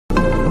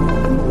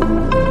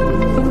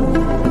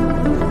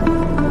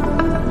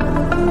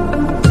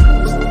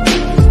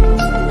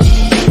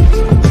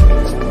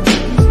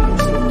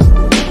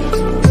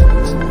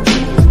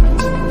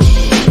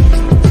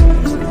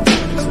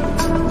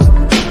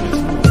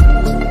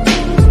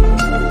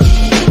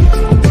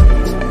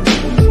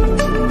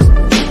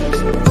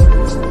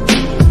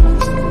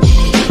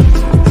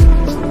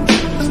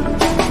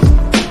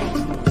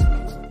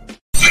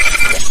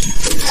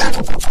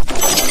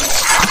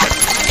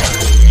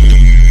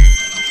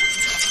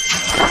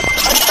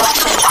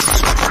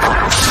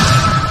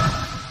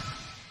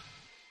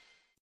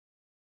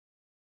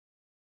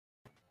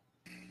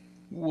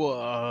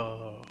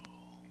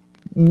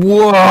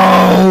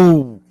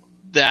Whoa!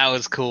 That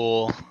was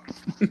cool.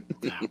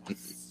 That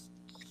was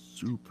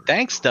super.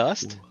 Thanks,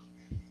 Dust.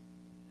 Cool.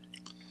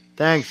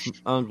 Thanks,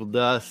 Uncle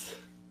Dust.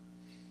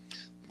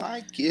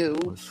 Thank you.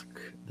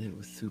 It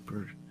was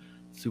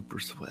super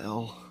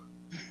swell.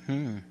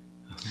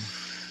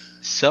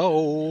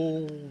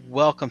 So,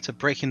 welcome to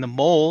Breaking the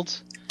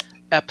Mold,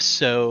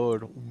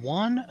 episode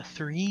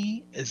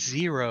 130.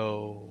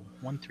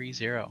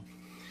 130.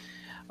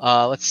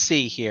 Let's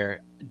see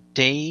here.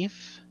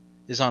 Dave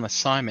is on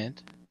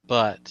assignment,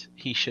 but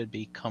he should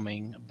be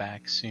coming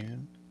back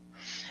soon.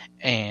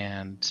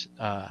 And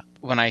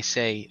when I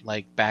say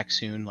like back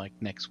soon, like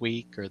next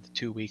week or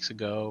 2 weeks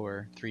ago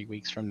or 3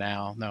 weeks from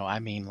now, no, I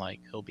mean like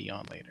he'll be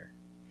on later.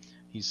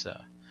 He's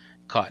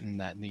caught in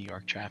that New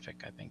York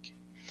traffic, I think.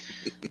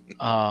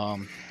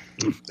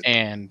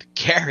 And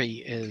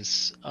Gary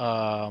is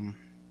well,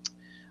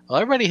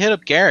 everybody hit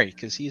up Gary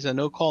because he's a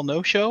no call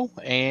no show,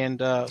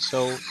 and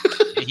so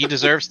he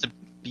deserves to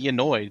be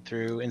annoyed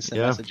through instant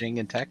messaging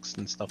and text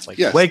and stuff like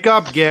that. Wake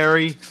up,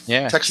 Gary.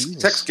 Yeah,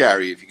 text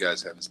Gary if you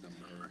guys have his number.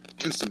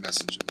 Instant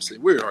message him. Say,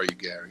 where are you,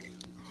 Gary?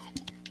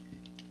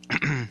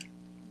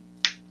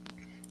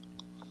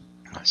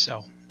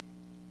 So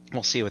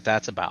we'll see what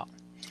that's about.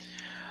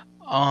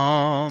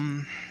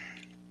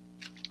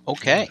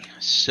 Okay,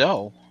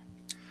 so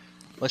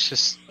let's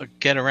just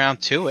get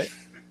around to it.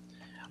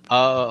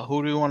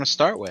 Who do we want to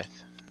start with?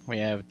 We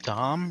have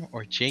Dom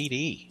or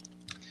JD,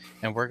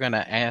 and we're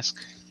gonna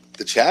ask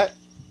the chat.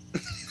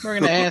 We're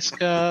gonna ask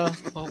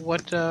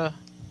what I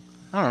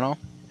don't know.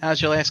 How's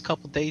your last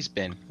couple days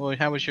been? Well,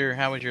 how was your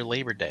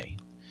Labor Day?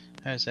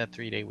 How's that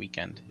 3-day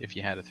weekend? If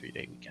you had a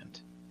 3-day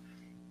weekend,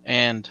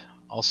 and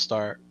I'll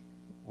start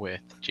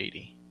with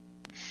JD.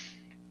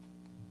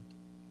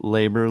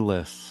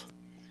 Laborless.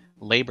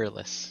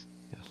 Yes.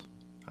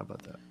 How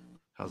about that?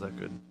 How's that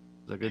good?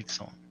 Is that good?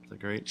 Excellent. Is that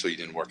great? So you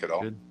didn't work at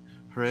all? Good.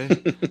 Hooray.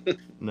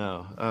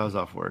 No, I was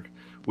off work.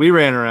 We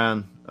ran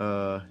around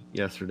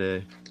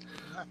yesterday.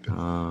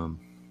 Found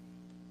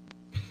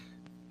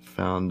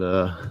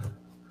a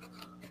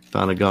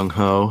gung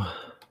ho.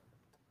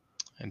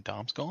 And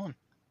Dom's gone.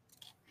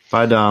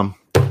 Bye, Dom.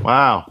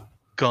 Wow.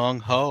 Gung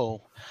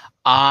ho.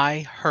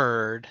 I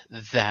heard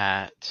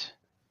that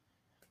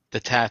the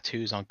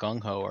tattoos on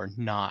Gung Ho are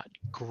not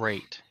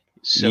great.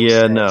 So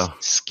yeah, no.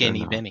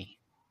 Skinny Vinny.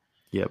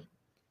 Yep.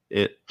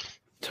 It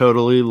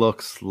totally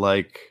looks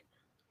like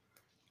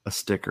a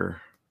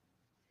sticker.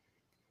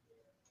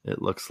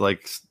 It looks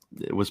like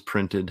it was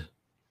printed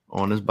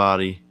on his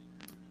body.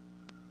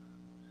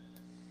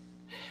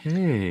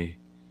 Hey.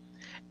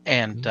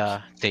 And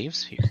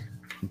Dave's here.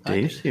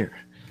 Dave's here.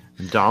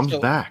 And Dom's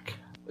back.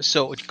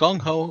 So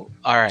Gung Ho,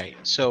 all right.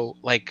 So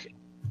like,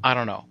 I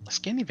don't know.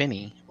 Skinny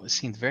Vinny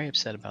seemed very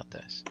upset about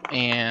this,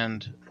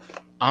 and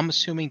I'm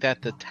assuming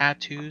that the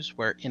tattoos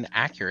were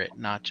inaccurate,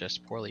 not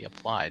just poorly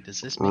applied.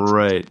 Does this make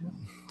right?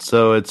 sense?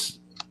 So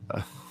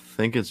I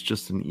think it's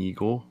just an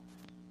eagle.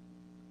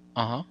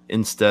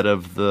 Instead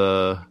of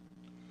I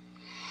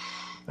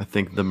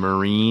think the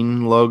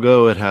Marine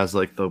logo, it has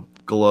like the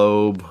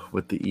globe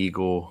with the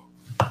eagle.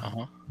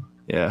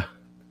 Yeah.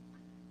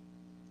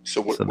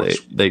 So what? So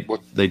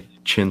they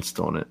chinsed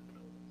on it.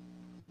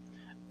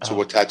 So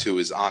what tattoo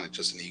is on it?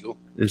 Just an eagle?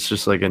 It's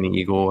just like an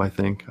eagle, I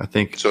think.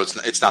 So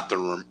it's not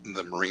the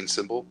Marine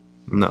symbol?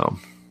 No.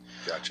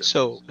 Gotcha.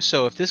 So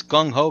if this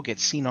Gung Ho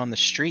gets seen on the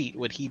street,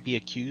 would he be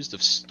accused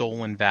of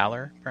stolen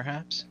valor,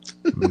 perhaps?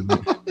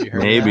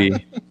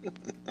 Maybe.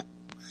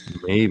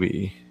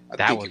 Maybe.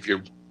 That would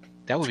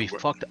be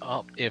fucked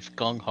up if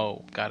Gung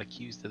Ho got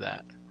accused of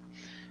that.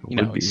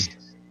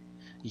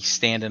 He's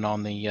standing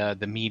on the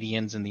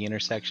medians and the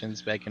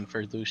intersections begging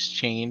for loose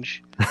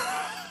change,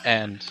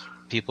 and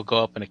people go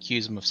up and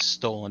accuse him of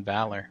stolen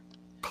valor.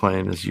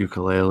 Playing his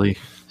ukulele.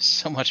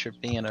 So much for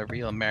being a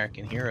real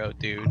American hero,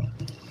 dude.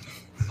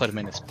 Put him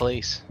in his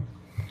place.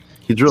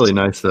 He's really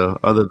nice, though,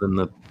 other than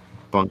the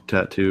bunk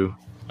tattoo.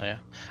 Yeah.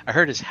 I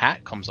heard his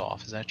hat comes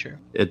off. Is that true?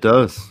 It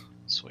does.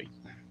 Sweet.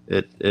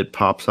 It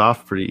pops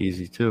off pretty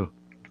easy, too.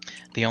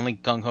 The only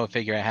Gung Ho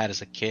figure I had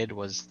as a kid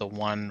was the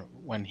one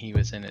when he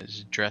was in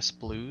his dress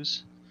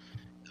blues.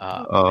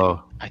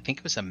 I think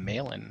it was a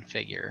Malin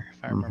figure, if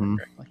I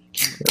remember correctly.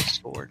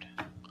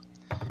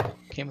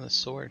 Came with a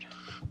sword.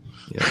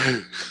 Yeah.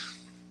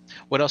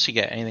 What else you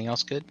get? Anything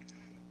else good?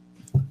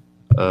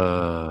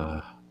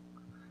 A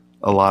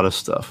lot of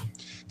stuff.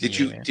 Did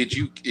you?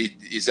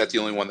 Is that the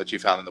only one that you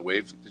found in the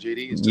wave,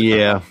 JD?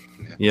 Yeah.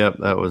 Yep,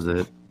 that was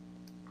it.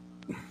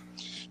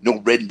 No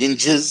red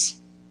ninjas?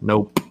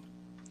 Nope.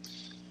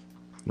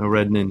 No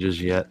red ninjas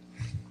yet.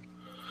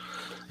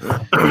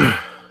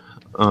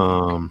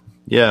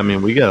 Yeah, I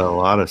mean, we got a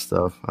lot of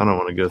stuff. I don't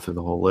want to go through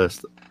the whole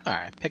list. All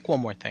right, pick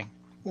one more thing.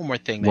 One more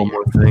thing. What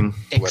our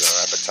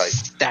appetite?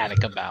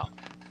 Ecstatic about.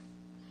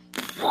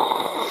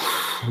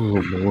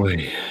 Oh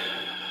boy.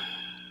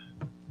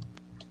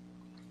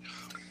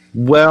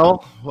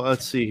 Well,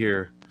 let's see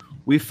here.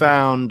 We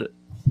found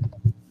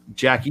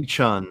Jackie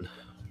Chun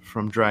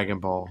from Dragon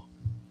Ball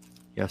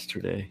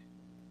yesterday.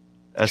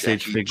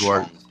 SH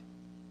Figuarts.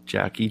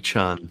 Jackie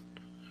Chun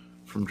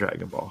from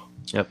Dragon Ball.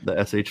 Yep, the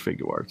SH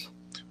Figuarts.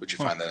 Would you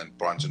find that in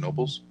Barnes and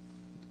Nobles?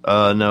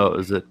 No, it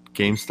was at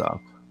GameStop.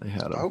 They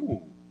had them.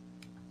 Oh,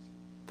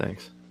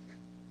 Thanks,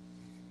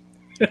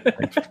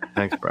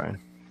 Brian.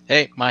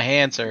 Hey, my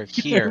hands are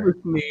here.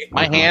 Me.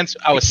 My hands.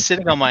 I was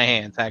sitting on my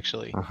hands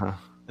actually. Uh-huh.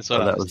 That's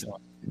what I that was doing.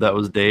 That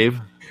was Dave.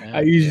 Yeah.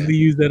 I usually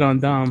use that on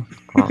Dom.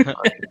 Oh,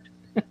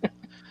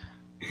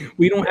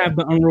 We don't have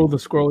the unroll the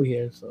scroll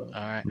here, so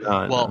All right.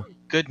 no, Well,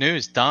 good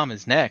news. Dom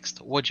is next.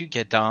 What'd you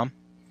get, Dom?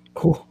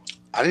 cool.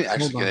 I didn't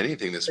actually Hold get on.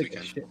 anything this Take a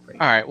weekend. shit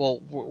break. All right. Well,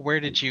 where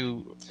did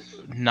you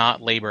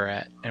not labor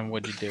at, and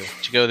what'd you do?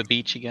 Did you go to the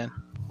beach again?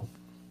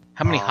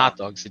 How many hot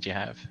dogs did you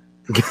have?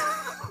 I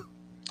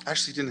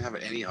actually didn't have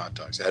any hot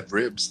dogs. I had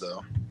ribs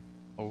though.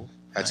 Oh,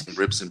 Had some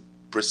ribs and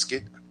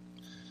brisket,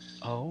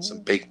 oh. some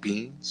baked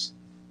beans.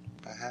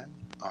 I had.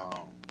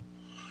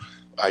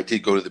 I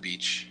did go to the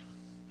beach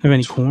Have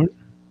any corn?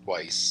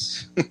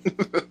 twice.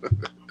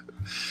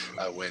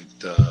 I went.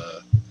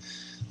 What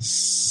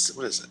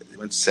is it? I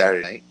went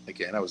Saturday night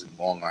again. I was in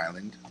Long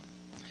Island.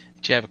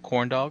 Did you have a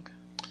corn dog?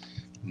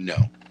 No,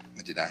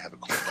 I did not have a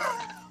corn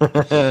dog.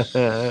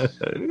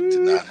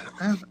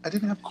 I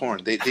didn't have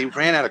corn. They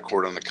ran out of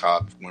corn on the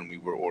cob when we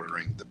were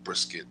ordering the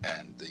brisket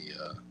and the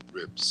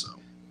ribs. So,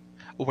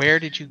 Where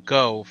did you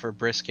go for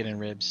brisket and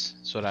ribs?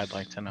 That's what I'd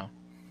like to know.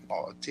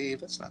 oh,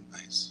 Dave, that's not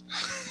nice.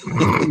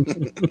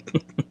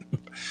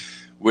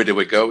 Where did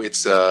we go?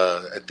 It's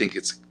I think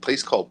it's a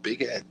place called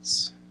Big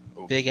Ed's.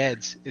 Big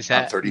Ed's. Is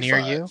on that 35. near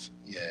you?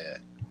 Yeah,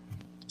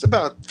 it's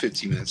about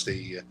 15 minutes.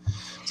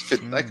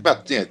 Like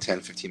about 10,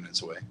 15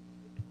 minutes away.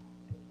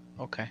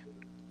 Okay.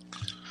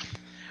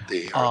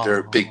 They're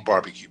a big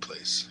barbecue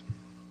place.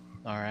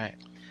 All right.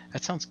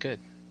 That sounds good.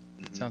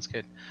 Mhm. Sounds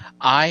good.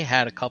 I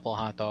had a couple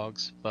hot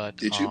dogs, but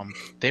Did you?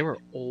 they were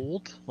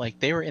old. Like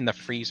they were in the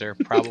freezer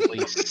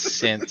probably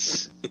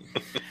since.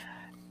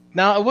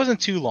 No, it wasn't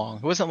too long.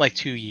 It wasn't like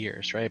 2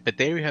 years, right? But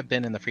they have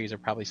been in the freezer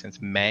probably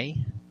since May.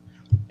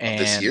 And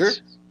This year?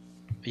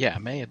 Yeah,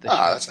 May of this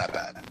year. That's not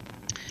bad.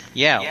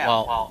 Yeah,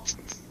 well,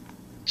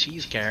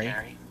 geez, Gary.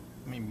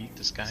 Let me mute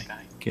this guy.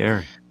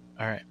 Gary.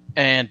 All right.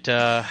 And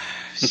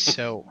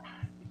so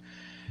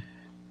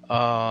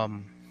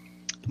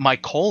my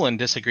colon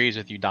disagrees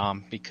with you,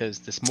 Dom, because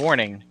this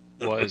morning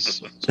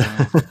was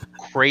some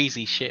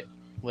crazy shit,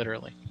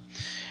 literally.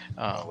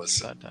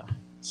 Listen. But,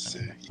 So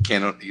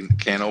you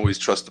can't always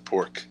trust the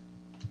pork.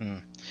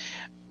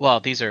 well,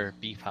 these are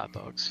beef hot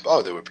dogs.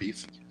 Oh, they were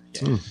beef.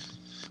 Yeah.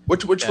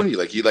 Which one do you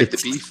like? You like the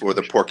beef or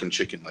the pork and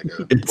chicken? Like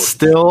a It's pork-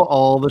 still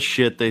all the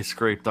shit they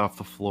scraped off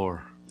the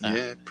floor.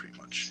 Yeah, pretty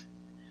much.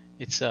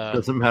 It's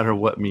Doesn't matter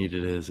what meat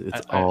it is.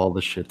 It's all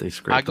the shit they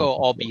scraped. I go off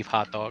the all floor. beef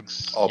hot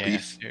dogs. All Yeah,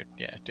 beef? dude.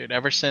 Yeah, dude.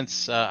 Ever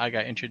since I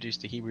got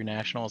introduced to Hebrew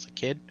National as a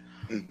kid,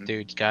 Mhm.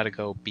 dude, you got to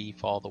go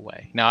beef all the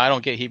way. Now I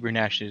don't get Hebrew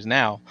Nationals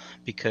now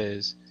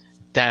because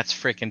that's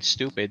freaking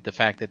stupid. The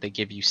fact that they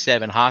give you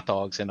 7 hot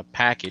dogs in a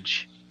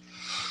package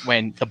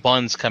when the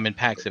buns come in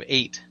packs of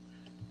 8.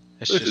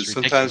 That's just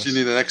Sometimes ridiculous. you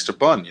need an extra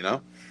bun, you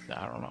know?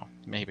 I don't know.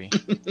 Maybe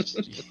Just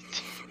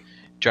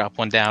drop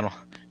one down.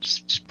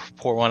 Just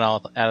pour one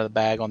out of the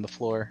bag on the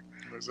floor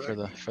for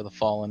the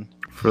fallen.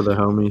 For the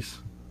homies.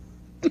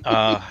 For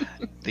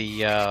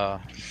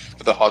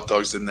the hot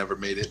dogs that never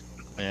made it.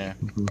 Yeah.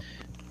 Mhm.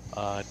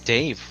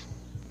 Dave,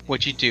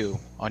 what'd you do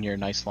on your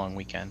nice long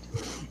weekend?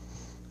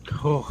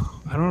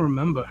 Oh, I don't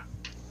remember.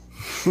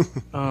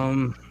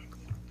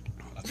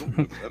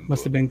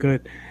 Must have been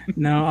good.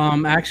 No,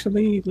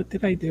 actually, what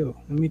did I do?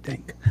 Let me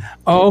think.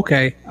 Oh,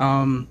 okay.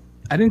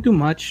 I didn't do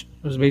much.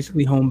 I was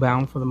basically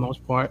homebound for the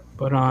most part.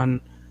 But on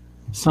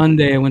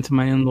Sunday, I went to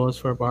my in-laws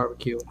for a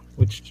barbecue,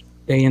 which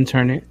they in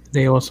turn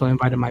they also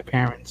invited my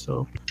parents.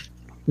 So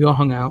we all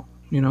hung out,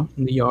 in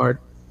the yard,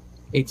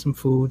 ate some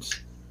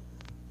foods,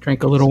 I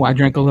drank a little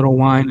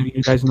wine, and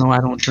you guys know I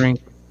don't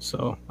drink,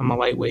 so I'm a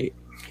lightweight.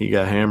 He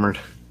got hammered.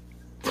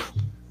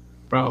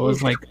 Bro, it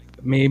was like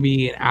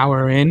maybe an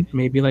hour in,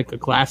 maybe like a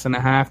glass and a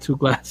half, 2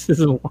 glasses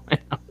of wine.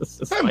 I was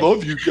just I like,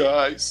 love you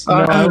guys.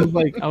 I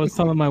was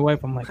telling my wife,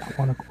 I'm like, I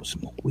want to go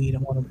smoke weed. I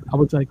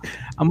was like,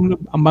 I'm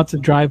about to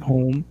drive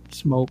home,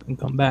 smoke, and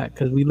come back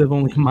because we live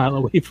only a mile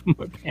away from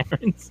my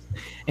parents.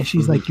 And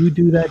she's like, you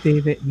do that,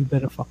 David, you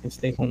better fucking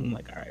stay home. I'm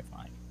like, all right,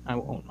 fine, I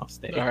won't. I'll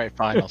stay. All right,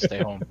 fine. I'll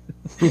stay home.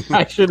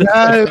 I should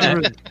have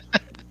said that.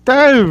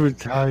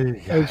 David,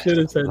 I should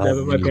have said that.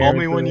 But my Call parents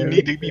me were when you there.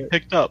 need to be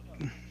picked up.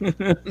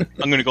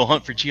 I'm gonna go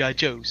hunt for GI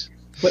Joes.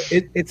 But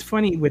it's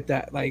funny with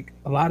that. Like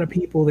a lot of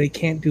people, they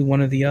can't do one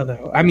or the other.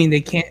 I mean,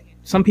 they can't.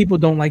 Some people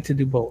don't like to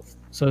do both,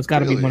 so it's got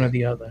to be Really? one or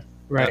the other,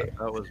 right?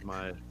 That was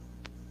my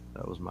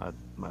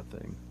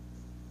thing.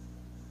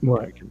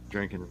 What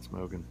Drinking and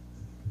smoking.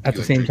 at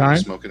the same time?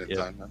 Smoking at the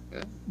Yeah. time. Huh?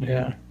 Yeah.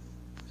 Yeah.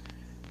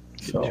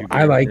 So Two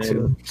I like beers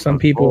to. in, Some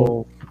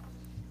people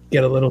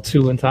get a little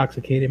too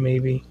intoxicated,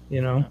 maybe.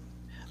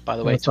 By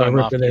the way, That's why I Toy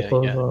ripped their Mafia,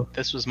 clothes yeah, off.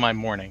 this was my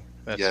morning.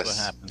 That's Yes. what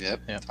happened. Yep.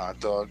 Yep. Hot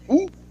dog.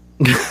 Ooh.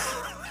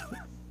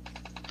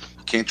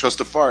 Can't trust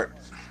a fart.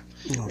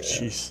 Oh,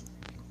 jeez.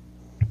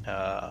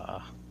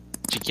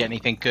 Did you get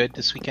anything good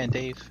this weekend,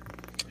 Dave?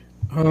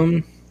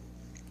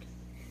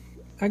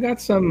 I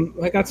got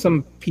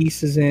some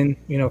pieces in,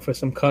 for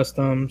some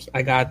customs.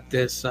 I got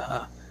this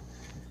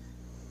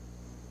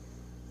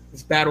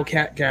this Battle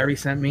Cat Gary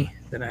sent me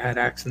that I had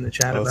asked in the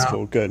chat about. That's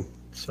cool. Good.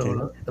 So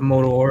Okay. the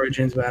Moto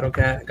Origins Battle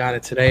Cat, I got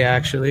it today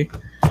actually.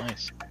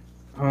 Nice.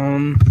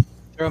 Throw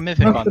a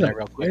mythic on there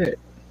real quick.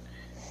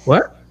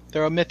 What?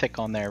 Throw a mythic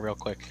on there real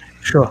quick.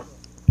 Sure.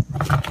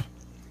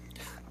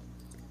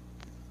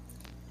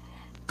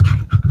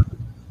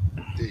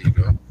 There you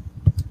go.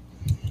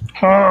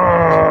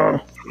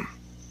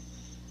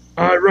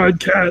 I ride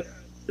cat.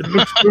 It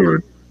looks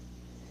good.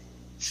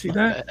 See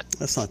that?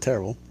 That's not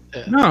terrible.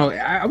 No,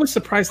 I was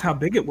surprised how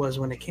big it was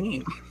when it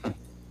came.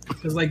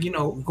 Because,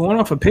 going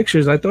off of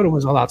pictures, I thought it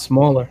was a lot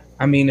smaller.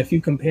 I mean, if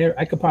you compare,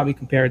 I could probably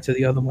compare it to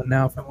the other one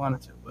now if I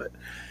wanted to, but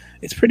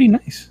it's pretty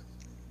nice.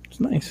 It's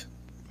nice.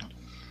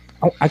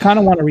 I kind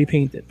of want to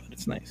repaint it, but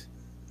it's nice.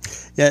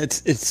 Yeah,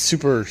 it's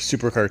super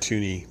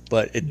cartoony,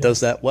 but it does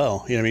that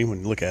well. You know what I mean?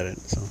 When you look at it.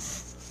 So.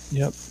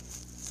 Yep.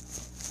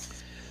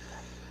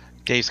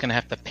 Dave's gonna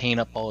have to paint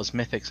up all his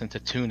mythics into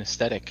Toon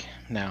aesthetic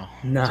now.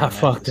 Nah,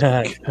 fuck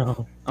that.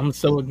 No, I'm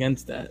so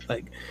against that.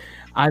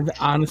 I've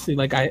honestly,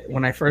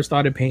 when I first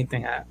started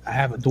painting, I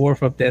have a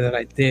dwarf up there that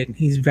I did.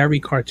 He's very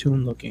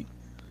cartoon looking.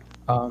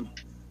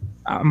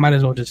 I might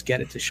as well just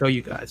get it to show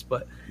you guys,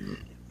 but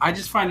I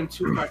just find him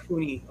too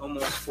cartoony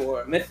almost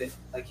for mythic.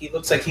 He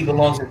looks like he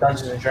belongs in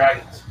Dungeons and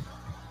Dragons.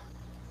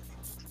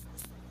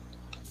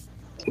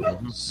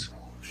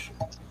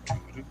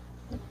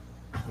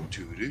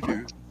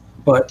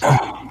 But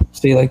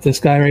see, this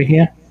guy right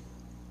here,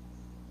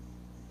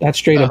 that's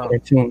straight up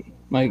cartoon.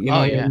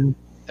 Yeah,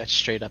 that's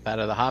straight up out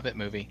of the Hobbit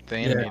movie, the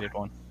animated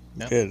one.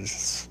 Yep. Good.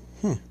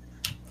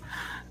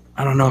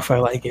 I don't know if I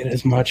like it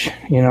as much.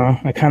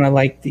 I kind of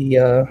like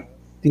the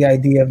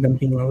idea of them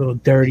being a little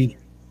dirty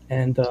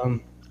and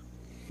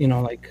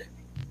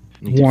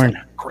worn.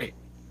 Great,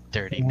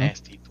 dirty,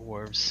 nasty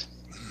dwarves.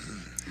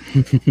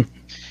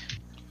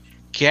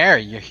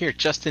 Gary, you're here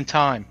just in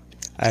time.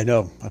 I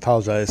know. I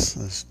apologize.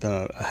 It's been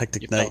a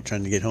hectic night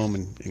trying to get home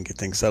and get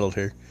things settled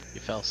here. You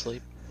fell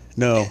asleep?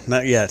 No,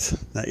 not yet.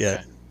 Not yet.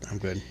 Okay. I'm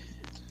good.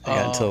 I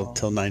got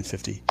until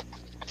 9:50.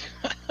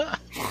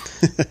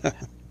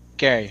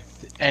 Gary,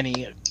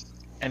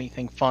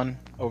 anything fun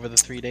over the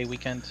 3-day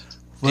weekend?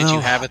 Did you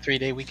have a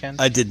 3-day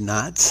weekend? I did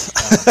not.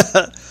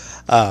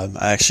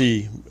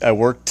 I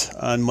worked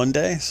on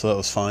Monday, so that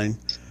was fine.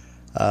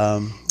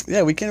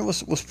 Weekend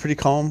was pretty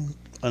calm,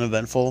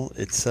 uneventful.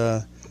 It's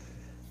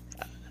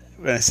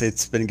when I say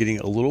it's been getting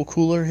a little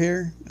cooler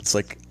here, it's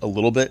a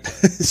little bit.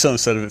 So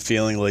instead of it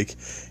feeling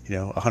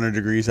 100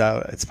 degrees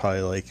out, it's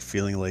probably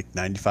feeling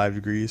 95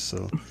 degrees.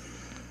 So,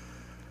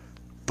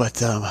 but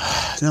no,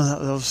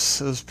 it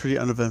was pretty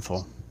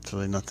uneventful. It's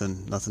really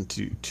nothing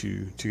too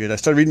good. I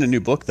started reading a new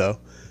book though.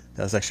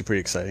 That was actually pretty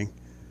exciting.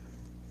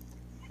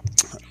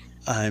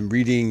 I'm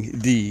reading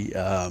the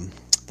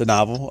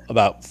novel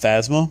about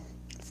Phasma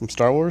from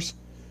Star Wars,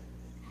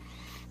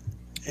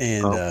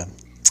 and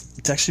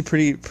it's actually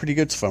pretty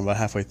good so far. I'm about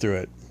halfway through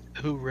it.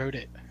 Who wrote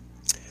it?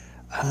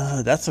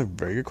 That's a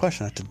very good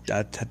question.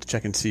 I'd have to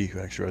check and see who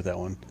actually wrote that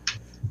one.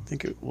 I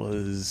think it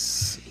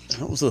was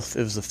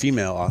a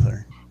female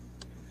author.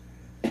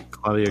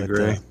 Claudia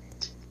Gray.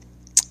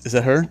 Is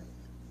that her?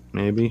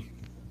 Maybe.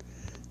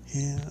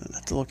 Yeah, I'd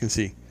have to look and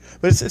see.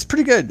 But it's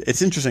pretty good.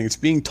 It's interesting. It's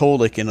being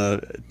told in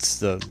a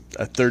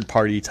third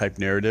party type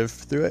narrative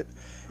through it,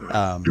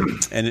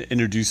 and it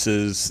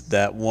introduces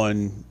that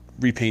one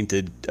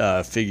repainted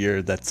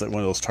figure that's one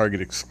of those Target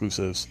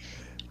exclusives.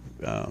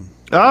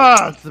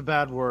 It's a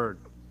bad word.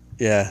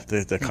 Yeah,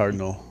 the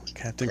Cardinal,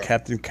 Captain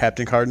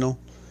Cardinal.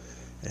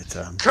 It's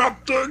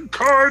Captain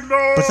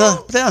Cardinal.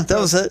 But yeah, that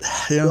was it.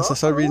 So I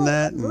started reading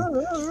that.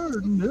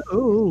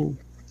 And...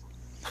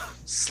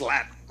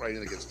 Slap right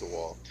in against the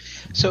wall.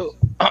 So,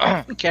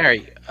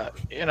 Gary,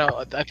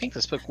 I think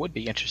this book would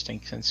be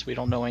interesting since we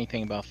don't know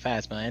anything about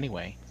Phasma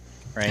anyway,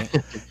 right?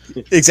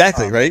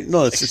 Exactly, right?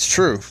 No, it's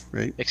true,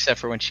 right? Except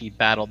for when she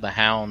battled the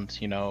Hound,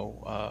 in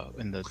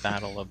the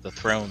Battle of the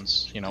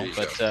Thrones,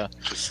 but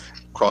just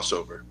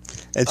crossover.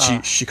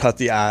 And she caught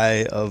the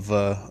eye of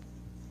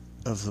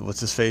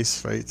what's his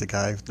face, right? The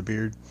guy with the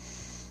beard.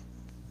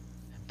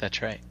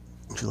 That's right.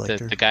 She liked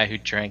her. The guy who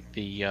drank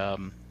the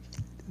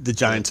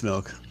giant's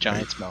milk.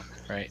 Giant's milk,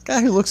 right?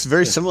 Guy who looks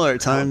very similar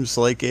at times,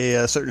 like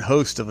a certain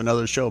host of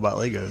another show about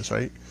Legos,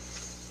 right?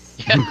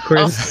 Yeah,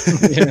 Chris.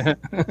 Yeah.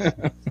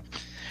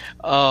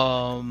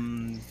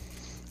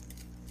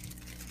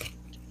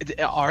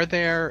 Are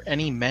there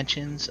any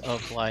mentions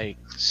of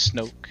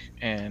Snoke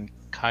and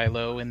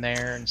Kylo in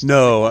there? And stuff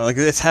no,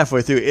 it's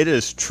halfway through. It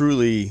is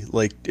truly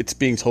it's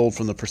being told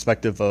from the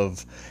perspective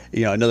of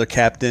another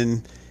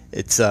captain.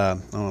 It's I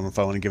don't know if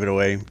I want to give it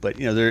away, but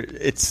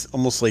it's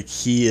almost like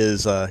he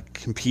is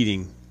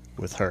competing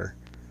with her.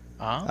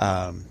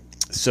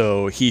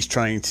 So he's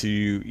trying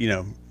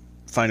to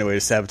find a way to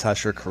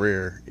sabotage her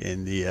career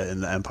in the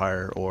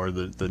Empire or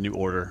the New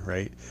Order,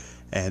 right?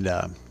 And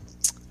so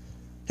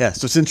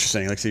it's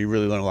interesting. So you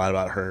really learn a lot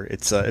about her.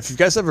 It's if you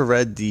guys ever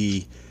read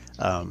the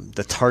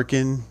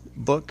Tarkin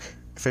book,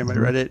 if anybody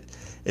read it,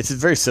 it's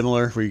very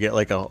similar where you get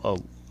like a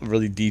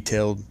really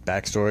detailed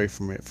backstory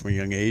from a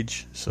young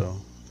age. So,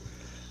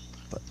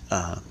 but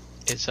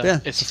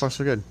so far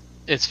so good.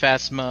 Is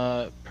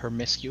Phasma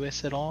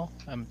promiscuous at all?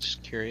 I'm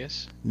just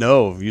curious.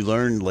 No, you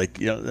learn they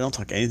don't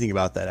talk anything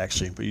about that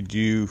actually, but you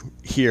do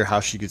hear how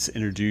she gets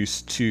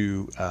introduced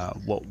to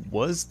what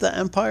was the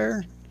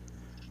Empire.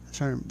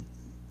 So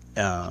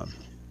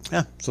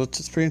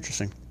it's pretty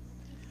interesting.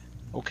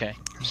 Okay,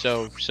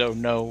 so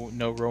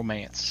no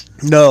romance.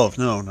 No,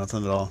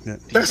 nothing at all.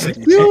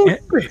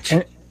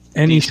 Yeah.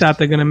 Any shot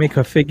they're gonna make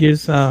her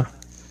figures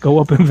go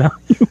up in value.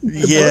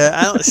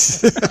 Yeah.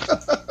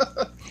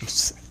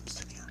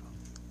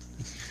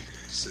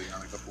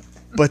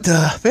 But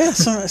yeah,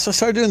 so I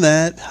started doing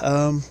that.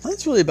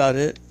 That's really about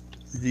it.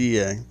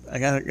 I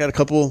got a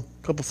couple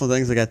fun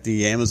things. I got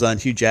the Amazon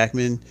Hugh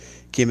Jackman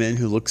came in,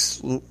 who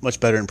looks much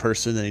better in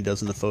person than he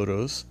does in the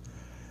photos.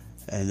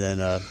 And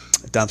then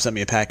Dom sent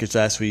me a package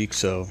last week,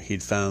 so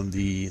he'd found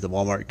the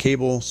Walmart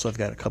cable. So I've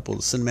got a couple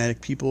of the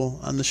cinematic people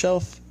on the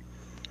shelf,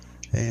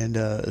 and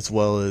as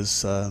well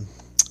as the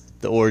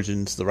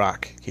Origins, The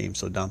Rock came.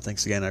 So Dom,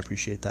 thanks again. I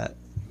appreciate that.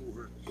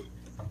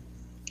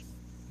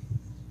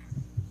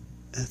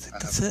 I think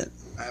that's it.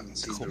 I haven't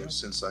seen those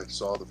since I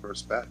saw the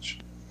first batch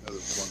of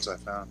the ones I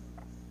found.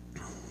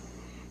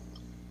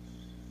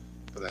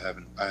 But I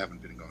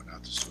haven't been going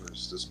out to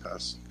stores this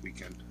past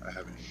weekend. I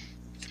didn't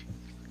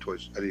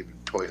even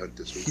toy hunt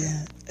this weekend.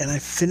 Yeah, and I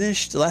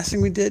finished. The last thing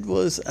we did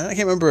was, I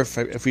can't remember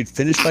if we'd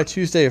finished by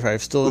Tuesday or if I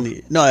was still in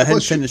the. No, I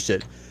hadn't finished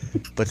it,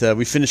 but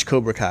we finished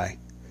Cobra Kai,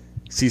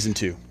 season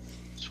 2.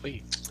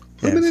 Sweet.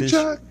 Yeah,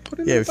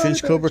 we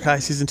finished Cobra Kai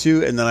season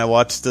 2, and then I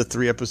watched the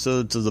 3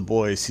 episodes of The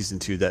Boys season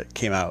 2 that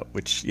came out.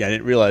 Which I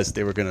didn't realize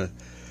they were gonna,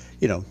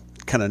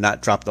 kind of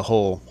not drop the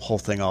whole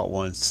thing all at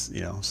once.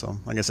 So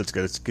I guess it's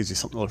good. It gives you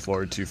something to look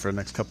forward to for the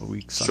next couple of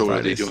weeks. So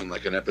are they doing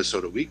like an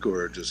episode a week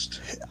or just?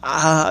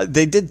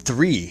 They did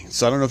 3,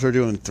 so I don't know if they're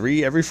doing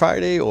 3 every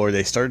Friday or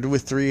they started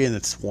with 3 and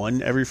it's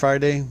 1 every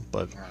Friday,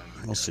 but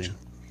we'll see.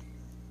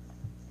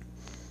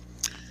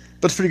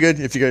 But it's pretty good.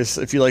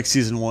 If you like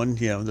season 1,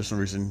 there's no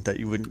reason that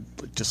you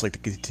wouldn't just like the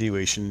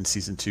continuation in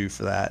season 2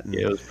 for that. And,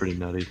 yeah, it was pretty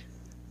nutty.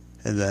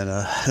 And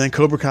then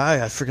Cobra Kai,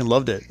 I freaking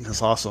loved it. It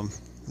was awesome.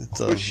 Of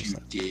course you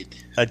did.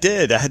 I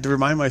did. I had to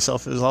remind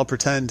myself it was all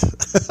pretend.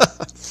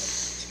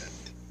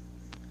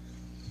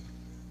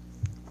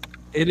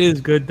 It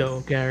is good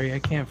though, Gary. I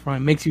can't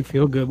front. It makes you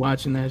feel good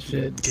watching that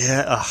shit.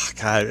 Yeah. Oh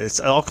God,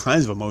 it's all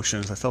kinds of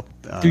emotions. I felt.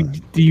 Do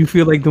you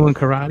feel like doing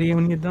karate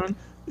when you're done?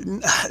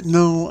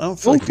 No, I don't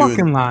feel like fucking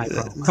doing, lie,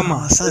 bro. Come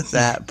on. It's not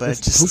that, but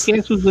who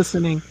cares who's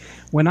listening?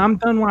 When I'm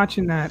done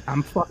watching that,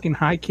 I'm fucking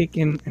high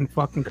kicking and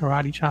fucking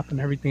karate chopping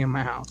everything in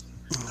my house.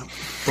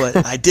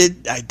 But I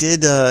did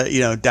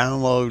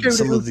download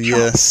some of the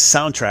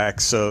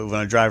soundtracks. So when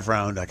I drive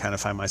around, I kind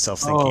of find myself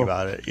thinking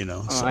about it.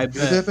 So. I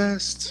bet. The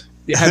best.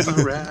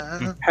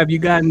 Have you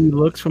gotten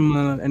looks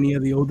from any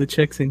of the older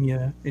chicks in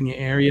your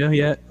area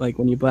yet? Like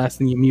when you're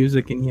blasting your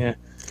music and you.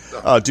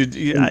 Oh, dude,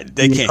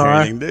 they can't hear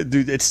anything.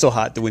 Dude, it's still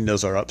hot. The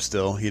windows are up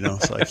still,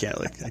 so I can't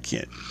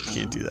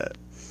do that.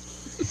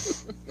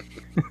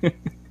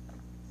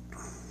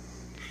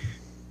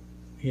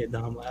 Yeah,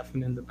 Dom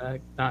laughing in the back.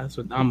 That's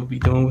what Dom will be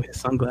doing with his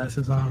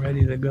sunglasses on,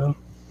 ready to go.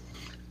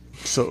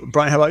 So,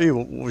 Brian, how about you?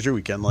 What was your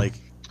weekend like?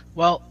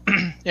 Well,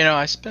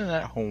 I spent it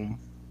at home.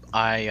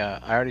 I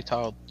already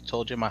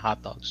told you my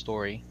hot dog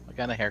story. I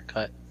got a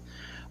haircut.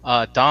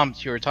 Dom,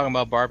 you were talking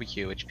about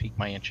barbecue, which piqued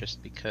my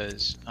interest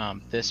because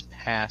this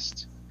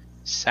past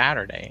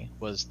Saturday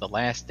was the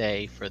last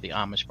day for the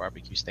Amish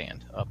barbecue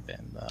stand up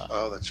in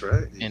that's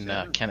right. in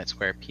Kennett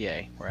Square,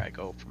 PA, where I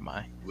go for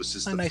my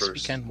nice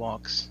weekend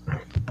walks.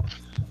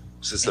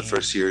 Was this the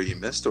first year you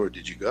missed, or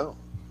did you go?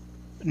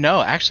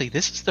 No, actually,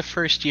 this is the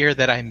first year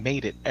that I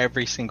made it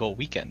every single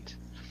weekend.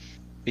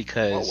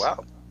 Because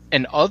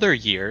in other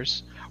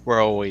years,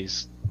 we're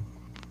always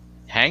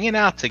hanging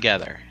out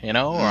together, or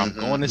I'm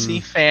going to see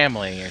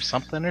family or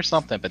something.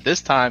 But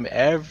this time,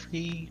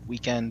 every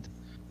weekend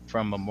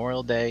from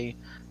Memorial Day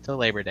to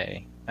Labor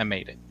Day, I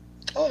made it.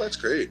 Oh, that's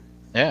great.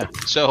 Yeah.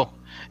 So,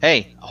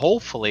 hey,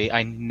 hopefully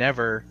I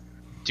never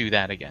do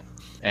that again.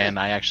 And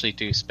I actually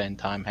do spend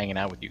time hanging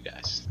out with you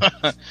guys.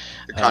 Your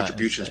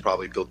contributions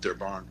probably built their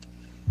barn.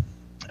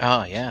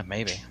 Oh, yeah,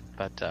 maybe.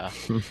 But, I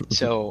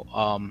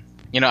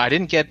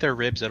didn't get their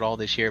ribs at all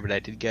this year, but I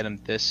did get them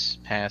this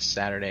past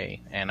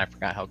Saturday, and I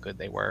forgot how good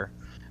they were.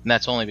 And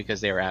that's only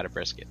because they were out of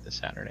brisket this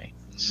Saturday.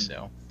 Mm-hmm.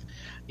 So,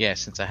 yeah,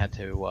 since I had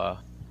to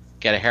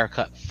get a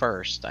haircut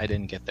first, I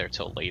didn't get there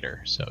till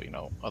later. So,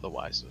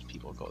 otherwise those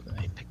people go and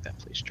they pick that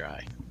place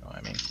dry. You know what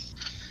I mean?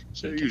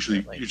 So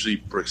usually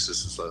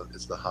Brixis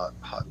is the hot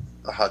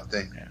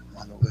thing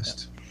on the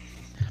list.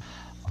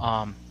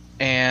 Yeah.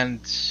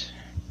 And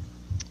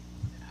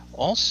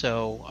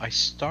also I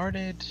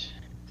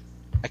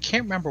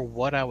can't remember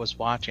what I was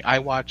watching. I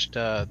watched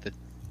the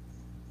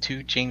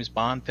 2 James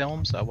Bond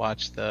films. I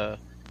watched the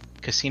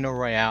Casino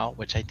Royale,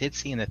 which I did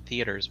see in the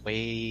theaters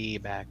way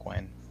back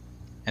when,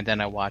 and then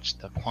I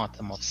watched the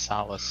Quantum of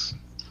Solace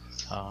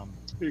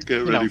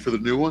Get ready for the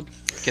new one.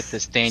 Get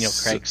this Daniel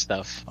Craig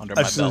stuff under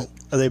my belt.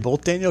 Are they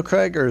both Daniel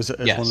Craig, or is it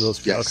Yes. one of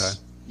those? Yes. Okay.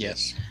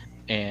 Yes.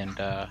 And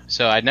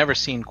so I'd never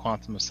seen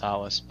Quantum of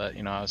Solace, but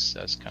I was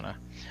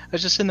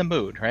just in the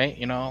mood, right?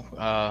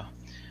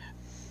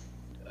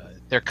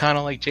 They're kind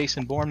of like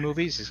Jason Bourne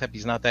movies, except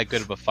he's not that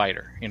good of a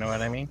fighter. You know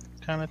what I mean,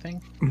 kind of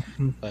thing.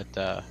 But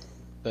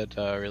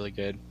really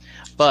good.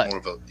 But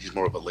He's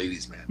more of a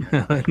ladies' man.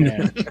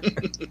 yeah.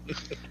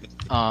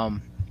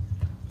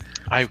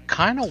 I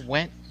kind of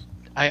went.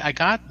 I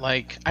got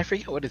like, I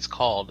forget what it's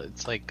called.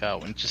 It's like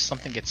when just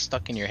something gets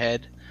stuck in your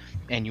head,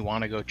 and you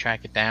want to go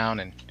track it down.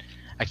 And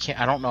I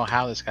don't know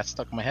how this got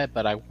stuck in my head,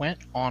 but I went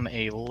on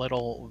a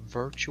little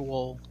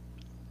virtual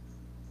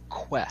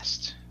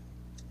quest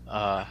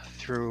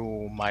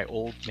through my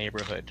old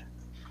neighborhood,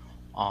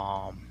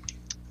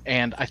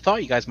 and I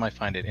thought you guys might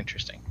find it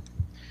interesting.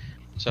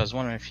 So I was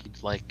wondering if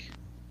you'd like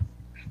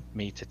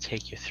me to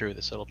take you through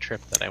this little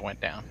trip that I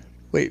went down.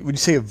 Wait, would you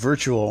say a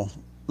virtual,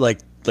 like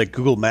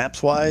Google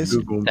Maps wise?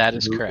 That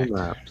is correct.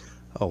 Maps.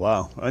 Oh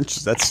wow,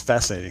 that's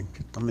fascinating.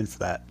 I'm in for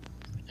that.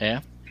 Yeah.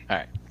 All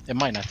right. It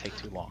might not take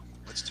too long,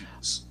 Let's do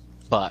this.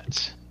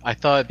 but I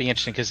thought it'd be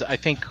interesting because I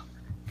think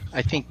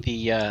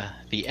the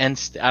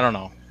end. I don't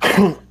know.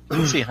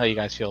 Let's see how you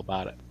guys feel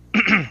about it.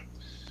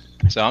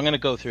 So I'm gonna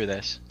go through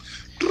this,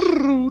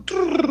 and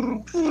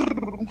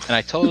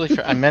I totally.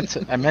 I meant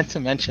to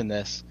mention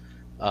this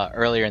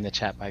earlier in the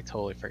chat, but I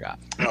totally forgot.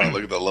 Oh,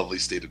 look at the lovely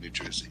state of New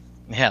Jersey.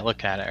 Yeah,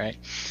 look at it, right?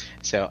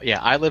 So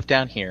yeah, I live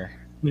down here.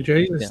 New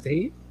Jersey, the Yeah.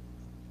 state.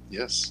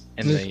 Yes.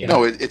 In the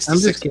No, it's the I'm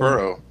just sixth kidding.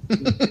 borough. in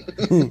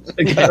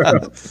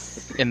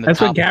the That's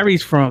top where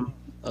Gary's from.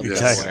 of Yes.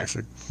 Delaware.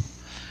 Actually.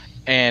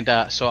 And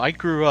so I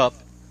grew up.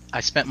 I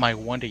spent my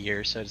wonder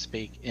years, so to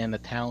speak, in a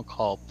town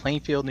called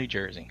Plainfield, New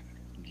Jersey.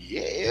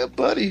 Yeah,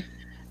 buddy.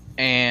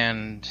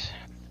 And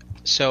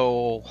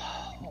so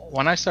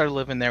when I started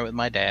living there with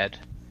my dad,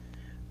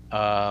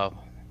 I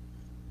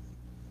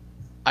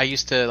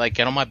used to like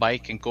get on my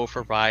bike and go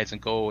for rides and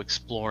go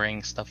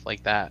exploring, stuff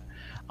like that.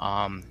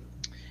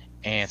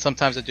 And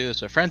sometimes I'd do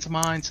this with friends of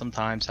mine.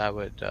 Sometimes I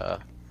would, go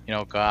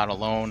out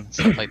alone,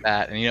 stuff like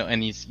that. And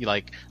and you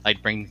like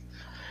I'd bring.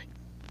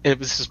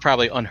 This is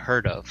probably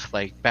unheard of,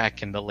 like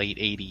back in the late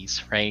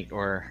 '80s, right,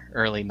 or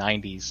early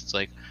 '90s. It's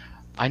like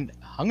I'm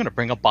gonna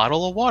bring a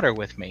bottle of water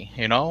with me,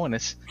 and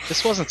this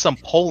wasn't some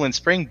Poland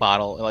Spring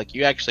bottle. Like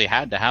you actually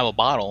had to have a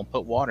bottle and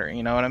put water.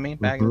 You know what I mean?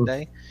 Back in the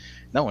day,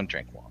 no one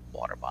drank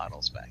water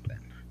bottles back then.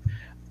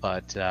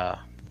 But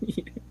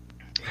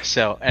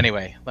so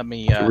anyway, let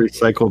me.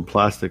 Recycled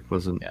plastic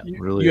wasn't Yeah.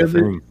 really You a ever-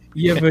 thing.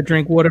 You ever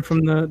drink water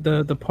from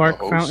the park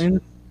The hose?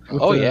 fountain?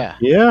 With Oh the- yeah,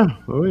 Yeah.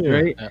 Oh yeah.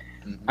 Right?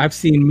 Mhm. I've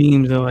seen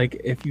memes that like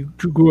if you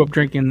grew up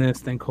drinking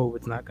this, then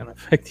COVID's not gonna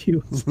affect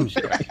you.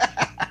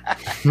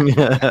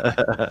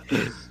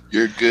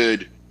 You're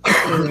good.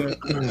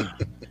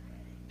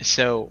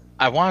 so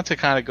I wanted to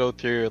kind of go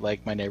through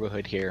like my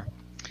neighborhood here.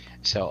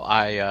 So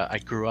I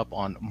grew up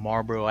on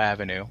Marlborough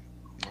Avenue.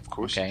 Of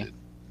course Okay. you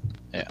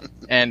did.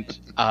 And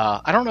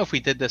I don't know if we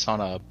did this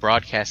on a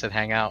broadcasted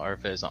hangout or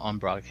if it was an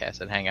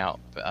unbroadcasted hangout,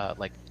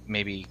 like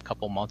maybe a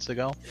couple months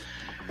ago,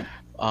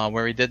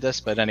 where we did this.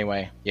 But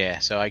anyway, yeah.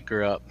 So I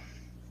grew up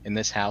in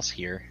this house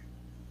here.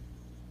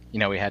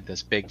 We had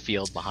this big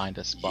field behind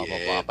us, blah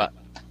Yeah. blah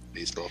blah.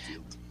 Baseball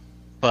field.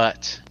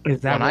 But Is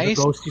that When where I the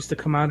used- ghosts used to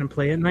come out and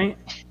play at night?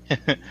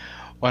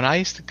 when I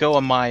used to go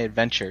on my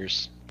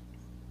adventures,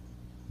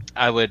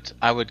 I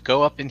would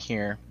go up in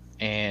here,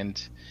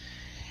 and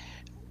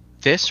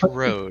this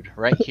road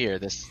right here,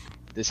 this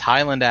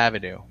Highland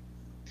Avenue,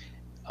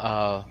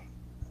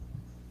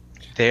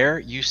 there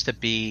used to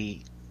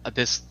be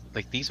this,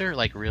 like, these are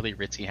like really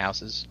ritzy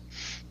houses,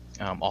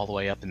 all the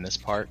way up in this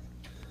part,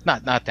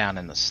 not down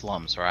in the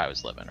slums where I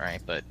was living,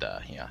 right? But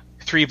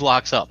 3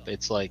 blocks up,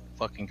 it's like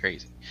fucking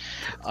crazy.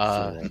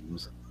 I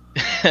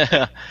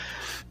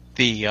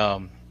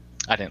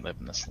didn't live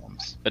in the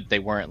slums, but they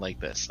weren't like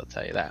this, I'll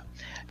tell you that.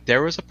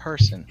 There was a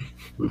person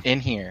in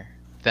here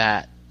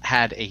that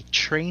had a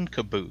train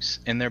caboose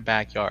in their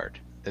backyard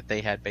that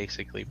they had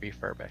basically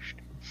refurbished.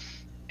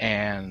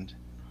 And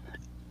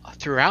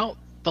throughout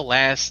the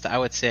last, I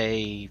would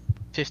say,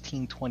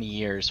 15, 20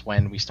 years,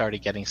 when we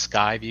started getting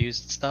sky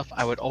views and stuff,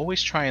 I would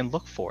always try and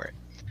look for it.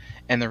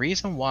 And the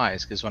reason why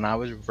is because when I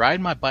was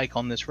riding my bike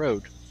on this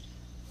road,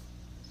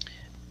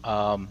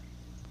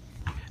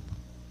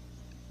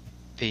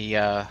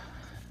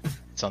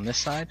 it's on this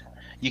side.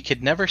 You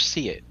could never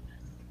see it.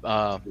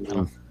 I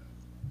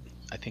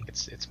think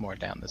it's more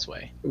down this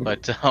way.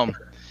 But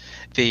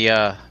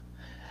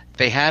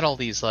they had all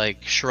these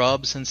like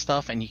shrubs and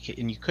stuff, and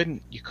you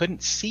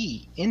couldn't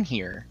see in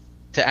here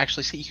to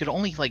actually see. You could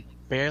only like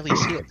barely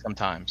see it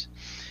sometimes.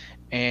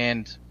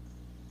 And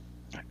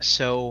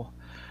so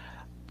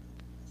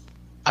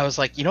I was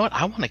like, you know what?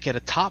 I want to get a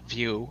top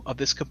view of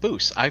this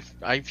caboose. I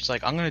was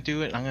like, I'm gonna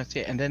do it. I'm gonna see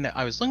it. And then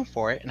I was looking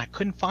for it, and I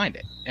couldn't find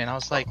it. And I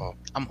was like,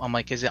 I'm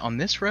like, is it on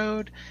this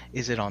road?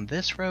 Is it on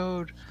this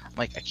road? I'm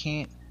like, I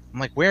can't. I'm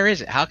like, where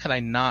is it? How could I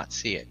not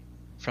see it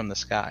from the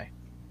sky?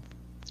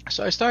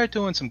 So I started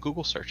doing some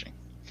Google searching,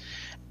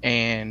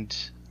 And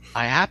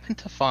I happened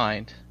to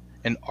find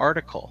an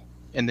article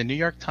in the New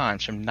York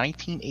Times from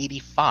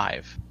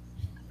 1985,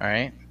 all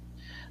right,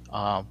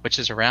 which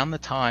is around the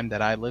time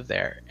that I lived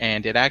there.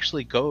 And it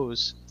actually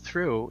goes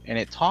through and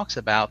it talks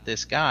about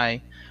this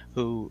guy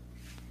who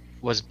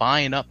was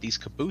buying up these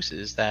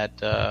cabooses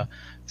that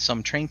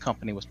some train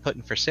company was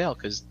putting for sale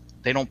because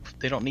they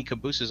don't need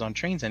cabooses on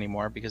trains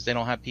anymore because they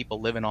don't have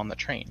people living on the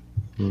train,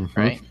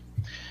 right?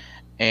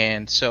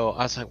 And so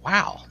I was like,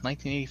 wow,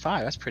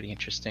 1985, that's pretty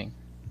interesting.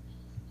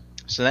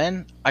 So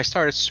then I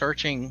started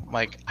searching,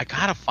 like, I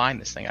gotta find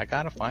this thing.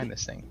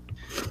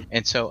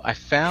 And so I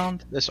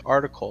found this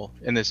article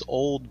in this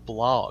old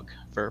blog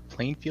for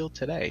Plainfield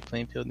Today,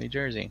 Plainfield, New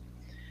Jersey.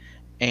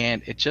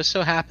 And it just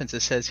so happens, it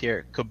says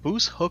here,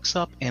 caboose hooks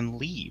up and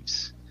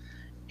leaves.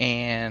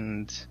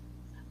 And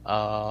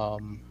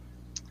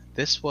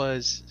this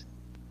was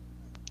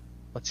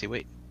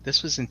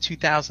in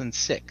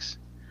 2006.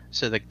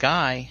 So the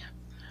guy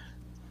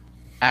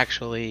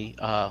actually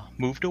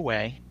moved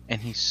away and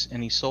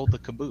he sold the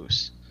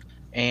caboose.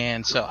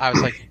 And so I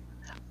was like,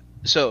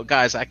 so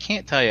guys, I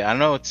can't tell you, I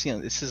know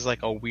this is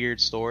like a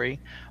weird story,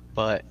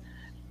 but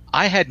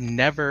I had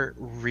never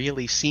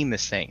really seen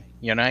this thing.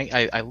 You know,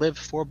 I lived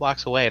 4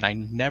 blocks away and I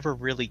never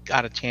really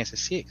got a chance to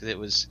see it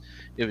because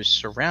it was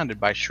surrounded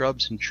by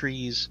shrubs and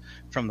trees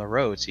from the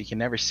road, so you can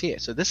never see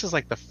it. So this is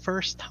like the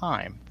first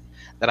time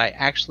that I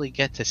actually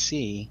get to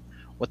see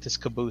what this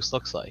caboose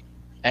looks like.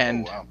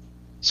 And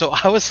so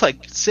I was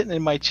like sitting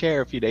in my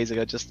chair a few days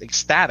ago, just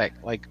ecstatic,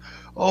 like,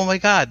 oh my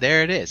God,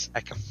 there it is. I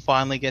can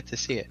finally get to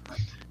see it.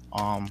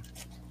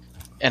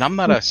 And I'm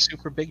not a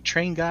super big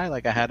train guy.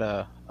 Like I had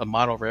a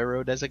model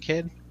railroad as a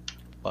kid,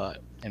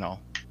 but you know,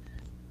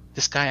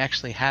 this guy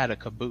actually had a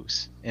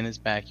caboose in his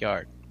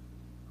backyard,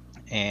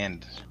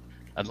 and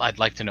I'd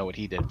like to know what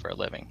he did for a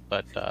living.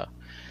 But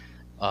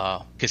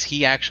because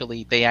they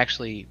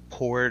actually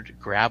poured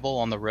gravel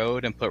on the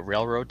road and put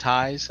railroad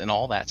ties and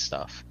all that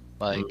stuff,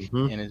 like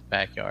in his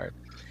backyard,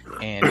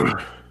 and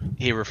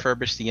he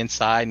refurbished the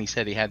inside. And he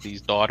said he had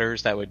these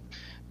daughters that would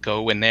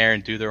go in there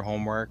and do their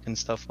homework and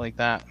stuff like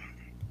that.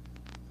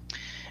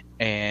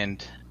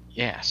 And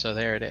yeah, so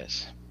there it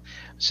is.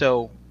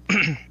 So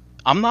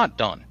I'm not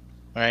done,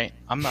 right?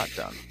 I'm not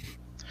done.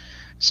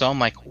 So I'm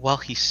like, well,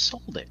 he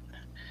sold it.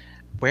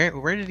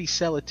 Where did he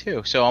sell it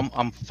to? So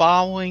I'm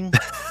following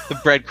the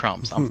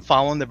breadcrumbs. I'm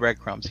following the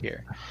breadcrumbs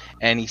here.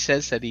 And he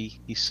says that he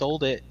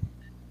sold it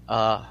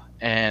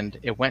and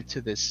it went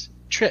to this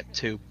trip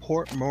to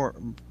Port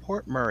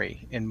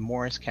Murray in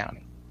Morris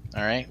County,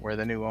 all right, where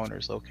the new owner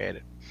is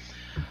located.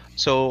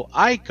 So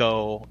I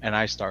go and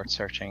I start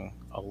searching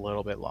a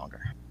little bit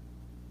longer.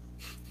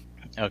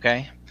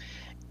 Okay?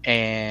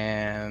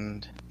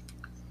 And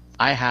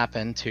I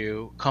happen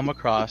to come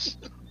across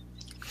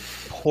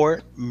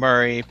Port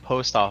Murray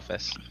Post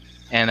Office,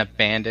 an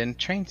abandoned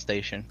train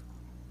station.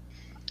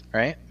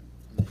 Right?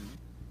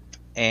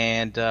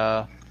 And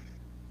I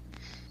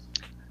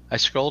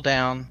scroll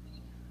down.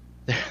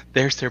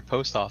 There's their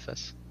post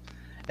office.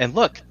 And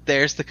look,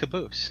 there's the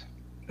caboose.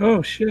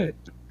 Oh, shit.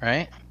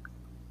 Right?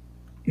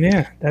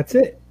 Yeah, that's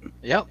it.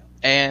 Yep.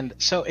 And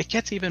so it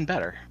gets even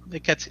better.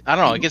 It gets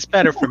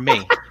better for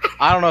me.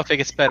 I don't know if it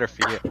gets better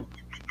for you.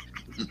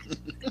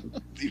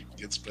 It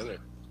gets better.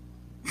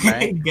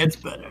 Right? It gets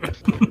better.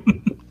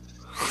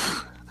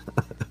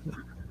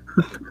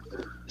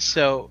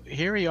 So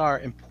here we are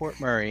in Port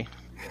Murray,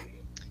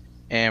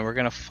 and we're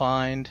gonna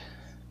find.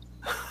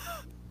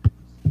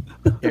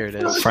 Here it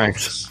is.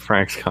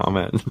 Frank's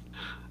comment.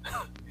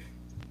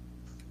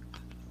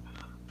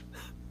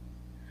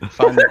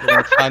 Find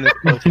the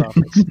post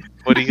office.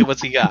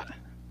 What's he got?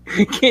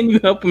 Can you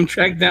help him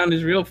track down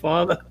his real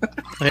father?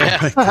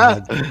 Yeah.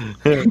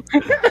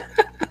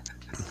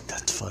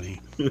 That's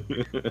funny.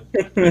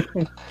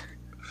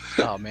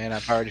 Oh man,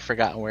 I've already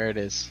forgotten where it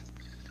is.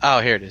 Oh,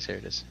 here it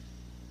is.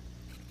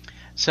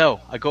 So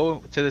I go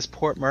to this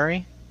Port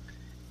Murray,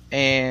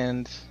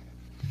 and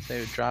they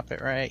would drop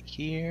it right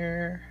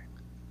here.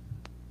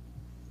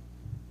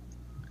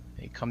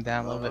 They come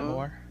down a little bit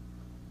more.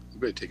 You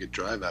better take a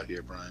drive out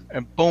here, Brian.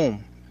 And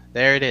boom,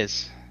 there it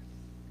is.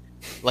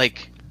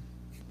 Like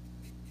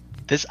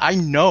this, I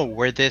know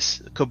where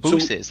this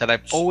caboose is that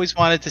I've always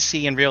wanted to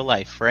see in real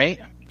life, right?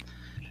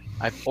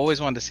 I've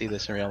always wanted to see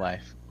this in real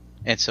life,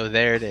 and so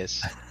there it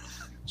is.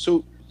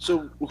 So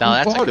who Now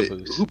that's bought a it?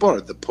 caboose. Who bought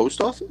it? The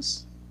post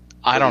office?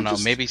 I don't know.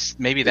 Just Maybe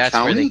the that's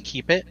where they county?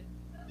 keep it.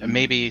 And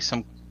maybe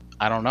some.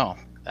 I don't know.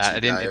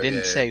 It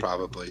didn't say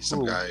probably some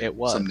who guy, it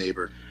was. some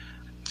neighbor.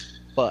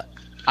 But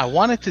I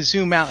wanted to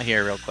zoom out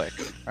here real quick.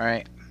 All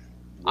right.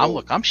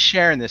 I'm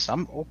sharing this.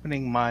 I'm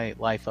opening my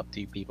life up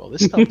to you people.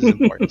 This stuff is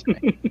important to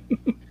me.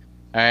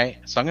 All right.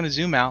 So I'm going to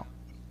zoom out.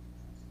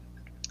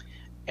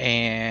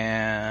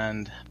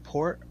 And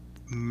Port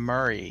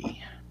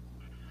Murray.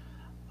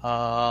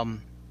 I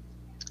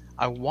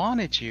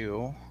wanted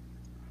you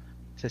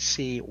to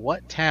see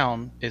what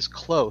town is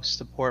close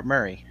to Port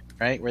Murray,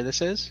 right? Where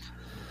this is?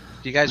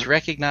 Do you guys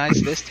recognize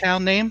this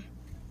town name?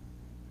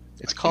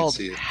 It's called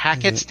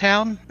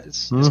Hackettstown.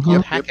 It's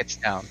called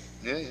Hackettstown.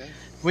 Yeah.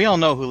 we all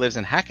know who lives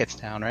in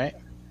Hackettstown, right?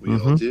 We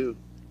all do.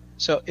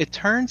 So it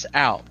turns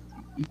out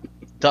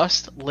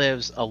Dust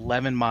lives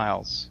 11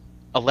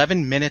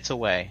 minutes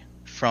away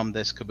from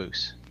this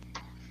caboose.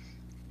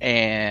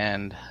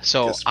 And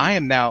so I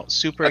am now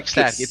super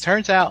ecstatic. It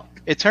turns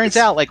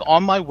out like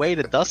on my way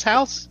to Dust's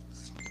house,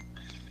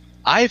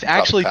 I've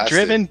actually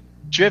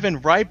driven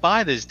right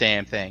by this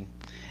damn thing.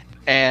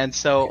 And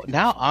so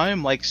now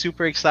I'm like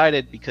super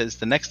excited because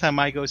the next time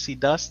I go see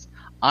Dust,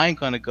 I'm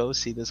going to go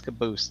see this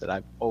caboose that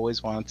I've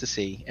always wanted to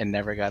see and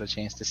never got a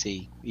chance to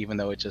see, even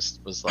though it just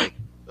was like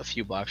a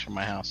few blocks from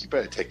my house. You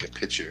better take a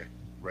picture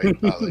right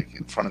like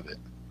in front of it.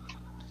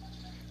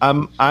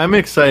 I'm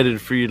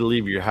excited for you to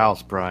leave your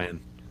house, Brian.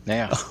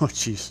 Yeah. Oh,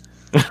 jeez.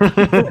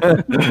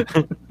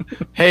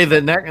 Hey,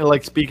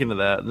 speaking of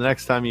that, the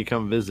next time you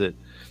come visit,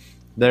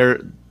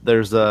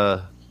 there's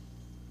a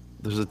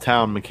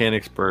town,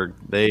 Mechanicsburg.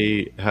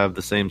 They have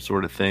the same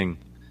sort of thing.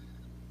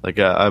 Like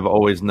I've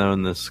always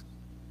known this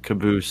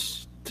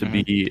caboose to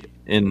be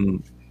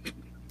in,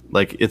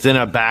 like, it's in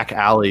a back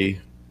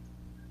alley,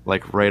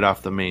 like right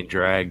off the main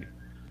drag.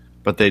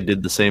 But they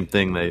did the same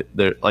thing.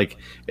 They're like,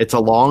 it's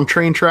along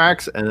train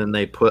tracks, and then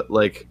they put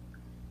like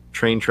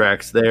train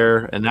tracks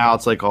there, and now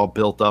it's like all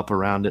built up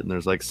around it, and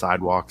there's like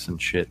sidewalks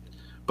and shit.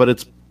 But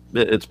it's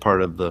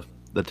part of the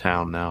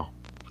town now.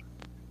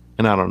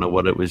 And I don't know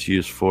what it was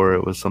used for.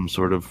 It was some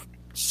sort of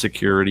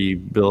security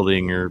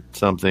building or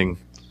something.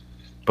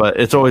 But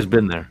it's always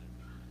been there.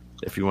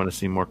 If you want to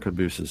see more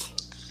cabooses.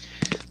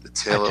 I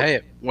tell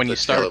you, when you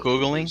start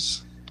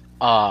Googling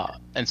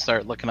and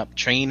start looking up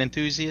train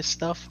enthusiast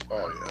stuff,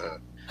 oh yeah,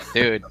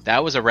 dude,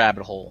 that was a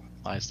rabbit hole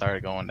I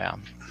started going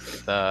down.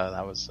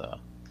 That was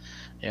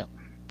yeah.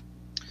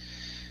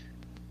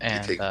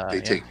 And they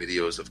take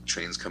videos of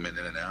trains coming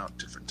in and out,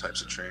 different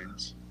types of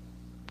trains.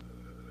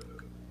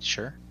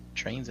 Sure,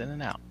 trains in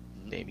and out,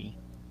 baby.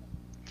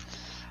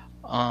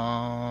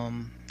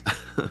 And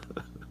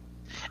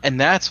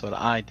that's what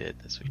I did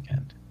this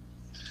weekend.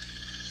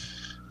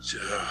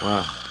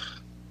 Wow.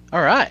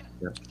 All right.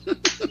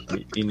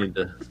 You need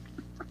to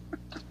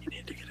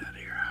get out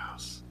of your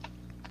house.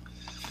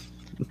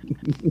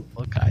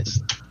 Look,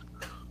 guys.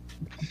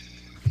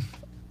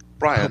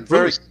 Brian,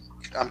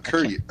 I'm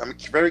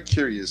very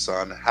curious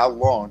on how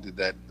long did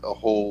that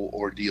whole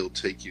ordeal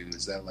take you?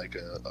 Is that like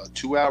a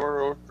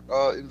 2-hour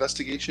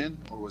investigation,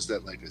 or was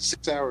that like a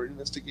 6-hour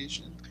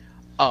investigation?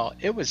 Oh,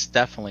 it was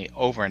definitely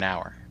over an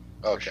hour.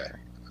 Okay. Sure.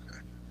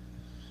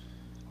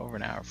 Over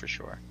an hour for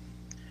sure.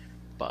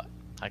 But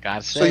I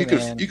gotta say,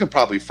 so you can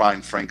probably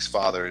find Frank's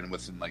father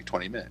within like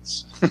 20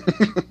 minutes.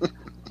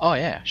 Oh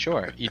yeah,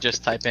 sure. You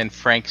just type in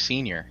Frank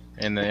Senior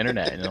in the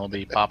internet, and it'll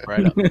be pop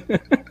right up.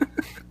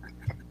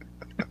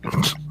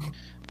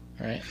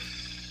 Right.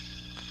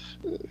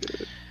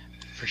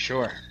 For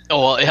sure.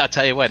 Oh well, I'll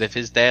tell you what. If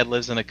his dad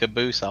lives in a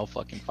caboose, I'll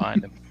fucking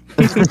find him.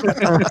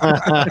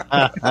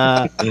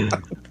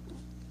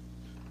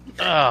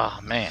 Oh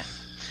man.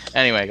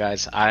 Anyway,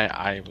 guys,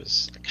 I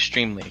was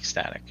extremely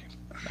ecstatic.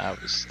 I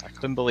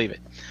couldn't believe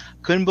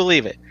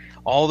it.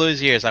 All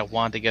those years I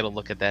wanted to get a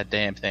look at that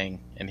damn thing,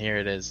 and here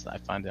it is. I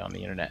find it on the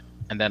internet,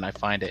 and then I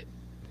find it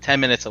 10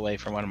 minutes away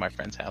from one of my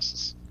friends'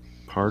 houses.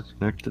 Park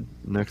next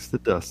to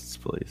Dust's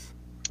place.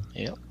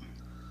 Yep.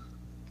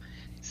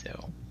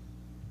 So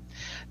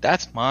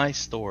that's my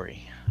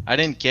story. I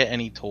didn't get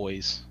any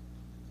toys.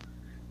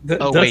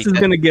 Dust is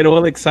gonna get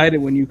all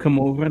excited when you come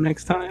over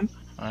next time.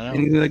 I know.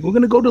 And he's like, we're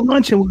gonna go to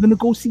lunch and we're gonna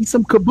go see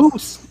some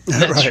caboose.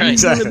 That's right.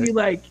 He's gonna be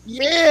like,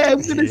 yeah,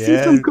 we're gonna see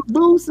some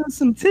caboose and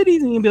some titties,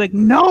 and you'll be like,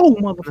 no,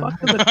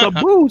 motherfucker, the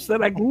caboose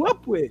that I grew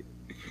up with.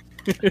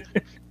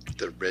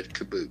 The red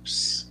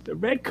caboose. The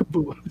red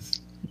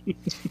caboose.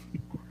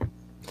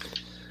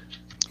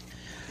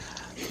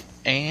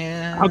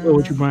 And I'll go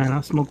with you, Brian.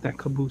 I'll smoke that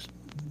caboose.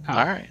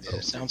 All right,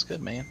 sounds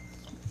good, man.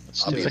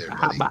 I'll be do it. there,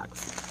 Hot buddy.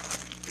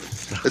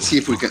 box. Let's see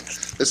if we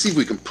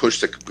can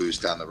push the caboose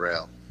down the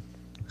rail.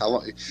 How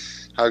long?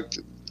 How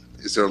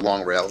is there a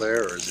long rail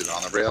there, or is it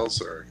on the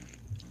rails, or?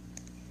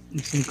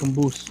 It's in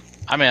caboose.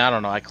 I mean, I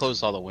don't know. I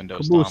closed all the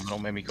windows, Caboose. Tom.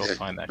 Don't make me go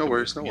find that. No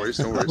worries. caboose.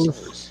 No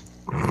worries.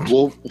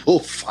 We'll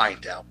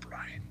find out,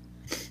 Brian.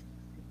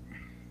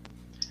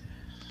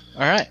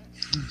 All right.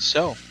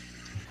 So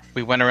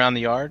we went around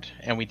the yard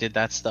and we did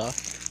that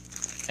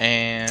stuff.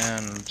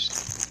 And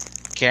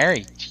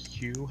Gary,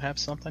 do you have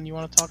something you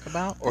want to talk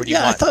about, or do you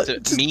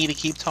want me to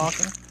keep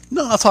talking?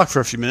 No, I'll talk for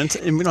a few minutes,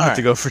 and we don't have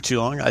to go for too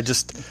long. I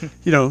just,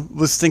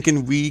 was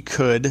thinking we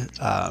could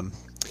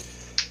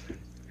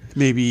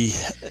maybe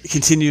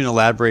continue and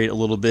elaborate a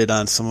little bit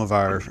on some of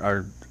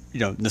our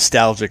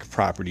nostalgic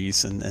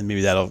properties, and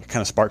maybe that'll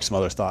kind of spark some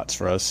other thoughts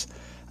for us.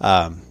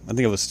 I think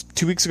it was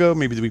 2 weeks ago,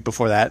 maybe the week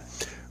before that,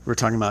 we were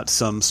talking about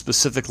some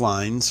specific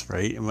lines,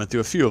 right, and went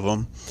through a few of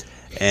them.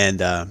 And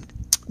I'm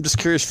just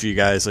curious for you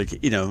guys,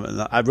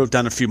 I wrote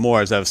down a few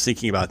more as I was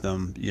thinking about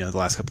them, the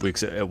last couple of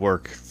weeks at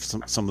work,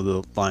 some of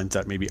the lines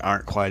that maybe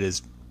aren't quite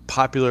as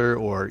popular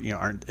or,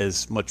 aren't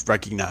as much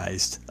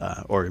recognized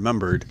or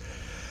remembered.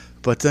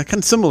 But kind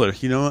of similar,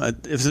 you know,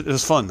 it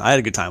was fun. I had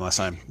a good time last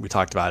time. We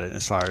talked about it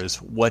as far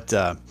as what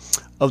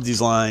of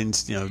these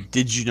lines, you know,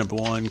 did you, number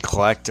one,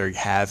 collect or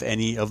have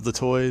any of the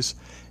toys?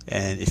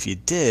 And if you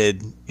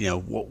did, you know,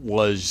 what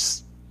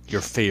was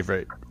your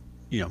favorite,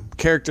 you know,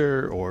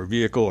 character or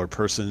vehicle or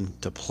person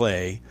to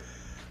play?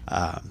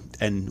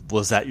 And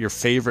was that your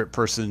favorite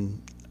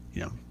person,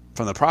 you know,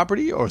 from the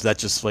property, or was that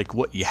just like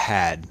what you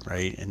had,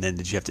 right? And then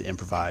did you have to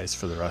improvise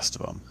for the rest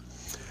of them?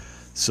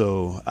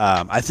 So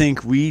I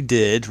think we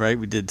did, right?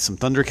 We did some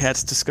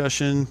Thundercats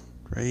discussion,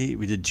 right?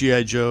 We did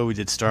G.I. Joe, we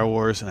did Star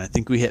Wars, and I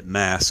think we hit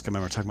Mask. I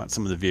remember talking about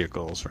some of the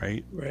vehicles,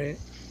 right? Right.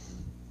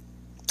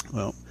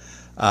 Well,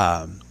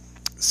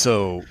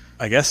 so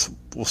I guess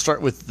we'll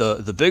start with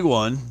the big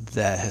one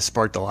that has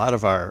sparked a lot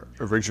of our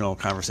original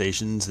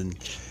conversations, and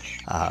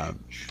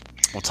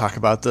we'll talk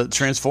about the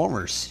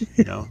Transformers,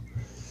 you know.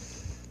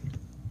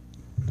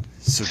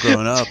 So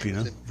growing up, you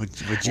know,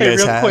 what you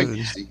guys have?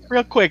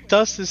 Real quick,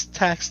 Dust is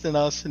texting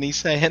us and he's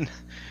saying,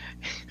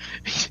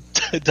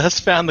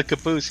 Dust found the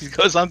caboose. He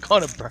goes, I'm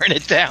going to burn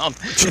it down.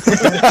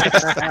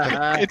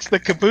 It's the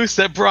caboose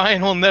that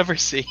Brian will never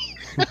see.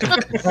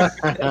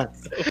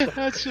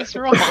 That's just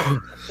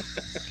wrong.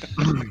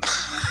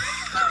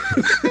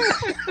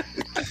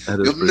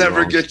 You'll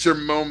never get your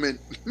moment.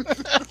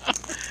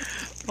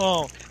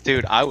 Oh,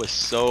 dude, I was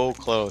so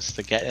close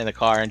to getting in the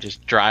car and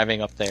just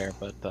driving up there,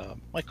 but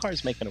my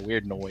car's making a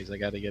weird noise. I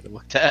got to get it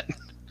looked at.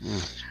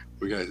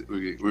 We're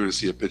gonna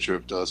see a picture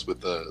of Dust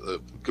with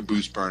the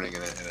caboose burning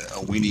and a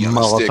weenie on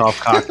a stick. Molotov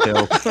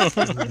cocktails.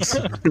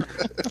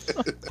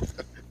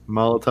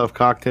 Molotov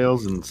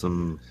cocktails and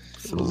some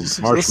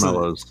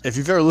marshmallows. Listen, if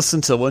you've ever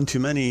listened to One Too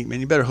Many, man,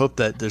 you better hope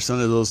that there's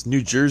none of those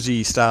New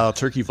Jersey style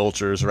turkey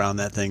vultures around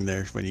that thing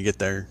there when you get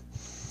there.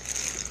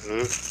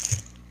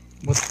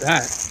 What's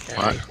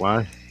that?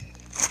 Why?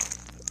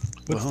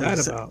 What's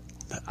that about?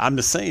 I'm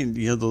just saying,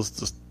 you know,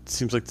 those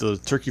seems like the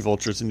turkey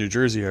vultures in New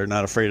Jersey are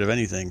not afraid of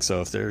anything.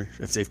 So if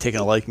they've taken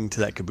a liking to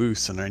that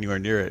caboose and are anywhere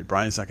near it,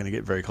 Brian's not going to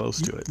get very close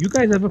to it. You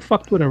guys ever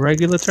fucked with a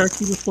regular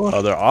turkey before?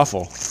 Oh, they're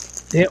awful.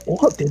 They're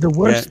the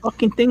worst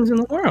fucking things in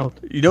the world.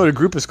 You know what a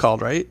group is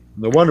called, right?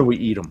 No wonder we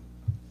eat them.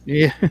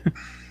 Yeah.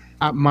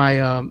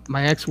 My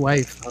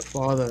ex-wife, her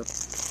father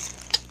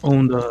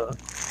owned a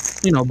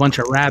bunch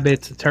of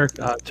rabbits, a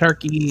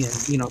turkey,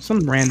 and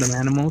some random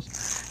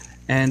animals.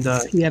 And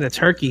he had a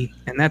turkey,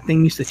 and that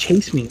thing used to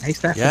chase me. I used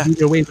to have to beat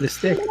it away with a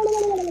stick.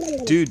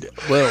 Dude,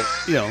 well,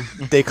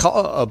 they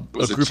call a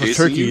group of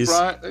turkeys.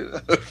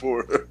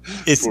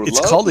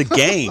 It's called a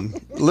gang.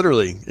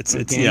 Literally, it's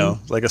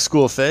like a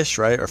school of fish,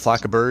 right, or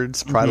flock of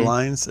birds, pride of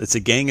lions. It's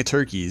a gang of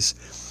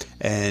turkeys.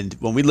 And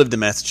when we lived in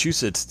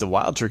Massachusetts, the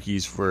wild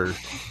turkeys were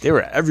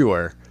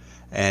everywhere,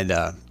 and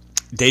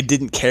they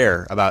didn't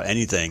care about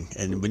anything.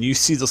 And when you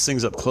see those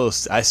things up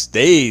close,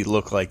 they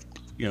look like.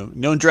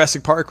 In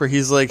Jurassic Park where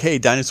he's like, hey,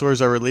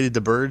 dinosaurs are related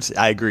to birds?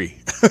 I agree.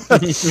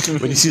 When you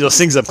see those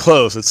things up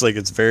close, it's like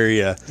it's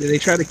very... they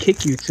try to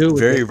kick you, too.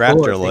 Very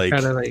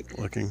raptor-like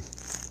looking.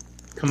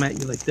 Come at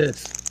you like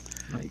this.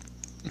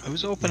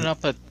 Who's opening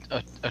up a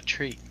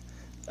treat?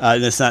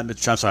 It's not... I'm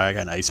sorry, I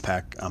got an ice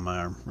pack on my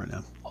arm right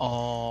now.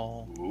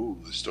 Oh. Ooh,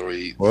 the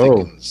story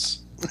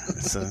thickens.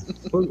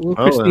 What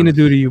Christina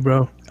do to you,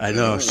 bro? I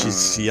know.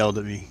 She yelled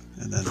at me.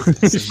 And then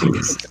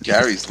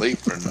Gary's late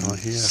for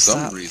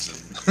some reason.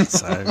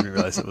 So I didn't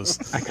realize it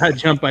was. I got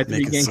jumped by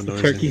 3 gangs of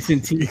turkeys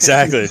and tea.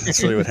 Exactly,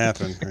 that's really what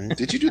happened. Right?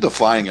 Did you do the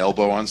flying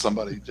elbow on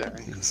somebody,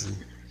 Jerry?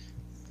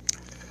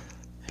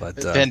 But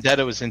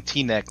Vendetta was in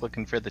T-neck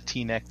looking for the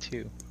T-neck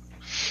too.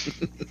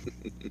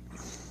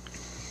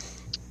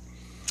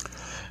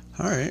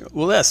 All right.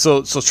 Well, yeah.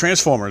 So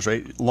Transformers,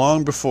 right?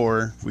 Long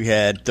before we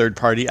had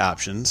third-party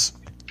options.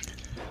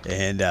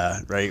 And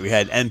we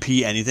had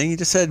NP anything. You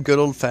just had good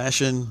old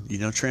fashioned,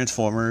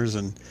 Transformers,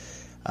 and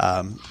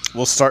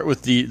we'll start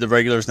with the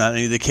regulars, not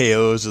any of the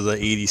KOs or the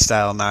 80s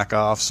style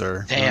knockoffs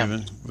or. Damn. I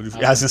was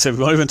gonna say we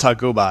won't even talk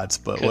GoBots,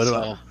 but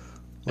what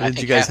did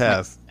you guys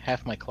have?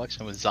 Half my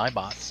collection was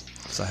Zybots.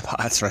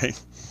 Zybots,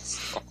 right?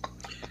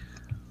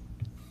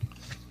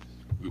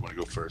 We want to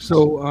go first.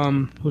 So,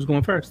 who's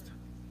going first?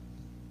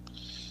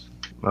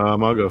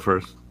 I'll go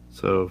first.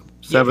 So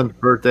 7th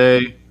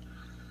birthday.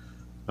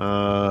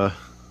 Or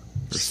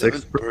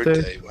 6th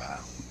birthday. Wow.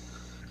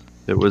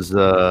 It was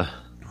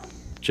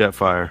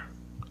Jetfire.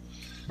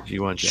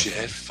 G1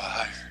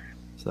 Jetfire.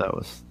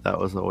 So that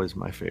was always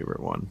my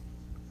favorite one.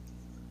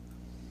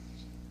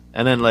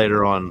 And then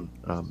later on,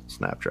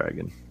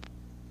 Snapdragon,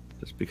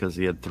 just because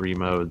he had 3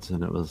 modes,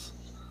 and it was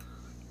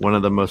one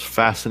of the most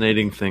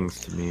fascinating things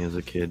to me as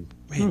a kid.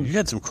 Man, you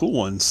had some cool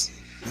ones.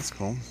 That's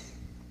cool.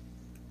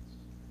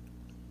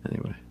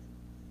 Anyway,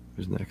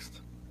 who's next?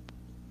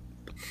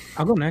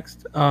 I'll go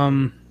next.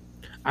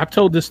 I've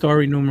told this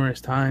story numerous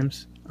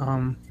times.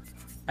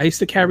 I used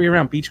to carry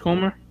around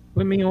Beachcomber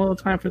with me all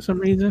the time for some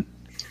reason.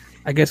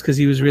 I guess because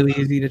he was really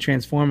easy to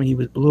transform and he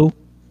was blue.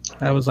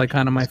 That was like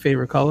kind of my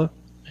favorite color.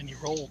 And he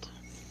rolled.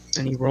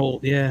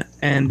 Yeah.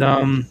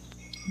 And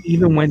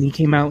even when he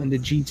came out in the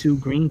G2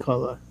 green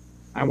color,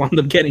 I wound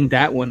up getting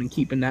that one and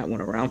keeping that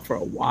one around for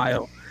a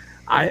while.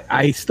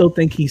 I still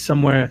think he's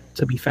somewhere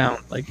to be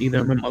found, like either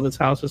in my mother's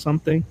house or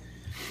something,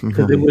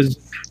 because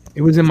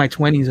it was in my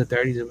 20s or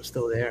 30s. It was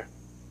still there.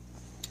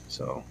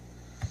 So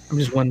I'm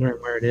just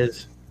wondering where it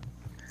is.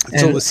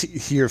 So And was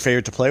he your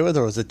favorite to play with,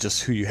 or was it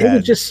just who you it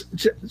had? was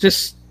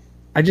just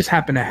I just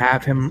happened to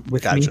have him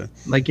with me. Gotcha.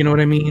 Like, you know what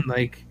I mean?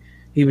 Like,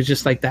 he was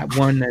just like that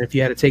one that if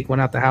you had to take one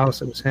out the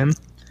house, it was him.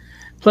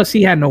 Plus,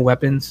 he had no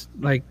weapons,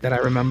 like, that I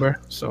remember,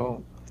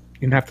 so you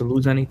didn't have to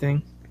lose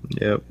anything.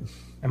 Yep.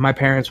 And my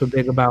parents were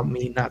big about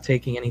me not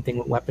taking anything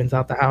with weapons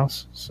out the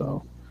house,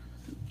 so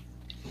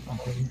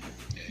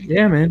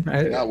yeah, man.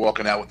 Not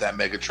walking out with that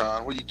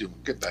Megatron. What are you doing?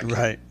 Get back here.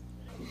 Right.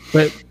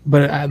 But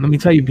let me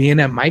tell you, being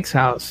at Mike's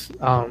house,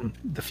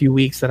 the few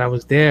weeks that I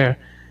was there,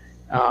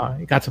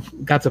 got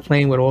to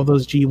playing with all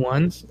those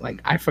G1s.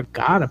 Like, I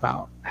forgot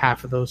about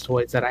half of those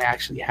toys that I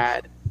actually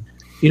had.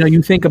 You know,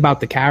 you think about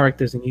the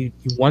characters and you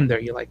wonder,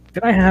 you're like,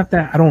 did I have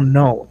that? I don't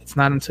know. It's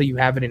not until you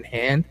have it in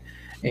hand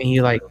and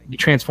you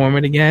transform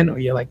it again, or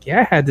you're like,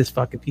 yeah, I had this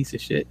fucking piece of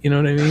shit. You know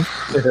what I mean?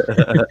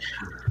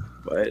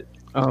 But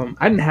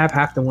I didn't have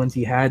half the ones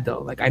he had though.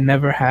 Like, I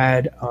never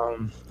had.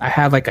 I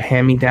had like a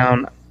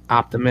hand-me-down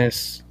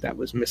Optimus that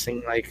was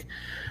missing like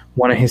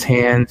one of his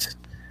hands.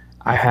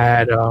 I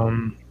had.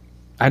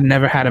 I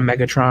never had a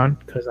Megatron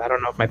because I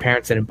don't know if my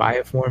parents didn't buy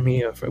it for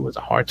me or if it was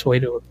a hard toy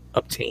to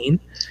obtain.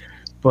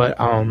 But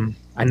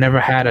I never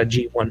had a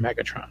G1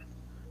 Megatron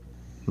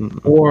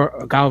or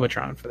a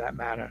Galvatron for that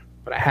matter.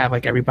 But I had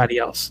like everybody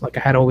else. Like,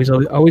 I had always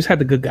had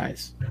the good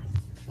guys,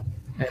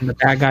 and the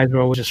bad guys were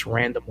always just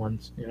random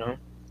ones. You know,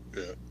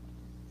 Yeah.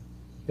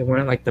 they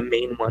weren't like the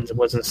main ones. It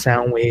wasn't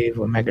Soundwave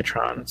or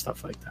Megatron and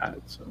stuff like that.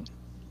 So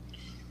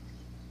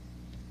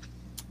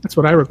that's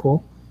what I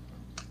recall.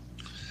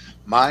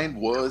 Mine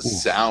was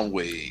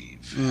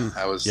Soundwave.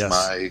 That was yes.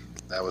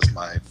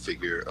 my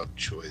figure of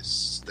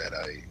choice that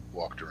I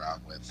walked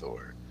around with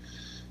or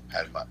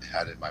had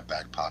in my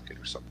back pocket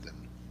or something.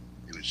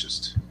 It was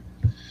just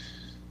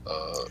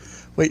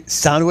Wait,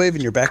 Soundwave in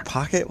your back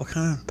pocket? What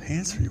kind of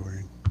pants are you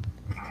wearing?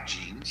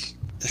 jeans.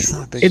 That's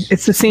not a big.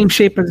 It's the same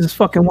shape as his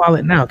fucking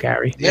wallet now,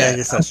 Gary. Yeah, I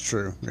guess that's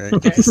true. Right?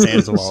 It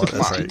stands a wallet.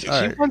 That's Come on, right. dude.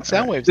 All right. G1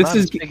 Soundwave's This not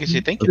is- as big as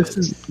you think it This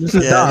is. is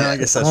Yeah, Doc. I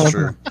guess that's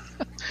true.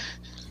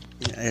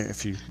 Yeah,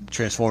 if you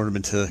transform them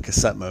into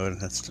cassette mode,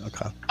 that's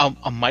okay.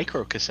 A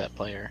micro cassette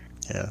player.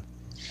 Yeah.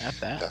 At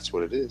that. That's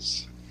what it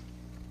is.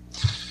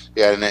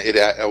 Yeah, and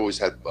I always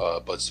had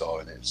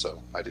Buzzsaw in it,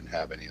 so I didn't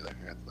have any other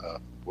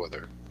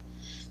whether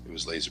it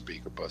was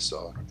Laserbeak or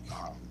Buzzsaw.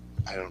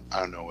 I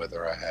don't know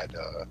whether I had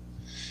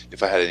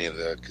if I had any of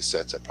the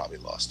cassettes, I probably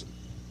lost them.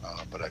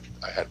 But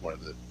I had one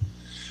of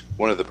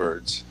the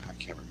birds. I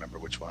can't remember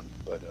which one,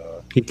 but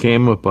He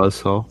came with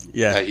Buzzsaw.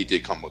 Yeah. he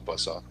did come with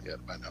Buzzsaw. Yeah,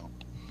 I know.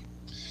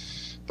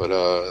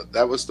 But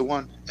that was the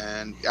one,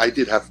 and I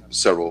did have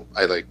several.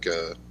 I didn't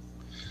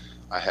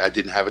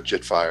have a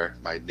Jetfire.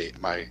 My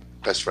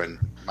best friend,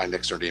 my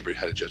next door neighbor,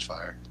 had a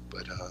Jetfire,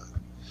 but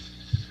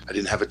I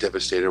didn't have a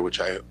Devastator, which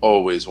I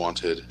always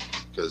wanted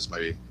because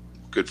my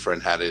good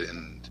friend had it,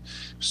 and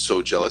was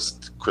so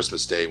jealous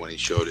Christmas Day when he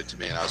showed it to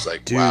me, and I was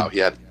like, Dude. wow, he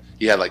had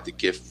like the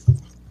gift.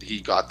 He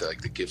got the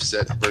gift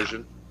set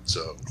version.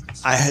 So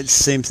I had the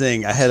same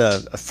thing. I had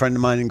a friend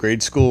of mine in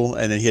grade school,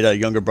 and then he had a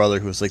younger brother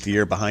who was like the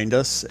year behind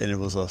us, and it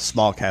was a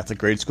small Catholic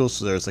grade school,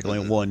 so there was like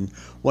only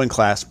one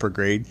class per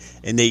grade,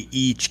 and they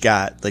each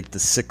got like the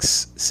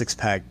six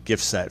pack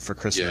gift set for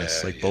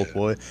Christmas, both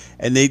boys,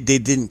 and they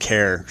didn't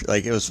care.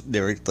 Like it was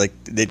they were like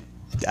they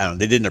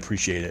didn't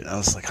appreciate it. And I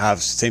was like,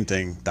 same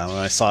thing. Down when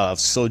I saw it, I was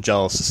so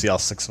jealous to see all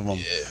six of them,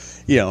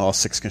 all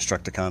six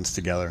Constructicons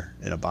together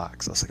in a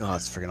box. I was like, oh,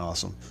 that's freaking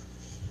awesome.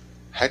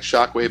 Heck,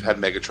 Shockwave had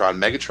Megatron.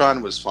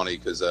 Megatron was funny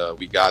because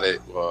we got it.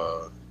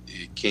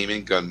 It came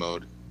in gun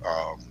mode.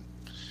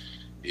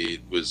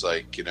 It was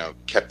like,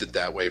 kept it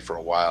that way for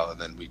a while,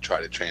 and then we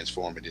tried to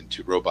transform it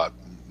into robot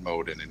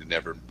mode, and it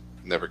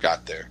never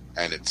got there.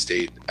 And it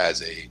stayed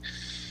as a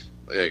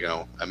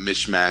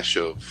mishmash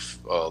of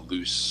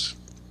loose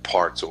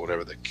parts or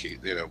whatever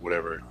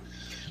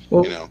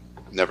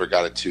never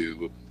got it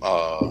to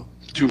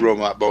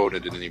robot mode,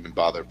 and didn't even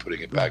bother putting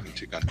it back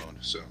into gun mode.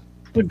 So.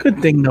 A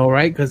good thing though,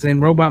 right? Because in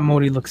robot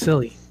mode he looks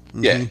silly.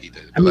 Yeah, he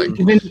did. I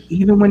mean,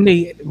 even when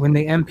they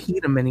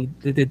MP'd him and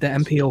they did the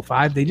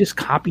MP05, they just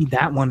copied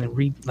that one and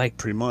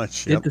pretty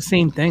much did the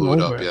same thing blew it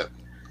over. up, yeah.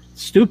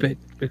 Stupid,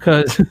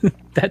 because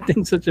that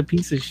thing's such a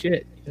piece of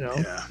shit,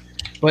 Yeah.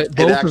 But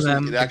both of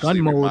them, the gun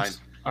modes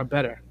reminds- are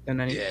better than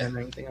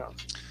anything else.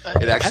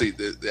 It actually,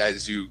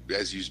 as you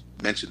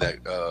mentioned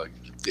that,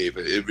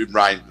 David, it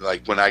reminded,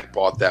 like when I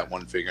bought that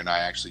one figure, and I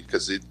actually,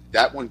 because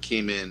that one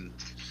came in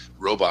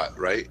robot,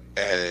 right?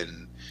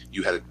 And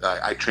you had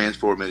I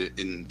transformed it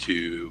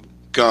into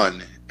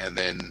gun, and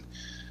then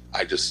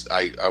I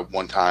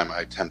one time I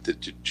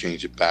attempted to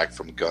change it back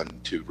from gun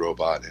to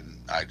robot, and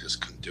I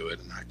just couldn't do it,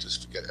 and I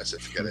said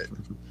forget it.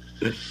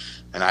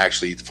 And I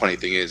actually, the funny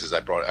thing is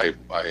I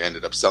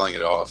ended up selling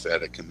it off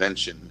at a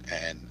convention,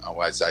 and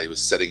as I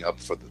was setting up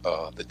for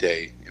the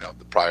day,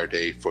 the prior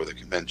day for the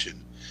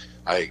convention,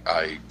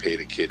 I paid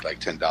a kid like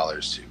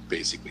 $10 to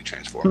basically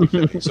transform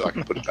it so I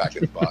can put it back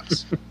in the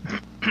box.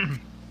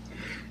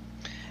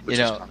 Which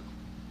You is know, fun.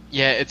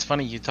 Yeah, it's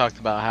funny you talked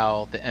about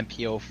how the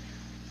MPO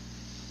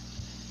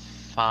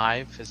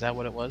 5, is that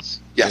what it was?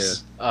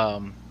 Yes.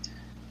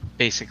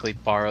 Basically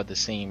borrowed the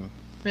same,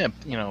 the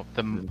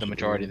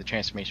majority of the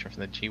transformation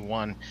from the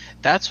G1.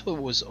 That's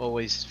what was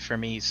always for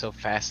me so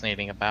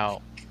fascinating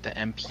about the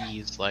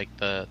MPs, like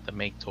the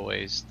Make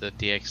Toys, the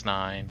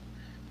DX9,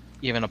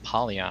 even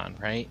Apollyon,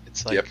 right?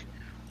 It's like Yep.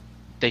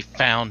 they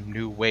found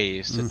new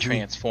ways to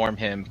transform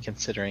him,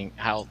 considering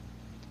how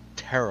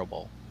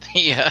terrible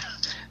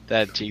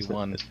that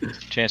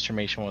G1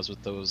 transformation was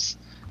with those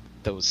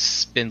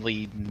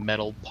spindly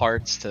metal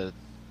parts to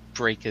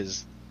break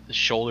his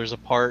shoulders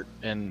apart,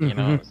 and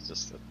it's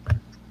just a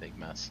big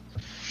mess.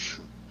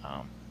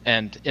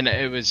 And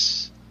it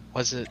was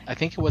it? I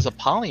think it was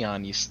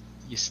Apollyon. You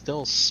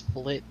still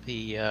split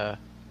the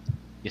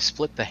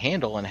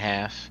handle in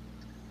half,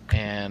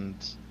 and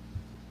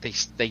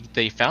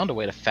they found a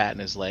way to fatten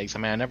his legs. I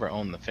mean, I never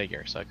owned the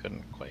figure, so I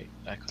don't quite.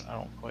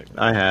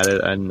 I had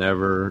it. I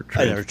never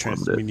transformed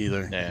transformed it. me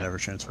neither. Yeah. I never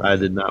transformed. I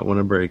did not want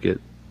to break it.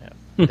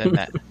 Then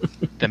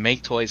the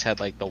Make Toys had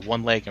like the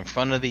one leg in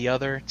front of the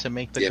other to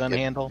make the gun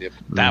handle. Yep.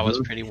 That was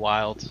pretty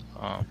wild.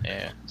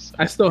 Yeah. So.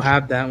 I still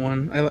have that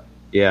one. I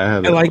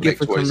have I it. like it Make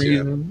for Toys, some yeah.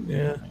 reason.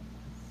 Yeah.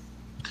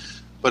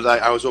 But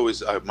I was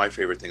always my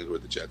favorite things were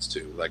the jets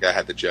too. Like I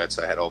had the jets,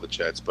 I had all the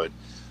jets, but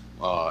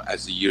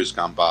as the years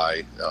gone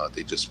by,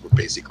 they just were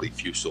basically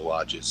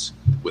fuselages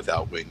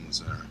without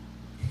wings,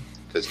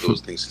 because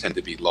those things tend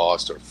to be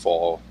lost or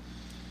fall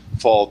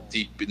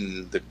deep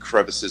in the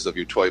crevices of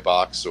your toy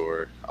box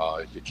or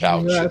your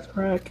couch. Yeah, that's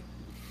crack.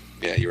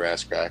 Yeah, your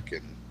ass crack,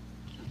 and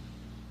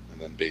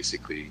then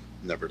basically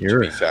never to You're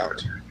be a-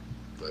 found.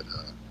 But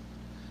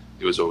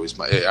it was always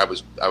I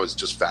was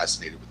just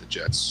fascinated with the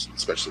jets,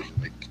 especially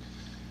like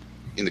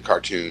in the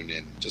cartoon,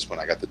 and just when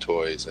I got the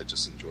toys, I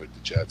just enjoyed the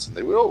jets, and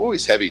they were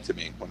always heavy to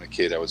me. When a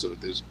kid,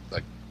 there's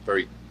like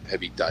very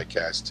heavy die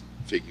cast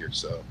figures,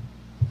 so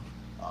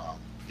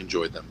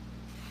enjoyed them.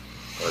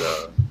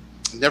 But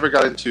never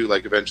got into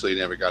eventually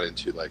never got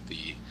into like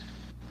the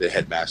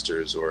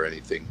headmasters or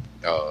anything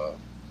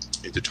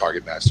into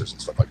Target Masters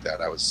and stuff like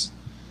that. I was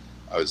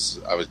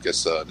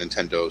guess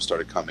Nintendo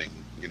started coming,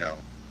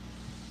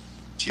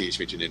 Teenage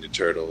Mutant Ninja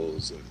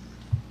Turtles, and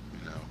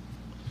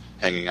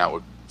hanging out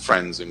with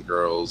friends and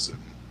girls, and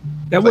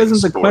That playing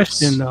wasn't the sports.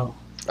 question, though.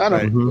 I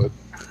don't know.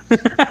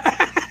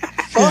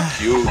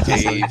 Fuck you,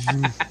 Dave.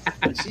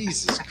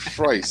 Jesus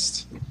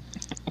Christ.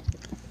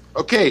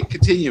 Okay,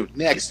 continue.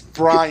 Next,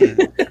 Brian.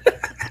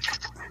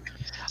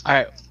 All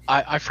right.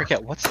 I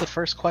forget. What's the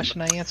first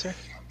question I answer?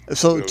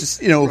 So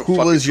just I'm gonna who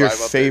fucking was your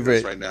drive up there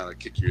favorite? right now and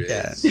kick your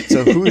Yeah. ass.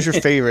 So who was your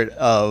favorite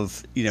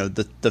of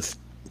the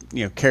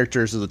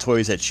characters of the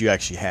toys that you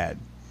actually had?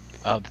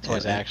 The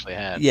toys I actually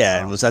had.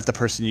 Yeah, and was that the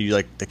person you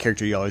like, the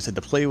character you always had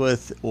to play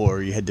with,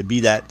 or you had to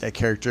be that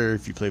character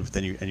if you played with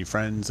any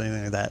friends,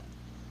 anything like that?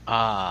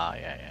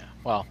 Yeah.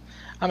 Well,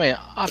 I mean,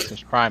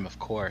 Optimus Prime, of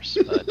course,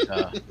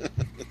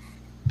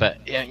 but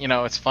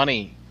yeah, it's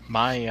funny.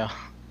 My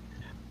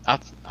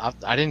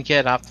I didn't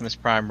get Optimus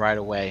Prime right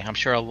away. I'm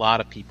sure a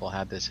lot of people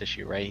had this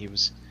issue, right?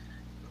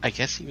 I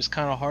guess he was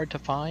kind of hard to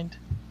find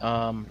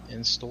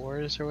in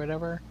stores or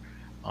whatever.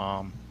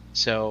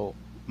 So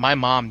my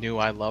mom knew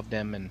I loved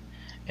him, and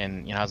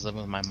I was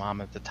living with my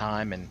mom at the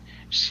time, and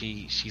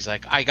she's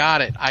like, I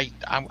got it.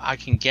 I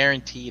can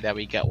guarantee that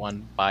we get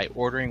one by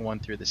ordering one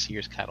through the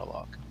Sears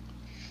catalog.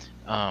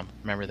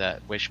 Remember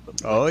that wish book?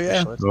 Oh,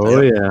 yeah. Wish list?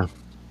 Oh yeah.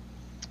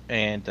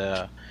 And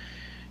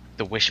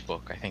the wish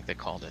book, I think they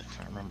called it,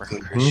 if I remember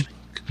Mhm. correctly.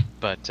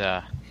 But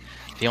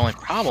the only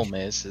problem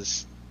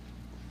is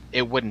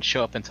it wouldn't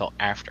show up until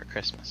after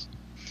Christmas.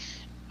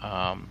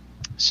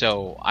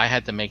 So I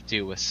had to make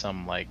do with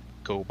some like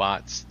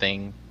GoBots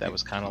thing that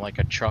was kind of like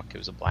a truck. It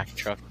was a black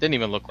truck. Didn't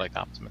even look like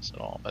Optimus at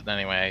all. But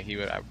anyway,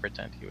 I would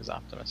pretend he was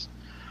Optimus.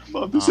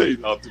 Mom, this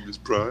ain't Optimus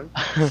Prime.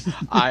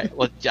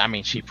 I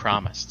mean, she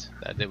promised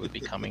that it would be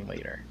coming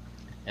later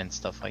and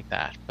stuff like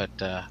that. But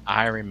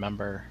I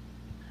remember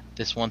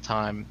this one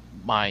time,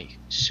 my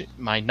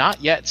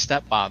not yet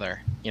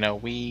stepfather.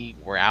 We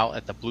were out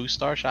at the Blue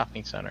Star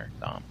Shopping Center.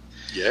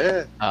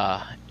 Yeah.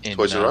 In,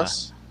 Toys R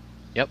Us.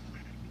 Yep.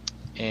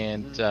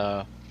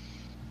 And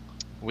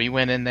we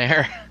went in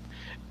there,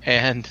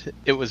 and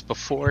it was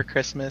before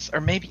Christmas, or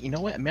maybe, you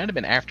know what? It might have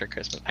been after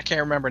Christmas. I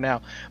can't remember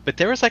now. But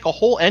there was like a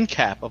whole end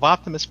cap of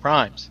Optimus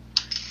Primes.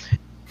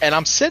 And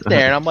I'm sitting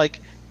there, and I'm like,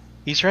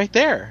 he's right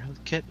there.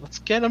 Let's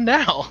get him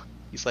now.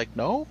 He's like,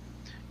 no,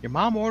 your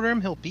mom ordered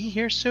him. He'll be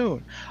here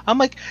soon. I'm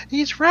like,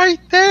 he's right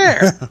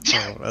there.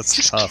 Oh,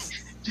 that's tough.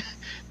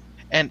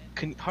 And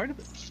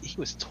he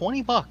was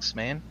 $20,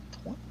 man.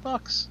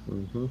 $20.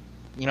 Mm-hmm.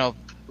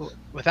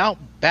 Without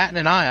batting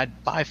an eye,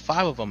 I'd buy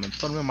 5 of them and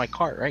put them in my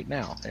cart right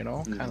now, kind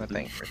of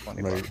thing for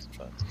 $20. Right.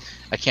 But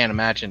I can't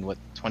imagine what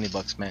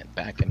 $20 meant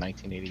back in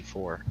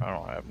 1984.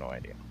 I have no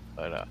idea.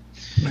 But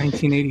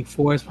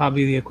 1984 is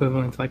probably the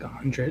equivalent to like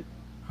 100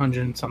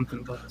 and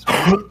something bucks.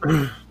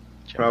 Right?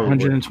 Probably.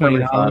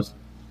 $120.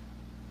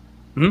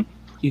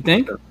 You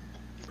think?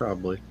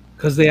 Probably.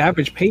 Because the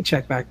average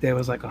paycheck back there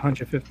was like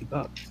 $150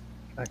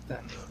 back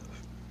then.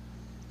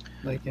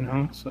 Like, so I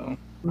I don't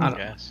know.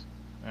 guess.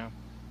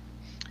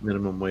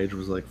 Minimum wage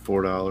was like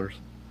 $4.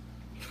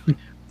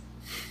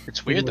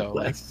 It's weird though.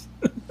 Like, Less.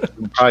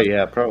 Oh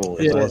yeah,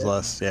 probably. It Yeah. was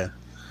less, yeah.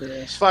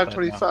 It's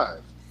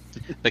 $5.25.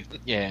 but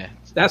yeah.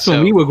 That's So-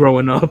 when we were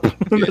growing up.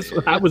 That's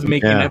what I was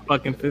making Yeah. at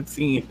fucking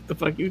 15. What the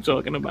fuck you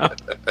talking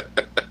about?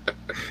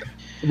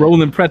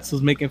 Rolling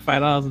pretzels making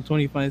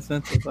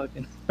 $5.25 a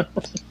fucking.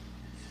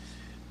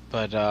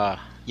 But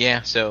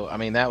yeah, so I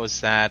mean that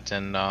was that,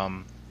 and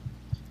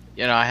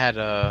I had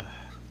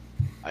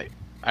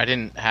I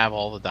didn't have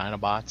all the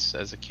Dinobots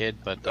as a kid,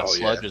 but Oh,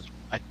 Sludge yeah. is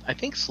I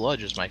think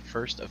Sludge is my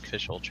first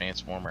official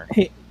Transformer.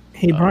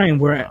 Hey Brian,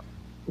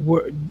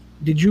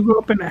 did you grow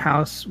up in a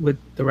house with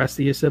the rest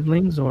of your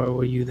siblings, or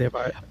were you there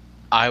by?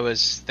 I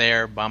was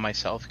there by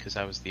myself because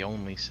I was the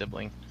only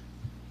sibling.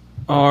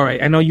 All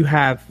right, I know you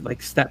have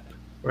like step,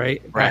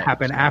 right? That Right.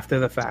 happened after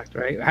the fact,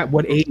 right? At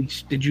what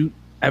age did you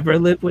ever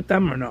live with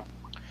them, or no?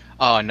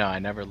 Oh no, I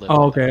never lived.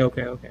 Oh, with them.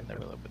 okay.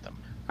 Never lived with them.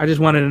 I just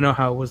wanted to know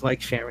how it was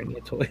like sharing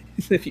your toys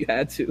if you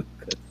had to.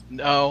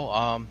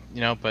 No,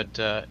 but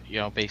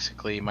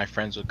basically my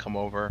friends would come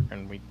over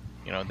and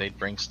they'd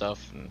bring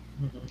stuff,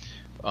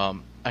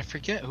 and I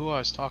forget who I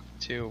was talking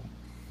to,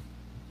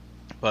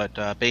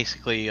 but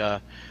basically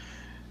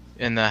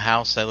in the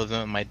house I lived in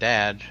with my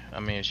dad, I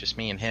mean it's just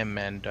me and him,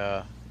 and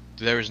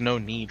there was no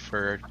need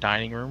for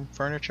dining room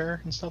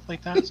furniture and stuff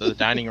like that. So the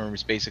dining room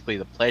is basically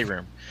the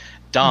playroom.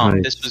 Dom,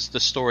 Nice. this was the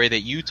story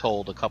that you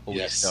told a couple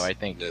weeks ago, I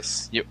think.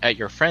 Yes. At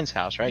your friend's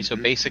house, right? So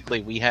Mhm.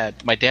 basically,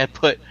 my dad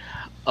put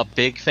a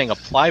big thing of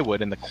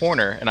plywood in the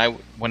corner, and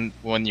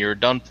when you're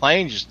done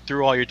playing, just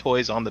threw all your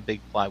toys on the big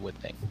plywood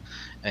thing,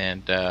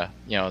 and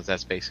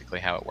that's basically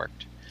how it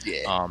worked.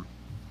 Yeah.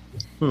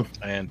 So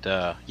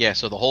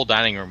the whole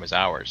dining room was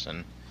ours,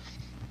 and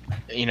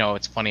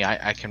it's funny.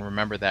 I can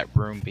remember that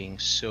room being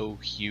so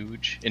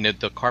huge, and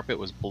the carpet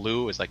was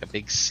blue. It was like a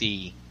big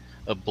sea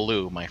of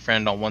blue. My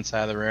friend on one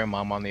side of the room,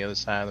 I'm on the other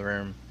side of the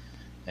room.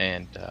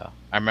 And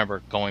I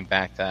remember going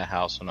back to that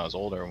house when I was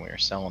older and we were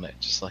selling it,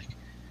 just like,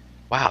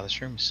 wow,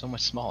 this room is so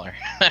much smaller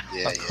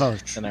Yeah. Oh,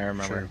 than I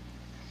remember.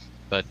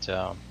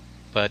 sure.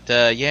 But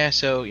yeah,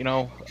 so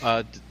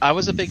I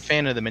was a big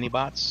fan of the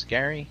Minibots,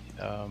 Gary.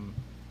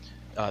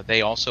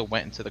 They also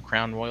went into the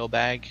Crown Royal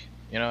bag,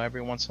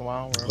 every once in a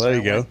while. wherever There I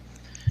you go. went.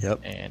 Yep.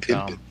 And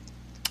Pimpin'.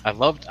 I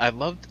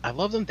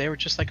loved them. They were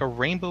just like a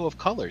rainbow of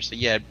colors. So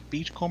yeah,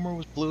 Beachcomber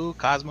was blue,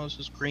 Cosmos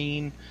was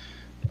green,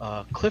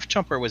 Cliff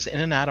Jumper was in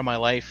and out of my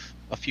life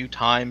a few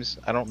times.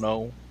 I don't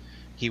know.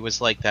 He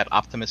was like that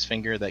Optimus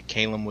finger that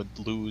Caleb would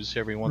lose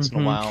every once in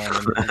a while. And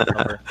then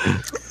recover.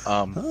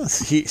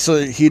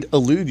 So he'd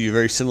elude you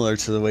very similar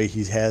to the way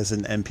he has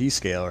an MP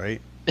scale,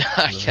 right?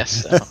 I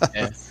guess so.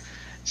 Yeah.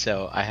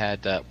 So I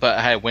had, but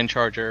I had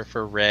Windcharger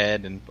for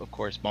Red, and of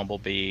course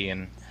Bumblebee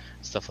and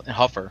stuff. And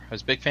Huffer. I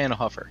was a big fan of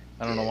Huffer.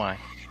 I don't know why,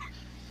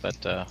 but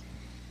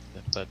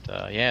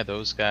yeah,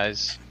 those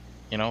guys,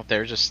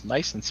 they're just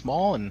nice and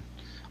small and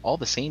all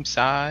the same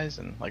size,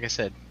 and like I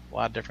said, a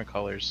lot of different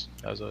colors.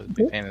 I was a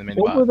big fan of the Minibots.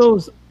 What were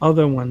those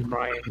other ones,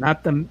 Brian?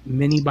 Not the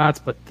mini bots,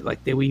 but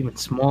like they were even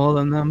smaller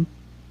than them.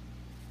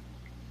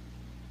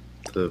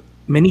 The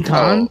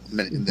Minicon? Oh,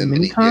 the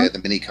Minicon? the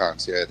mini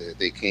cons. Yeah,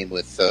 they came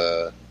with.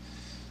 I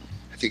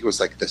think it was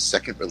like the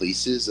second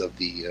releases of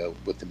the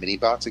with the mini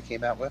bots it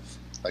came out with,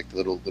 like the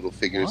little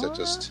figures that What?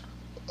 just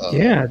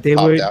Yeah, they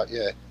popped were. out.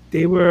 Yeah,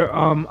 They were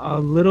a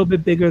little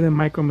bit bigger than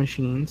Micro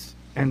Machines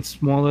and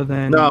smaller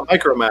than no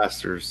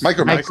Micromasters.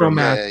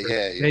 Micromaster.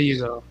 Yeah, There you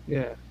go.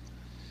 Yeah.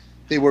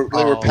 They were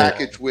Oh.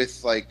 packaged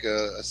with like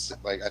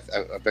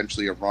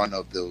eventually a run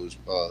of those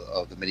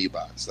of the mini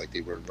bots. Like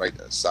they were right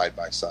side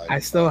by side. I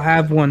still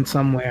have one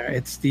somewhere.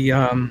 It's the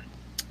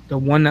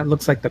one that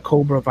looks like the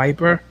Cobra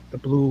Viper, the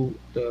blue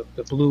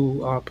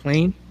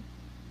plane.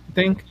 I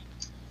think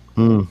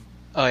Hmm.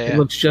 Oh it yeah.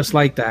 looks just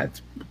like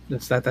that.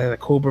 It's that the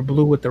Cobra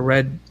blue with the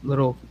red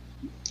little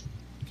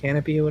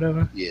canopy or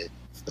whatever. Yeah,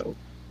 So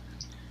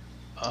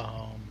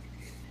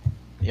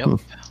Yep.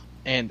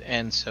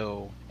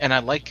 And I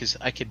like because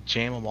I could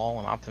jam them all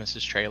in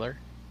Optimus's trailer.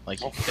 Like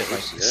you could fit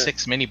like Yeah.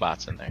 6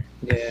 Minibots in there.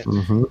 yeah,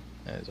 Mm-hmm.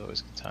 It was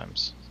always good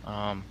times.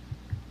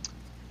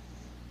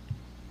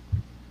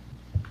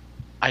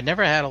 I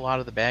never had a lot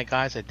of the bad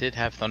guys. I did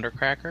have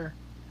Thundercracker,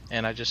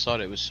 and I just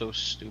thought it was so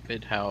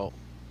stupid how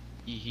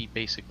he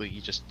basically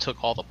just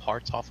took all the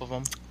parts off of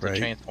them to Right.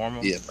 transform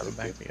them Yeah. and put them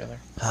back together.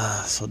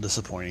 So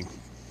disappointing.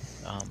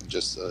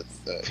 just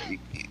you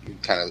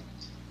kind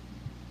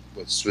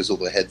of swizzle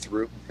the head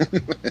through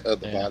the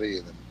Yeah. body,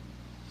 and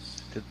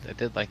then I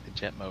did like the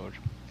jet mode.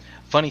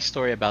 Funny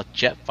story about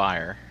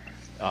Jetfire.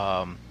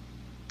 I'm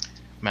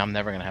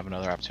never gonna have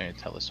another opportunity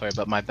to tell this story,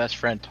 but my best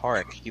friend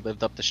Tarek, he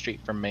lived up the street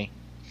from me,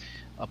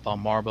 up on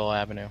Marlborough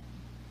Avenue,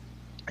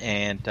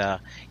 and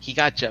he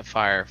got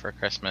Jetfire for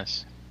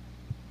Christmas,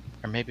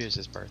 or maybe it was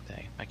his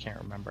birthday. I can't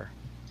remember.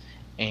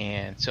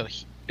 And so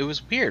it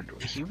was weird.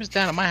 He was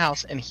down at my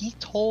house, and he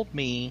told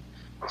me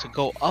to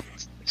go up.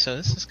 So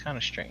this is kind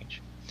of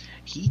strange.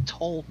 He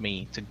told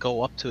me to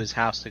go up to his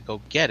house to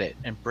go get it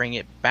and bring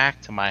it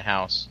back to my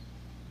house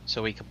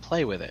so we could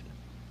play with it.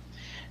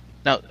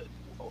 Now,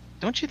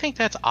 don't you think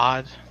that's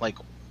odd? Like,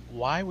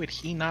 why would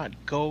he not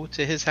go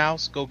to his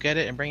house, go get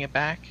it, and bring it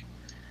back?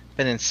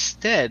 But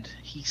instead,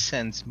 he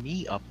sends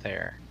me up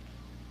there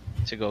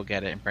to go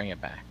get it and bring it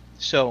back.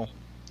 So,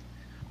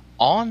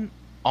 on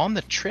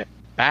the trip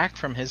back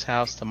from his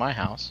house to my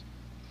house,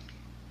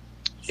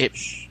 it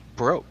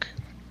broke.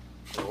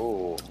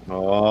 Oh,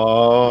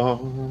 Oh.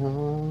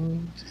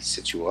 did he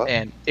set you up?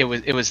 And it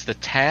was the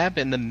tab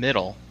in the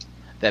middle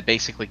that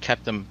basically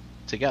kept them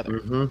together,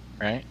 Mm-hmm.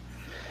 right?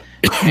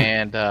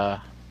 And I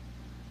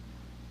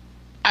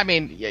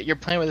mean, you're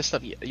playing with this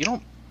stuff.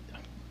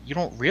 You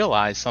don't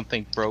realize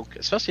something broke,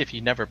 especially if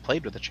you never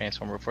played with a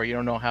transformer before. You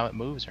don't know how it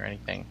moves or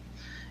anything.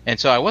 And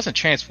so I wasn't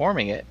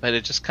transforming it, but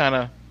it just kind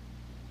of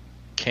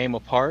came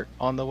apart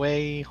on the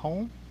way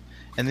home.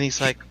 And then he's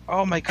like,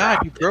 "Oh my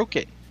God, you broke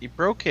it! You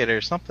broke it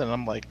or something." And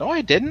I'm like, "No,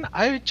 I didn't.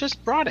 I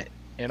just brought it."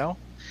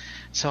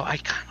 So I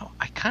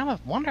kind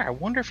of wonder. I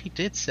wonder if he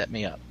did set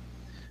me up.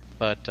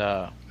 But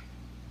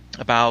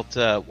about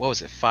what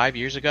was it, 5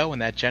 years ago when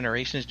that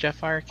Generations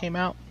Jetfire came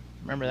out?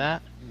 Remember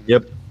that?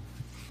 Yep.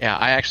 Yeah,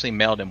 I actually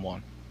mailed him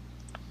one.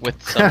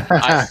 With some,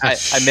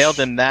 I mailed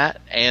him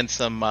that and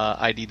some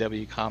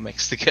IDW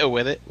comics to go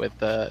with it.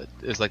 With it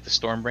was like the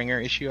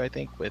Stormbringer issue, I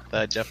think, with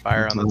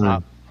Jetfire on the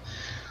top.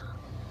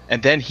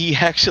 And then he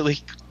actually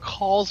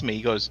calls me.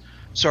 He goes,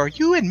 "So are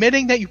you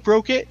admitting that you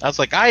broke it?" I was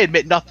like, "I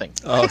admit nothing."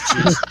 Oh,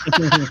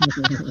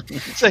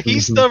 jeez. So he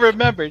still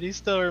remembered.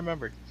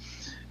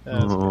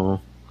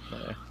 Oh,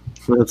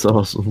 that's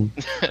awesome.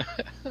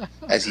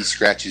 As he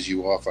scratches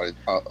you off of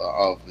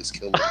his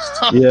kill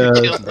list. Yeah.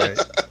 Right.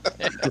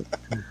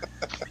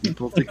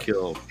 People to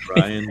kill.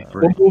 Brian.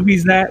 What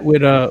movie's that?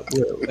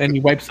 And he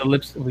wipes the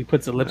lips. He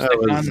puts the lipstick That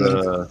on. was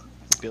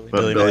Billy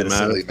Billy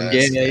Madison.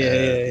 Madison.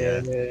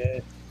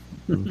 Yeah.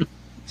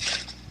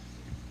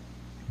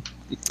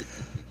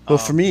 Well,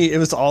 for me, it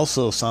was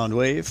also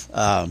Soundwave.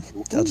 I'll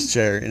just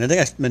share, and I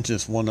think I mentioned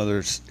this one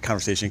other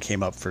conversation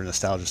came up for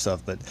nostalgia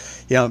stuff. But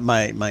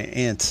my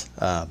aunt,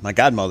 my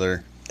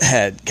godmother,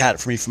 had got it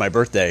for me for my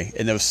birthday,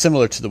 and it was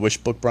similar to the Wish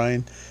book,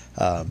 Brian,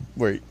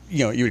 where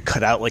you would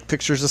cut out like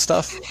pictures of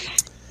stuff.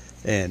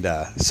 And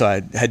so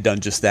I had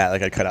done just that.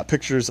 Like I cut out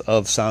pictures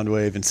of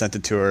Soundwave and sent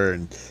it to her,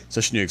 and so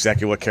she knew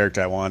exactly what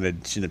character I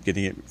wanted. She ended up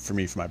getting it for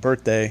me for my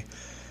birthday.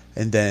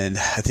 And then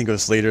I think it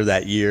was later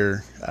that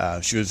year,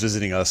 she was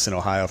visiting us in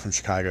Ohio from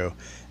Chicago,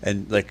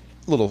 and like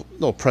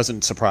little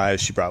present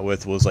surprise she brought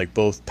with was like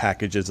both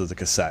packages of the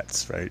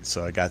cassettes, right?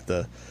 So I got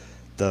the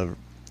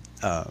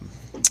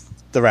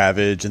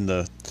Ravage and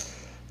the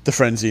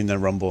Frenzy and the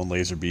Rumble and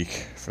Laserbeak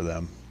for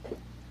them,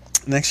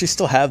 and I actually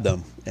still have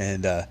them.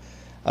 And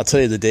I'll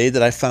tell you, the day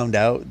that I found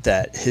out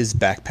that his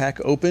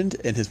backpack opened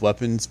and his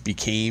weapons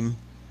became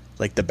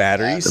like the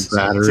batteries, The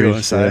batteries, to go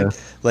inside. yeah.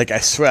 Like I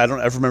swear, I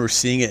don't ever remember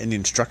seeing it in the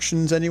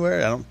instructions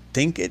anywhere. I don't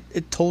think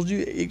it told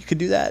you you could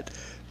do that.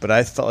 But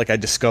I felt like I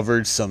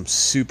discovered some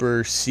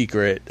super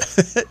secret,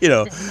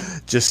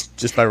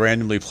 just by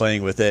randomly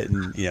playing with it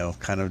and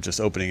kind of just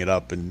opening it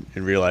up and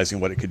realizing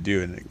what it could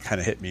do, and it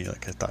kind of hit me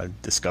like I thought I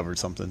discovered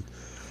something.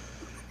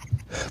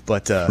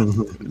 But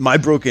my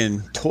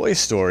broken toy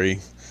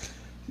story,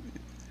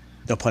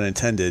 no pun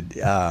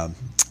intended.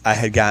 I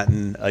had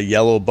gotten a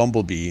yellow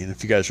Bumblebee, and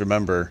if you guys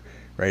remember,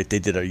 right, they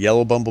did a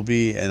yellow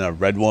Bumblebee and a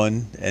red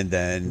one, and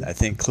then I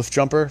think Cliff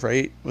Jumper,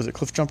 right? Was it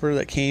Cliff Jumper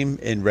that came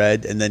in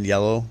red and then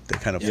yellow? They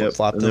kind of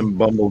flip-flopped and them. then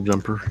Bumble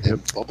Jumper. Yep.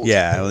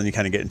 Yeah, and then you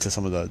kind of get into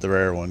some of the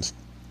rarer ones.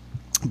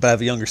 But I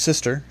have a younger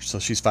sister, so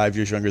she's 5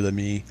 years younger than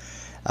me.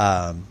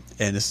 And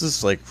this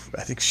is like,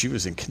 I think she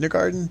was in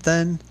kindergarten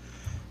then.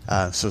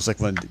 So it's like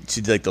when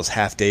she did like those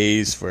half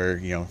days where,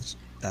 I don't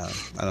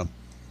know,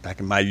 back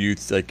in my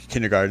youth, like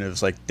kindergarten, it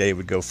was like they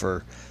would go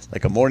for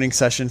like a morning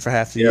session for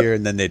half the year,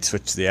 and then they'd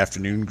switch to the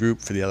afternoon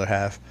group for the other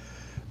half.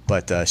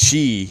 But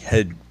she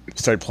had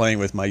started playing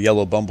with my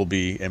yellow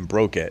Bumblebee and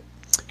broke it.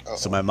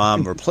 So my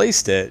mom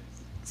replaced it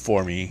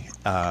for me.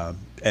 And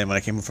when I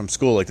came home from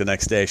school, like the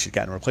next day, she'd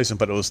gotten a replacement,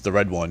 but it was the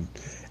red one.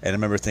 And I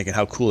remember thinking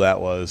how cool that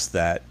was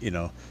that,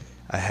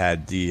 I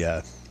had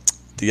the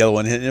yellow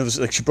one, and it was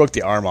like she broke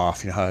the arm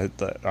off, how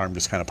the arm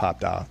just kind of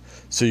popped off.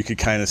 So you could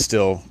kind of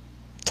still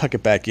tuck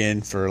it back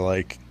in for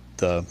like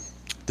the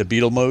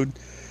Beetle mode.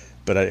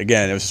 But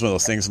again, it was just one of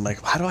those things. I'm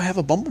like, how do I have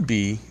a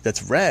Bumblebee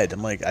that's red?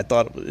 I'm like, I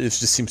thought it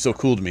just seemed so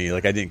cool to me.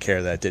 Like I didn't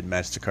care that it didn't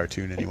match the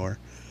cartoon anymore.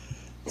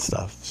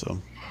 Stuff. So,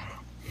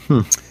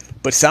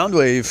 But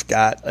Soundwave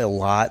got a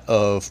lot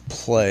of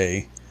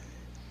play.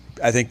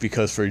 I think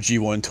because for a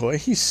G1 toy,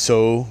 he's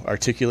so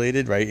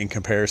articulated, right? In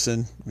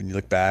comparison, when you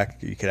look back,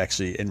 you could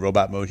actually in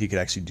robot mode, he could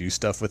actually do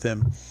stuff with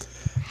him.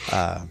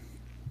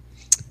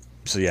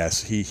 So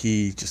yes,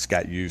 he just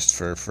got used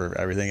for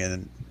everything,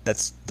 and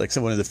that's like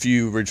one of the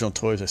few original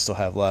toys I still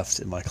have left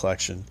in my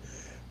collection,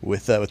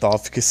 with all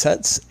the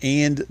cassettes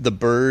and the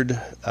bird, they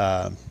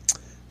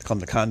call them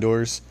the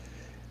Condors,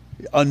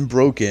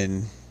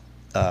 unbroken,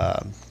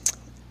 the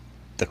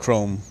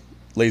chrome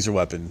laser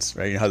weapons,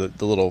 right? You know how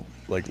the little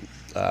like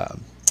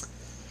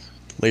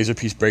laser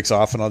piece breaks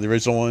off in all the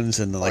original ones,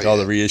 and then all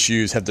the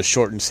reissues have the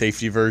shortened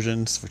safety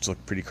versions, which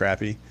look pretty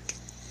crappy.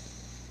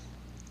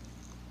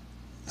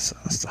 So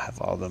I still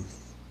have all of them.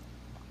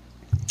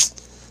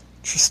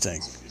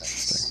 Interesting.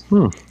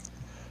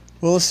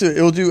 Well, let's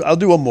do. I'll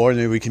do one more, and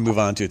maybe we can move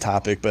on to a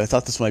topic. But I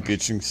thought this might be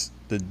interesting,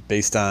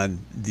 based on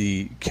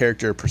the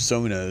character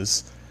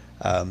personas.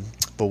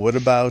 But what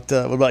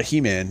about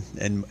He-Man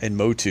and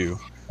Motu?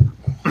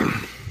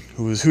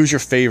 Who's your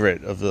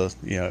favorite of the,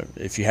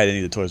 if you had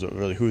any of the toys, but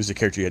really, who was the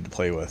character you had to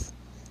play with?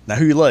 Not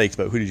who you liked,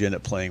 but who did you end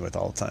up playing with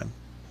all the time?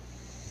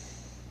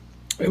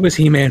 It was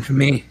He-Man for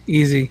me,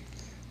 easy.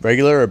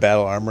 Regular or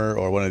Battle Armor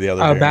or one of the other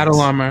variants? Battle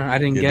Armor. I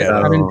didn't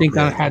think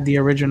I had the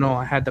original.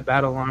 I had the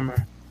Battle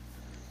Armor.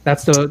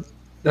 That's the one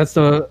that's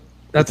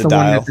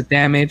the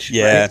damage.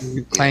 Yeah. Right?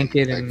 You clank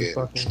it and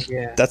fucking,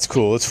 yeah. That's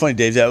cool. It's funny,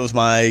 Dave. That was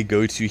my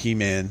go-to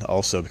He-Man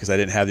also, because I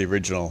didn't have the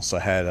original. So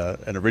I had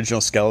an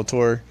original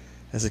Skeletor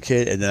as a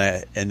kid, and then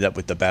I ended up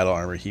with the Battle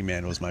Armor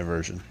He-Man was my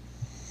version.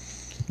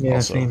 Yeah,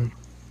 also.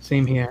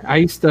 Same here.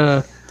 I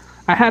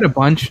had a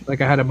bunch.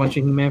 Like, I had a bunch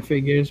of He-Man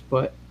figures,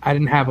 but I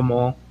didn't have them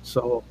all.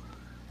 So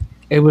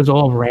it was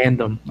all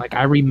random. Like,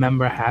 I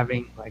remember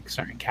having, like,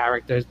 certain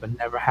characters, but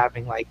never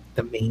having, like,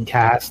 the main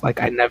cast.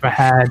 Like, I never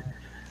had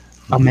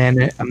a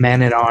man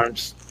at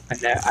arms.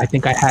 I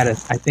think I had an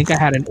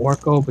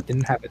Orko, but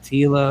didn't have a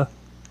Tila.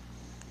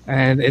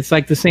 And it's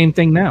like the same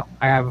thing now.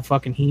 I have a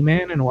fucking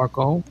He-Man and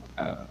Orko,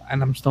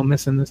 and I'm still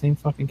missing the same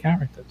fucking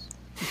characters.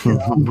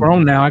 I'm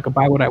grown now. I could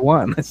buy what I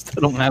want. I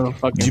still don't have a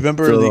fucking... Do you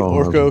remember the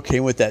Orko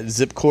came with that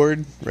zip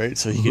cord, right?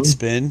 So he could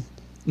spin.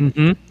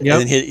 Mm-hmm.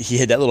 Yep. And then he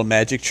had that little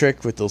magic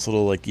trick with those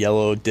little like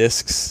yellow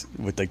discs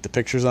with like the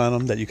pictures on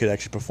them that you could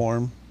actually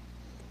perform.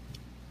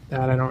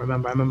 That I don't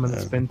remember. I remember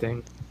the spin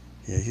thing.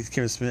 Yeah, he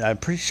came with spin. I'm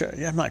pretty sure.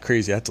 Yeah, I'm not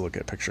crazy. I have to look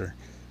at a picture.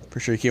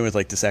 Pretty sure he came with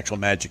like this actual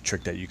magic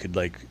trick that you could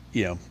like,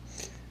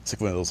 it's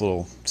like one of those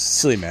little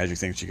silly magic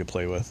things you could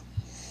play with.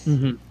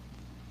 Mm-hmm.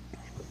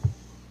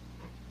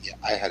 Yeah,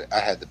 I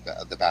had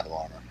the Battle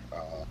Armor,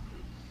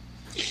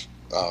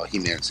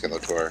 He-Man,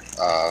 Skeletor.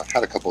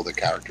 Had a couple of the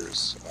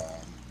characters.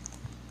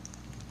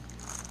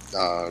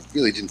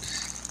 Really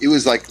didn't. It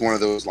was like one of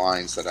those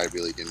lines that I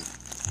really didn't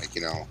like.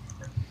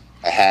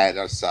 I had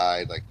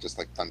outside just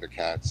like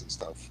Thundercats and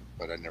stuff,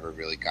 but I never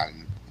really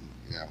gotten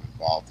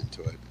involved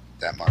into it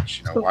that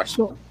much. Watch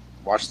the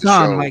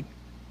show.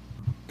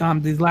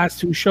 Dom, these last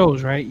two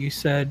shows, right? You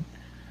said,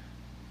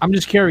 I'm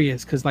just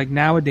curious because like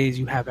nowadays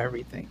you have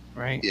everything,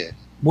 right? Yeah.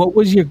 What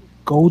was your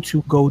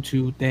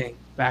go-to thing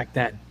back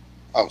then?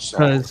 Oh,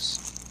 Star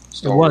Wars.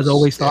 It was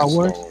always Star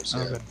Wars. Star Wars,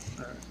 yeah.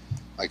 Okay.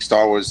 Like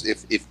Star Wars,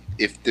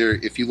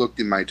 if you looked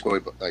in my toy,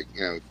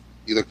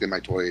 you looked in my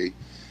toy,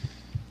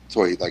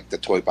 like the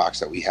toy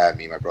box that we had,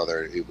 me and my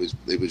brother, it was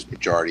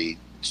majority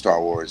Star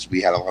Wars.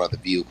 We had a lot of the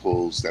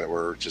vehicles that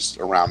were just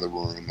around the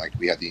room. Like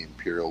we had the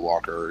Imperial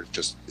Walker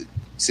just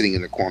sitting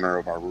in the corner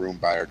of our room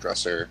by our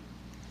dresser.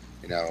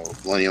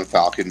 Millennium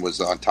Falcon was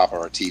on top of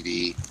our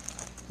TV.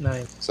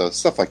 Nice. So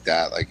stuff like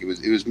that. Like it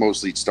was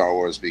mostly Star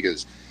Wars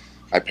because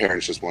my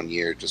parents just one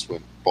year just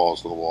went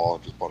balls to the wall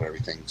and just bought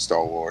everything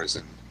Star Wars,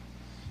 and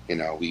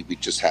we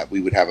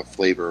would have a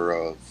flavor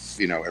of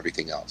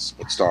everything else,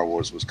 but Star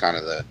Wars was kind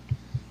of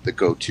the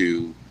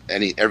go-to.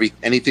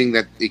 Anything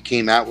that it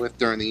came out with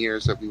during the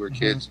years that we were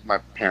kids, my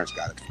parents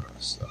got it for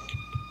us. So.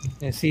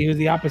 And see, it was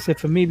the opposite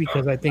for me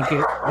because I think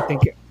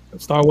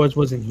Star Wars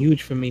wasn't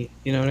huge for me.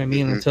 You know what I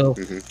mean? Until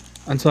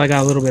I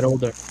got a little bit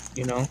older.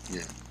 Yeah.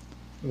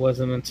 It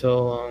wasn't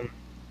until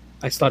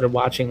I started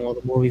watching all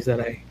the movies that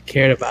I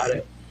cared about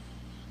it.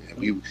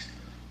 Yeah,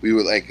 we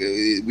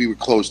were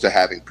close to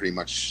having pretty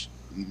much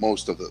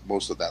most of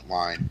that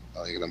line,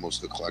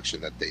 most of the collection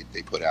that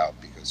they put out,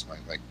 because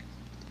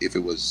if it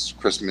was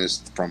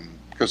Christmas, from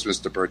Christmas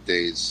to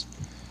birthdays,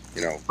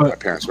 my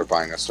parents were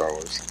buying us Star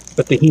Wars.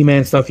 But the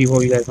He-Man stuff, you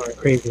guys weren't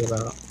crazy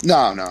about.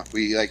 No,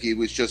 we it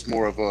was just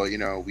more of a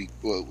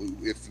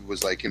if it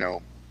was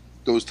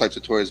those types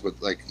of toys, but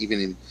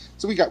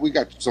we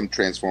got some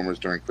Transformers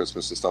during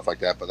Christmas and stuff like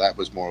that, but that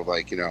was more of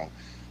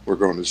we're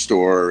going to the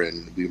store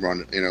and we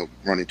run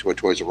into a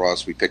Toys R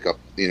Us. We pick up,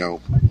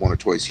 one or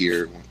toys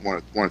here,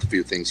 one or a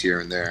few things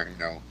here and there,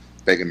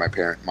 begging my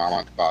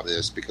mom to buy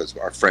this because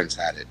our friends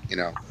had it,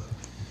 It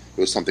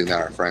was something that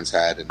our friends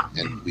had, and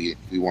we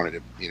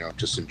wanted to,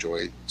 just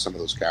enjoy some of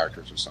those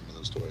characters or some of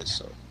those toys.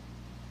 So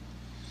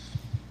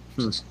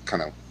it's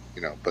kind of,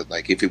 but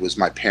if it was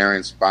my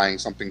parents buying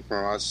something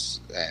from us,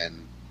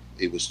 and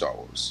it was Star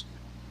Wars.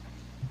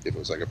 If it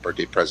was like a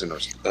birthday present or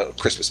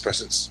Christmas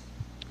presents.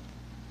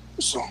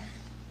 So,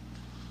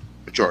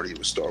 majority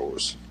was Star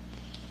Wars,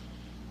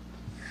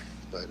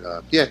 but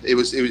yeah, it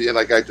was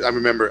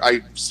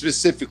I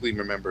specifically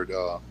remembered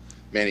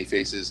Manny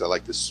Faces. I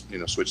like to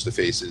switch the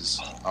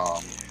faces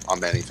on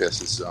Manny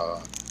Faces,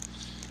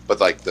 but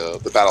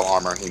the Battle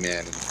Armor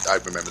He-Man, and I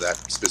remember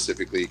that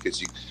specifically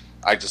because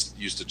I just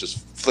used to just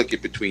flick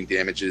it between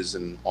damages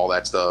and all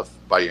that stuff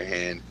by your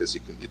hand because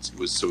it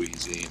was so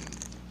easy, and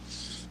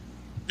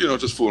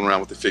just fooling around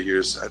with the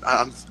figures.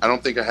 I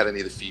don't think I had any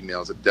of the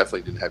females. I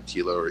definitely didn't have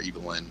Tila or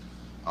Evelyn.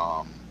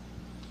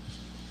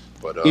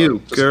 But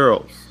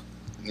Girls.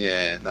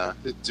 Yeah, nah.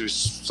 There's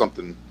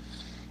something.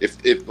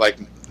 If like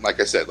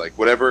I said, like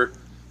whatever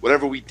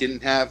we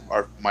didn't have,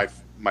 my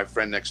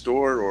friend next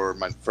door or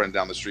my friend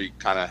down the street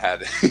kind of had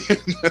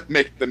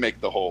to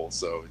make the whole.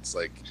 So it's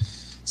like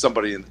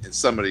somebody in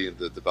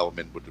the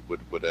development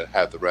would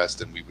have the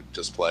rest, and we would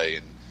just play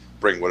and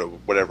bring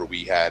whatever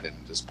we had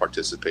and just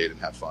participate and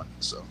have fun.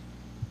 So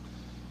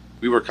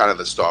we were kind of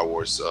the Star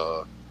Wars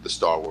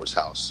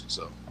house.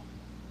 So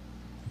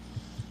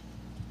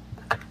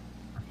a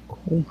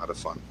lot of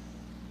fun.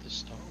 The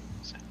Star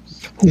Wars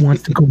house. Who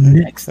wants to go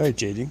next? All right,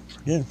 JD.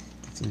 Yeah.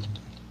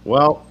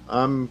 Well,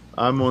 I'm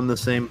on the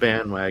same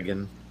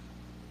bandwagon.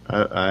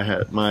 I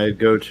had my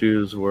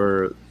go-tos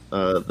were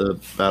the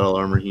Battle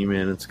Armor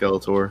He-Man and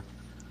Skeletor.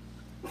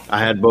 I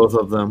had both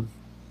of them,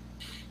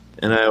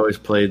 and I always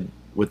played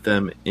with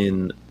them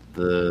in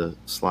the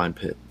slime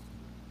pit.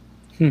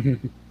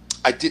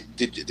 I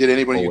did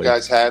anybody of you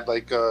guys had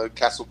like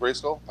Castle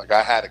Grayskull? Like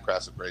I had a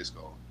Castle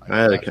Grayskull. I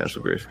had a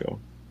Castle Grayskull.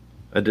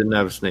 I didn't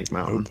have a Snake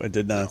Mountain. Nope, I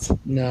did not.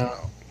 No.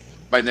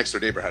 My next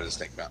door neighbor had a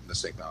Snake Mountain.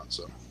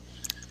 So.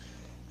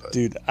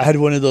 Dude, I had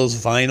one of those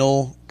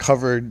vinyl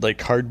covered like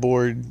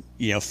cardboard,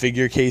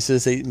 figure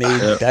cases they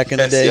made back in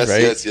the day,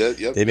 right?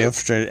 Yes, they made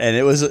and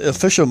it was an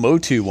official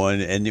Motu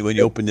one, and when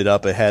you opened it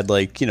up, it had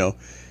like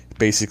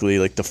basically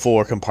like the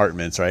 4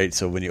 compartments, right?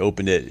 So when you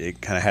opened it,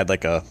 it kind of had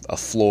like a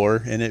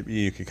floor in it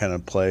you could kind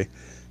of play.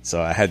 So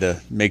I had to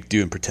make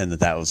do and pretend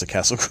that was a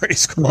Castle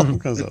Grayskull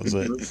because that was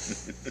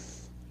it.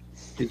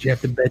 Did you have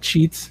the bed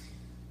sheets?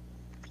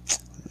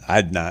 I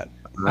had not.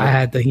 I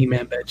had the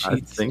He-Man bed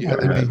sheets. I think my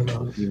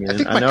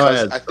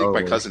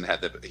cousin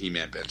had the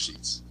He-Man bed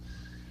sheets.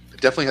 I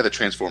definitely had the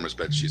Transformers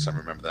bed sheets. I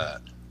remember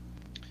that.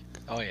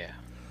 Oh yeah.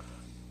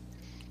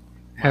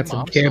 Had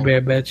some Care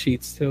Bear bed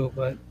sheets too,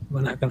 but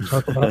we're not going to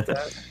talk about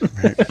that.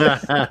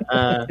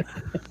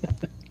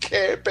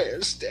 Care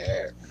Bear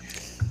stare.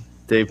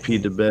 Dave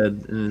peed to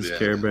bed in his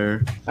Care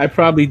Bear. I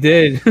probably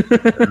did.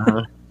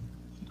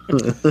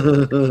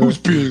 Who's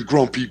being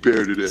Grumpy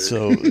Bear today?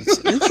 So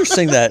it's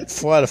interesting that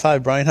 4 out of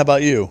 5. Brian, how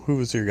about you? Who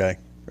was your guy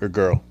or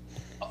girl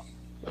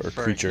or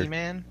For creature?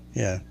 He-Man?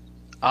 Yeah.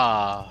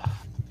 I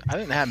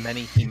didn't have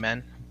many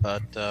He-Men,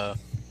 but I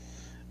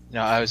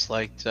always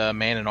liked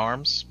Man in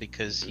Arms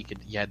because he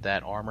had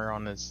that armor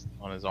on his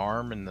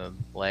arm and the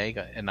leg,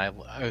 and I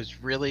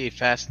was really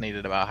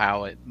fascinated about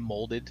how it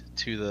molded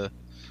to the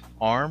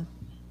arm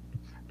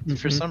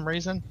for some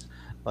reason,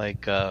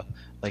 like that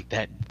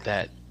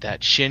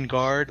shin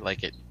guard,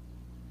 like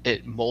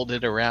it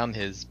molded around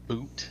his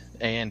boot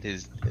and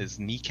his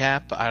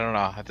kneecap. I don't know.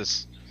 I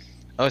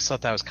always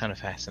thought that was kind of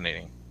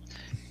fascinating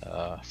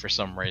for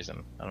some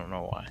reason. I don't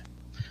know why.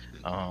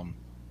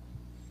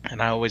 And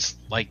I always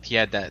liked he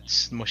had that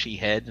smushy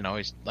head, and I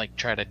always like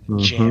try to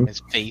jam his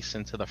face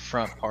into the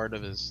front part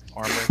of his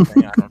armor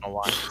thing. I don't know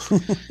why. So,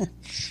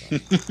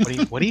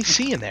 what do you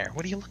see in there?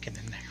 What are you looking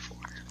in there for?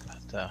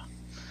 But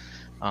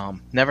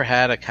never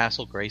had a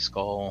Castle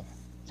Grayskull.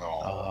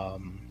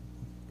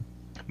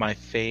 My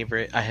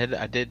favorite,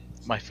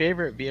 my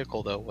favorite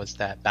vehicle though was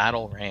that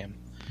Battle Ram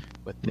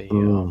with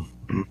the,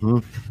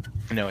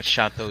 it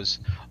shot those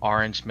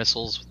orange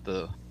missiles with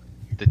the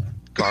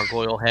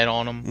gargoyle head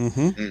on them,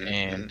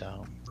 and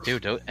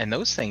dude, and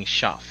those things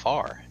shot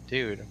far,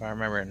 dude. If I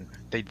remember, and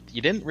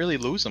you didn't really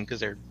lose them because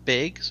they're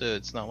big, so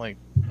it's not like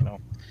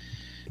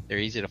they're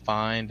easy to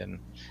find. And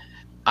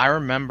I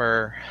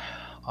remember,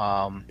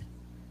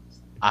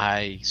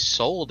 I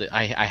sold it.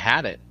 I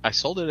had it. I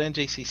sold it at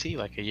NJCC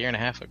like a year and a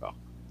half ago.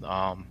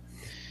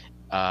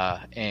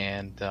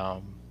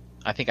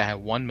 I think I had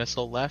one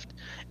missile left,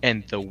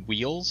 and the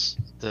wheels,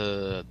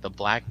 the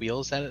black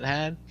wheels that it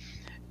had,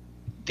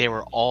 they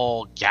were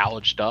all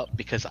gouged up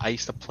because I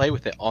used to play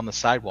with it on the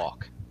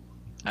sidewalk,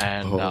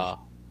 and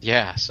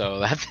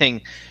so that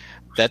thing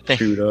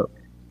chewed up.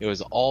 It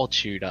was all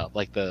chewed up,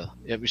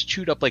 it was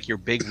chewed up like your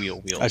big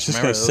wheels. I was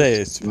just gonna say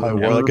it's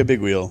probably more like a big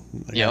wheel.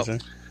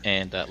 Yep.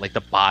 And like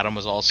the bottom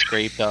was all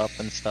scraped up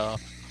and stuff.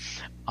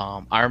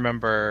 I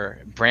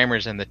remember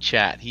Brammer's in the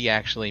chat. He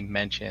actually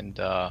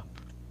mentioned, I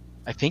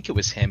think it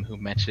was him who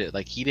mentioned it.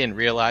 Like he didn't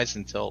realize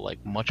until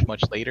like much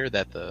later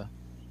that the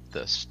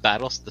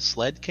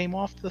sled came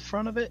off the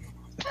front of it.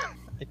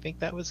 I think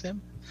that was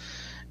him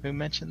who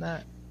mentioned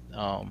that.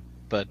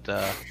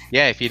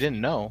 If you didn't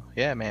know,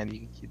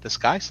 man, the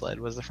Sky Sled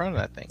was the front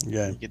of that thing.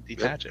 Yeah, you could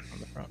detach it from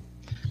the front.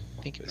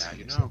 I think it was him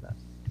who said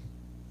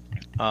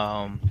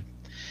that.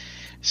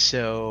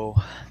 So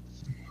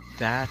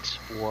that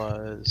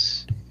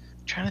was, I'm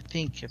trying to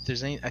think if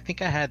there's any. I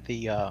think I had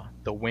the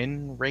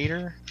Wind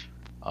Raider.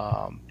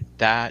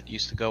 That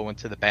used to go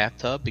into the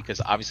bathtub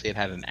because obviously it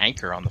had an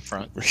anchor on the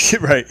front.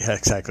 Right. Yeah.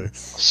 Exactly.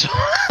 So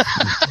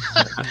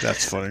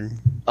that's funny.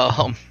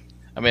 I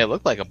mean, it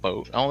looked like a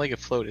boat. I don't think it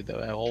floated though.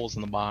 It had holes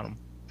in the bottom.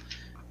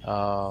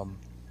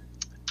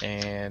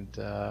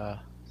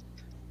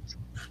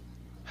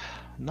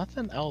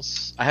 Nothing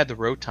else. I had the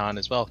Roton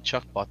as well.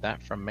 Chuck bought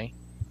that from me.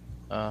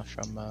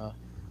 from a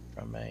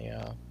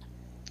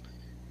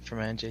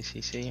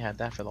NJCC. Had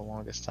that for the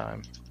longest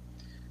time.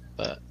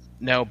 But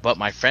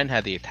my friend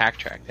had the attack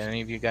track. Did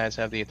any of you guys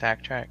have the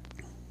attack track?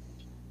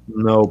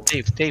 Nope.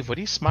 Dave, what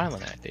are you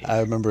smiling at, Dave? I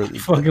remember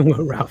Fucking with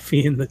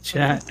Ralphie in the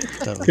chat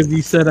because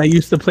he said I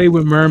used to play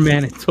with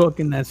Merman and talk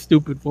in that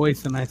stupid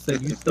voice, and I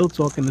said you still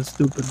talk in the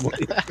stupid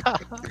voice.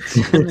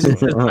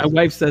 My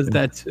wife says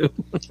that too.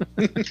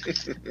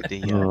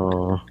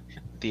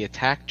 The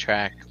attack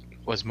track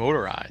was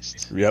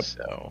motorized. Yep.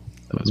 So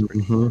that was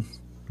pretty cool.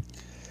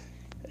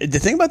 The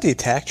thing about the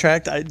attack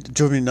track that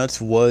drove me nuts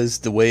was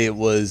the way it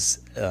was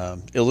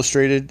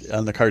illustrated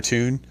on the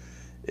cartoon.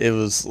 It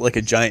was like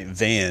a giant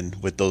van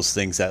with those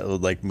things that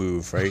would like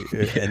move, right?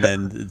 And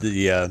then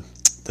the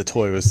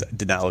toy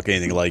did not look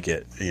anything like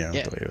it. You know,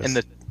 Yeah, the way it was.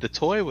 and the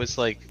toy was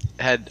like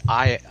had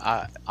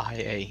AI.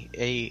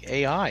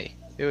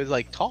 It was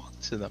like talk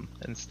to them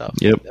and stuff.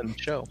 Yep. In the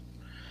show,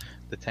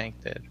 the tank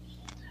did.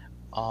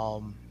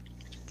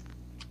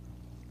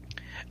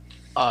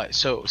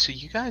 So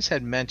you guys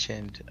had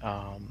mentioned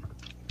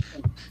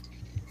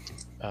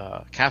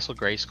Castle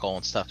Grayskull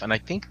and stuff, and I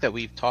think that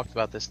we've talked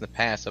about this in the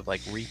past of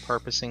like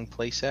repurposing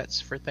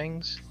playsets for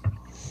things.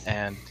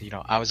 And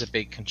I was a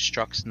big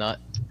constructs nut,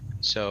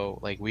 so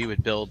like we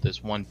would build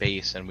this one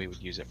base and we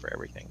would use it for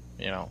everything,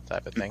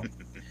 type of thing.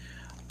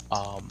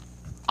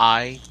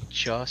 I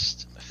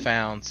just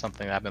found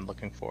something that I've been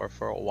looking for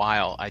a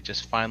while. I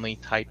just finally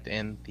typed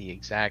in the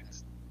exact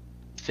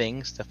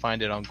things to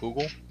find it on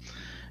Google,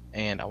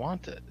 and I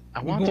want to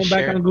Going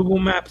share. back on Google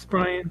Maps,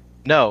 Brian.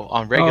 No,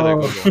 on regular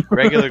Oh. Google.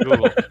 Regular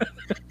Google.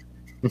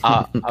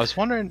 I was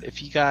wondering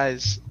if you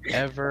guys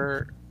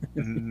ever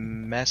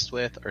messed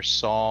with or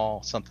saw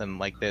something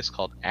like this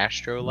called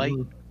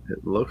Astrolight.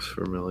 It looks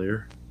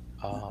familiar.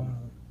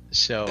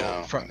 So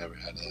No, I never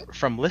had that.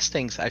 from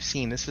listings I've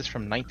seen, this is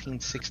from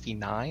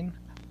 1969,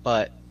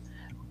 but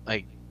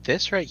like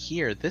this right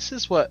here, this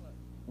is what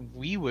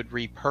we would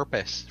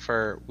repurpose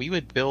for. We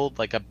would build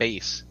like a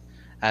base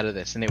out of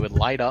this, and it would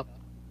light up,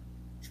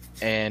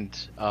 and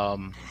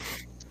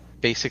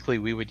basically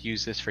we would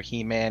use this for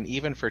He-Man,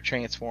 even for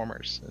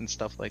Transformers and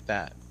stuff like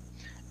that.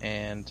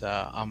 And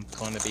I'm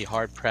going to be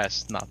hard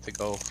pressed not to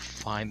go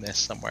find this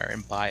somewhere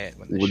and buy it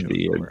when this Would show's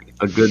be over.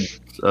 a good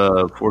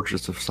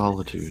Fortress of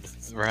Solitude.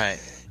 Right.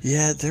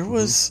 Yeah, there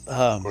was.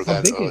 Or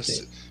that, big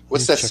is it?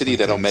 what's Let me that check city my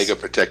that things. Omega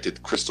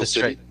protected? Crystal That's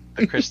City? right.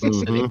 The Crystal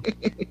City.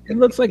 Mhm. It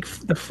looks like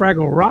the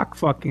Fraggle Rock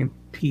fucking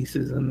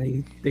pieces, and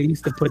they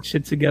used to put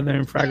shit together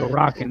in Fraggle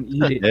Rock and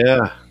eat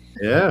it,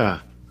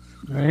 Yeah.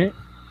 right?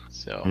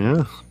 So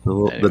Yeah.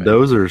 The Anyway.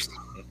 dozers.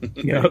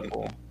 Yeah.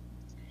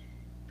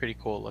 pretty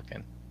cool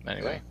looking.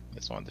 Anyway,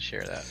 just wanted to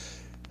share that.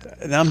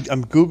 And I'm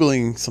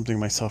Googling something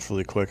myself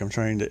really quick. I'm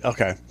trying to.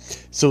 Okay.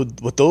 So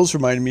what those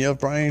reminded me of,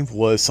 Brian,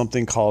 was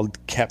something called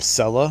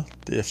Capsella.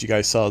 If you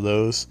guys saw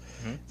those,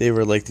 they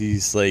were like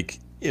these, like,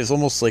 it was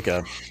almost like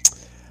a.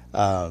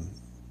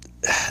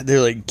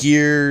 They're like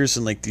gears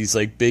and like these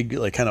like big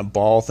like kind of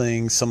ball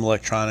things, some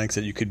electronics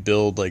that you could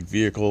build like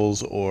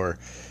vehicles or,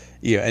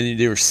 and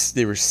they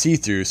were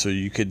see-through, so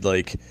you could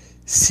like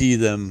see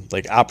them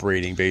like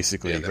operating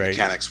basically, Yeah, the right?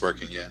 mechanics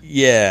working,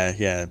 yeah.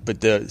 Yeah.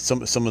 But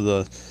some of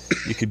the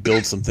you could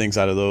build some things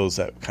out of those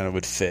that kind of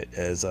would fit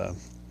as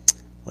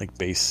like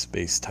base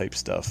type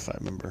stuff. I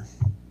remember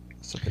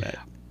looking at.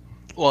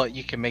 Well,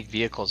 you can make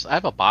vehicles. I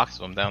have a box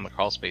of them down in the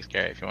crawl space,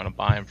 Gary, if you want to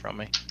buy them from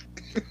me.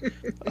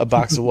 A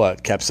box of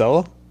what?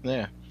 Capsella?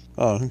 Yeah.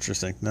 Oh,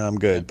 interesting. No, I'm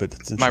good, but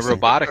it's My interesting.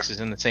 robotics is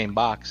in the same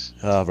box.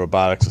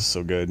 Robotics was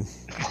so good.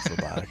 Love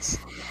robotics.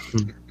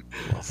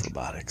 Love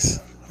robotics.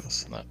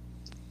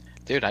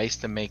 Dude, I used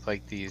to make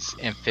like these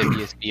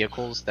amphibious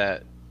vehicles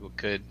that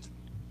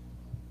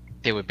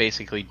they would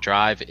basically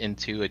drive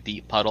into a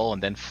deep puddle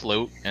and then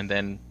float, and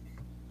then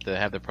they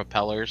have the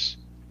propellers,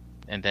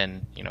 and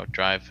then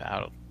drive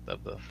out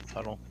of the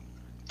puddle.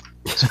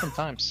 It's fun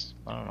times.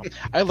 I don't know.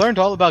 I learned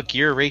all about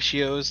gear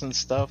ratios and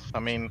stuff. I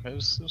mean, it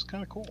was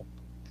kind of cool.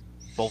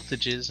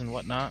 Voltages and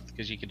whatnot,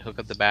 because you could hook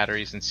up the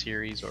batteries in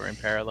series or in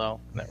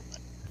parallel. Never mind,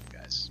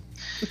 guys.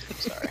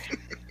 Sorry.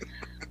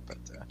 But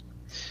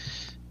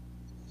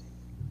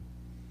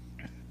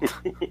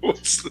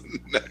What's the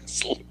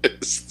next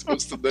list?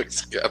 What's the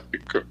next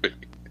category?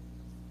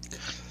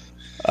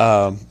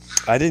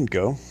 I didn't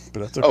go, but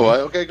that's okay. Oh,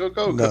 okay, go,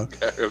 No.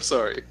 Gary, I'm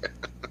sorry.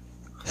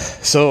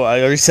 So I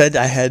already said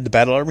I had the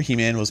Battle Armor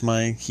He-Man was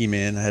my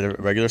He-Man. I had a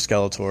regular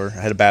Skeletor.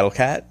 I had a Battle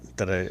Cat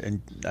that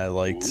I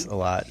liked a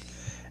lot,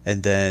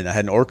 and then I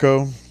had an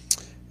Orko,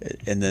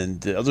 and then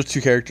the other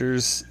two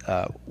characters.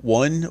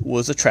 One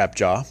was a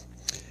Trapjaw,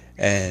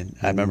 and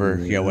I remember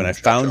when I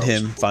found Trapjaw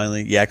him was cool.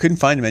 finally. Yeah, I couldn't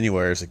find him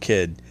anywhere as a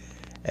kid,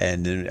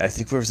 and then I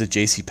think there was a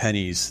J.C.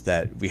 Penney's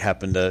that we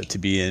happened to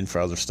be in for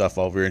other stuff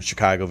while we were in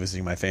Chicago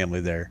visiting my family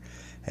there,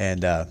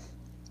 and.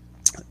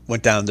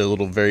 Went down their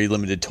little very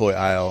limited toy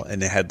aisle,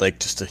 and they had like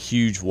just a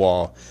huge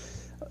wall.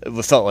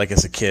 It felt like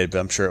as a kid, but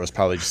I'm sure it was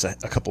probably just a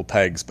couple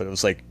pegs. But it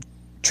was like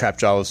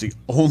Trapjaw was the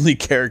only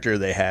character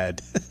they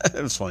had.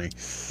 It was funny.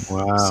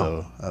 Wow.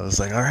 So I was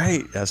like, all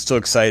right. I was so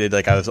excited.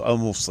 Like I was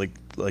almost like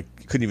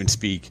couldn't even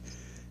speak.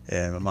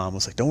 And my mom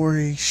was like, "Don't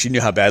worry." She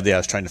knew how badly I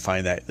was trying to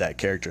find that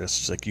character.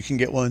 She's like, "You can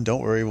get one.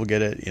 Don't worry, we'll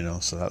get it."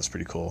 So that was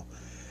pretty cool.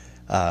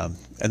 And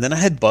then I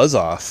had Buzz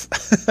Off,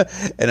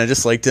 and I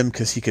just liked him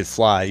because he could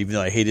fly, even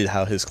though I hated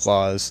how his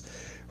claws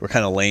were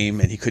kind of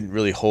lame, and he couldn't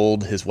really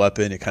hold his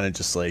weapon. It kind of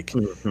just like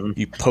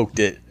you poked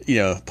it,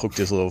 poked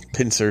his little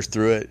pincer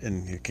through it,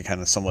 and you could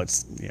kind of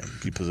somewhat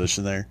be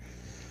positioned there.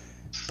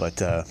 But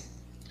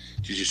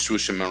did you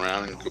swoosh him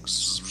around and go?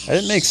 I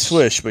didn't make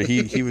swish, but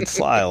he would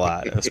fly a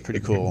lot. It was pretty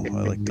cool. I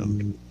liked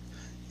him.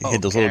 He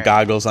had those little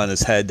goggles on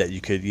his head that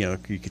you could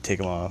take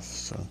them off.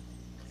 So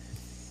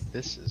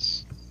This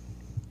is.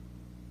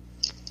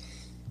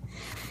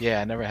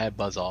 Yeah, I never had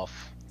Buzz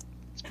Off.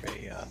 It's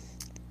pretty.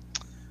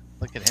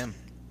 Look at him.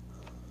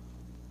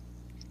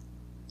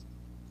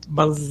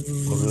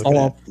 Buzz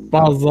off.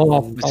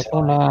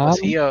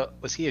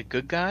 Was he a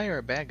good guy or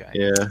a bad guy?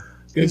 Yeah.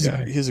 Good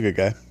guy. He's a good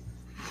guy.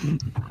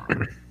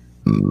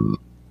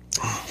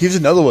 He was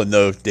another one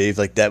though, Dave.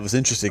 Like that was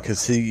interesting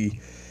because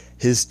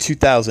his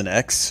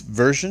 2000X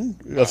version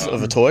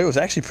of a toy was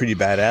actually pretty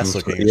badass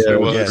looking. Yeah,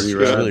 it was pretty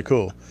rad. really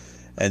cool.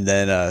 And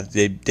then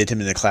they did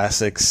him in the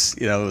classics.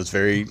 It was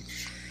very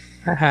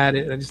I had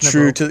it. I just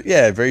true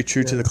never. very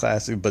true to the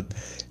classic. But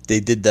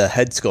they did the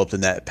head sculpt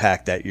in that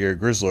pack that year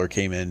Grizzlord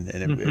came in,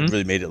 and it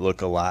really made it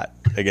look a lot.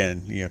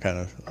 Again, kind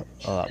of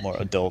a lot more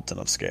adult and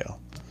upscale.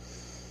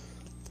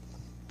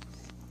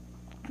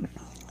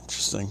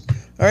 Interesting.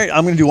 All right,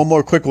 I'm going to do one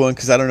more quick one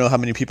because I don't know how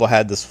many people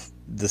had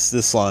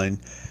this line.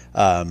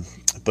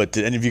 But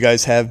did any of you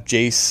guys have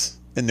Jace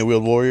in the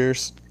Wheeled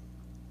Warriors?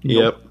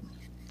 Yep.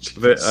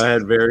 I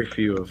had very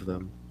few of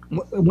them.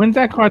 When's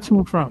that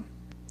cartoon from?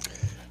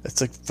 It's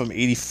like from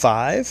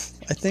 '85,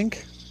 I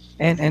think.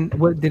 And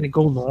what did it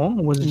go long?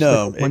 Or was it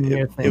No, like a 1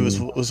 year thing? it was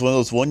one of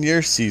those 1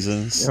 year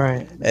seasons.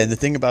 Right. And the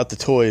thing about the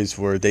toys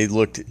were they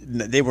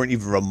weren't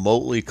even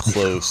remotely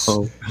close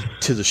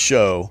to the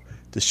show.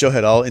 The show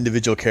had all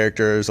individual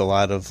characters, a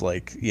lot of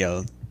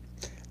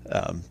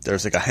there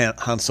was like a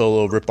Han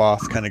Solo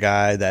ripoff kind of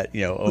guy that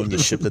owned the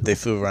ship that they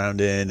flew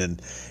around in, and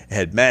it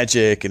had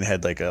magic and it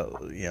had like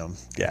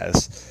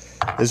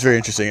it was very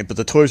interesting. But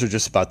the toys were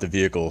just about the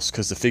vehicles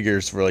because the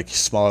figures were like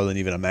smaller than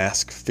even a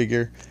Mask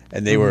figure,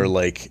 and they were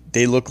like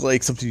they looked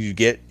like something you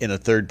get in a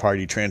third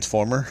party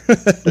Transformer.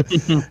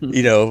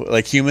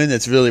 Like human.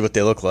 That's really what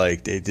they look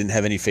like. They didn't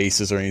have any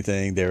faces or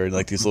anything. They were in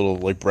like these little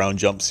like brown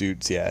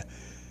jumpsuits. Yeah.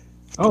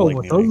 Oh,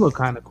 well, those look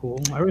kind of cool.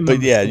 I remember.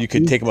 But yeah, you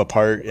could take them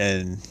apart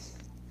and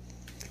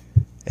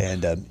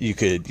you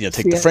could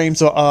take the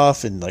frames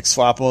off and like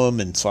swap them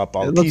and swap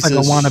all the pieces. It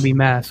looks like a wannabe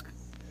Mask.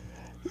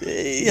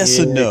 Yes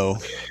and no.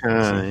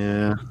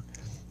 Yeah.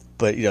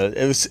 But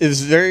it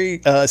was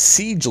very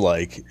Siege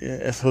like.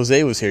 If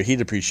Jose was here,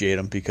 he'd appreciate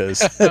them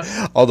because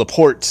all the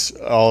ports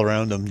all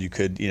around them you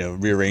could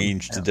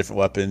rearrange to different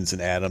weapons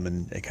and add them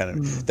and kind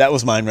of. That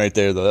was mine right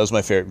there though. That was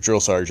my favorite. Drill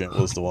Sergeant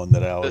was the one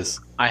that I always.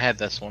 I had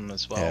this one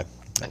as well. Yeah,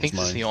 I think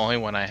this is the only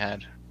one I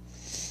had.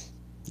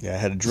 Yeah, I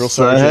had a Drill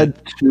So I Sergeant.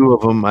 had two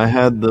of them. I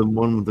had the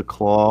one with the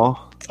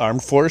claw.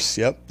 Armed Force.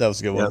 Yep, that was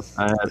a good one. Yep,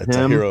 I had That's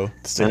him. a hero.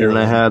 That's a And hero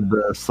then I one. had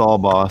the saw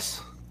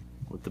boss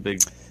with the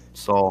big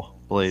saw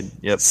blade.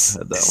 Yep, I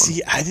had that one.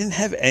 See, I didn't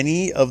have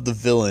any of the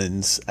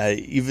villains.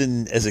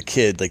 Even as a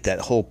kid, like that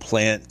whole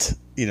plant,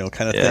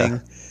 kind of Yeah.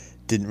 thing,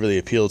 didn't really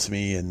appeal to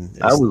me. And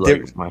That was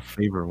like my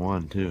favorite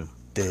one too.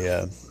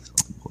 I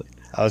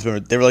always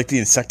remember they were like the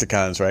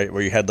Insecticons, right?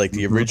 Where you had like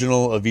the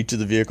original of each of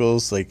the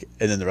vehicles, like,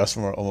 and then the rest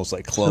of them were almost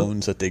like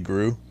clones that they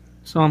grew.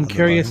 So I'm On the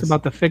curious lines.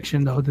 about the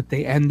fiction though. Did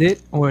they end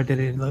it or did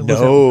it?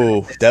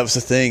 No, that was the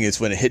thing.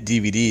 Is when it hit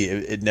DVD,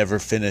 it never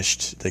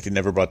finished. Like it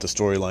never brought the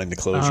storyline to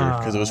closure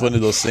because it was one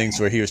of those things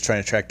where he was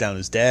trying to track down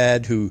his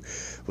dad, who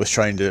was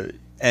trying to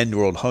end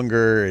world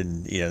hunger,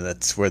 and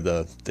that's where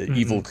the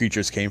evil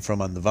creatures came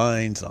from on the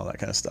vines and all that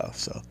kind of stuff.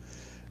 So,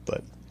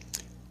 but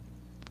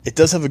it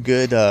does have a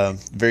good,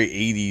 very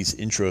 '80s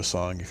intro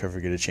song. If you ever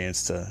get a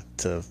chance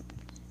to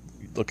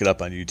look it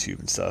up on YouTube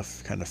and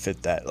stuff, kind of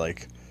fit that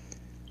like.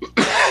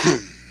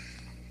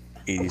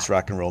 80s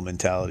rock and roll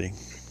mentality.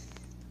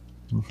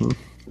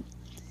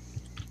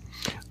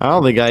 I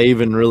don't think I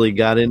even really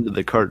got into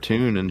the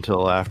cartoon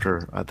until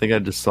after. I think I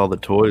just saw the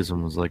toys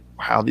and was like,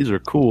 "Wow, these are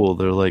cool."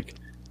 They're like,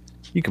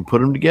 you can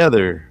put them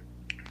together.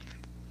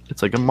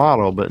 It's like a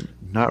model, but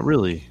not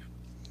really.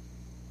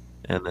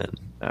 And then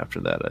after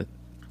that, I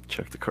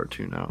checked the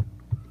cartoon out.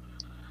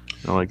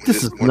 And I'm like,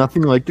 this is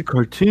nothing like the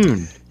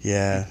cartoon.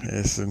 Yeah.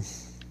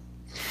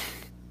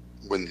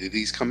 When did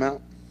these come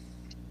out?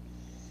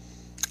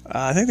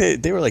 I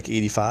think they were like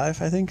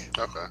 85, I think.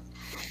 Okay.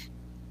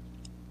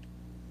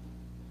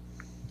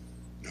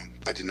 No,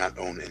 I did not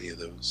own any of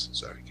those.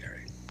 Sorry,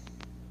 Gary.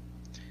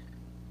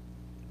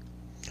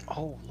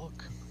 Oh,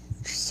 look.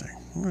 Interesting.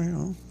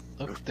 Well,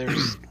 Look,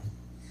 there's.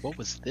 What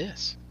was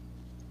this?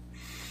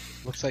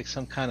 Looks like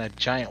some kind of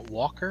giant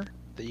walker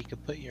that you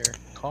could put your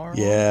car on.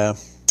 yeah.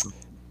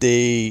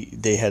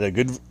 They had a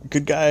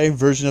good guy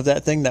version of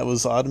that thing that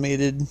was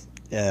automated.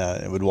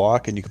 It would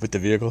walk, and you could put the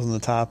vehicles on the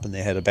top, and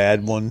they had a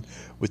bad one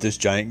with this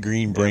giant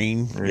green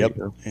brain. There you Yep.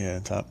 go. Yeah,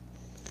 top.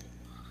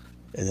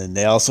 And then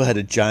they also had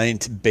a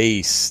giant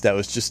base that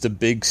was just a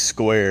big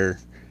square,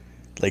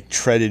 like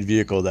treaded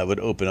vehicle that would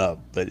open up.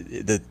 But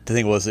the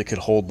thing was, it could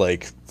hold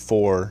like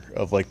 4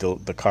 of like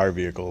the car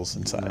vehicles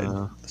inside.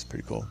 That's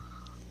pretty cool.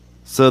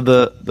 So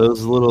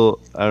those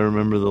little, I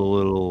remember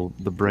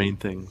the brain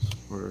things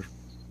were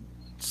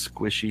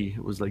squishy.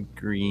 It was like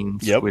green,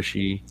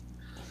 squishy.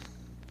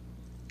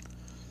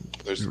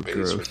 There's the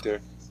base right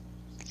there.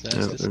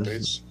 That's the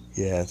base.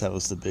 Yeah, that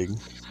was the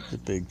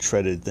big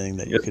treaded thing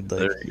that you could like.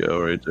 There you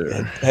go, right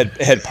there.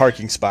 Had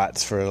parking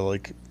spots for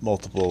like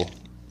multiple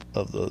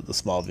of the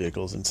small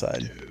vehicles inside.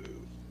 Dude,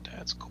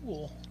 that's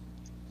cool.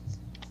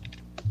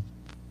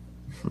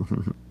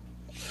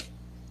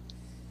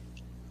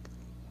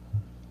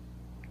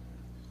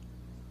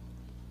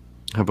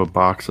 I have a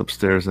box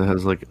upstairs that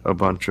has like a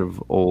bunch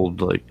of old,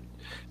 like,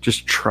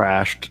 just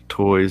trashed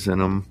toys in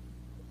them.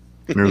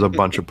 There's a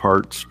bunch of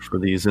parts for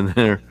these in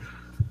there.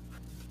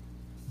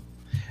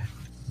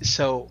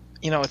 So,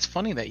 it's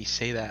funny that you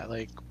say that.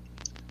 Like,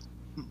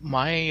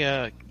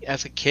 my,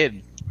 as a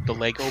kid, the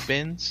Lego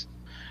bins,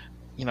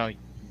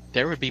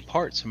 there would be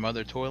parts from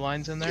other toy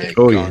lines in there. Yeah,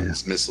 Oh,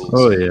 guns, missiles.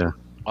 Oh yeah.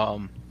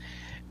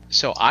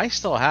 So I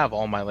still have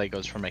all my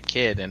Legos from a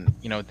kid, and,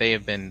 they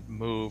have been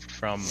moved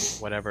from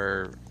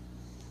whatever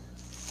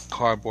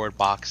cardboard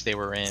box they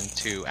were in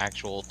to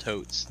actual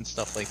totes and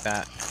stuff like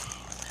that.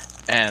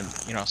 And,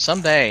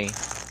 someday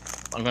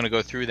I'm going to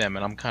go through them,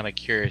 and I'm kind of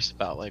curious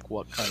about like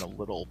what kind of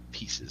little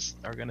pieces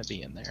are going to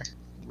be in there.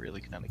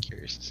 Really kind of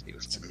curious to see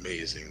what's It's in there.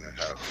 amazing that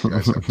how you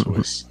guys have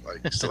toys. Like,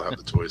 you still have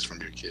the toys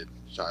from your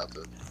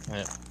childhood.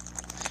 Yeah.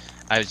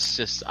 I was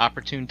just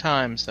opportune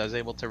times. I was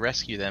able to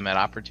rescue them at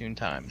opportune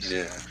times.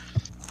 Yeah.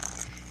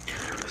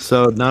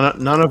 So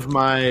none of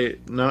my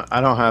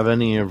I don't have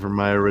any of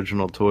my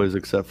original toys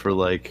except for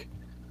like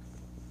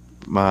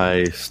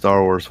my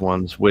Star Wars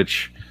ones,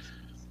 which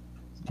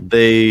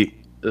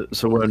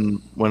so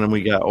when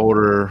we got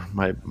older,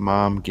 my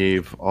mom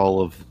gave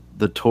all of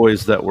the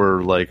toys that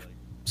were like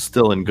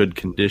still in good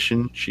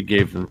condition. She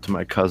gave them to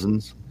my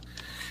cousins,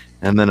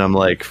 and then I'm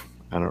like,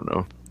 I don't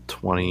know,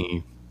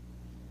 20,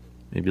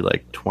 maybe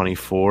like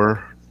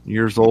 24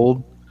 years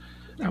old.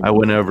 I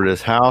went over to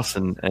his house,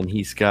 and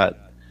he's got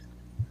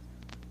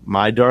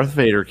my Darth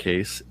Vader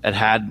case.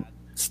 It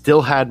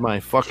still had my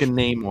fucking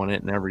name on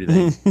it and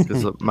everything,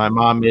 because my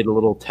mom made a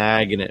little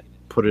tag and it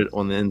put it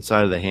on the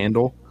inside of the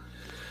handle.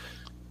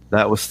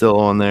 That was still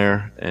on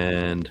there,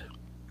 and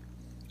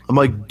I'm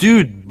like,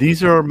 dude,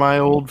 these are my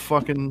old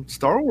fucking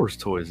Star Wars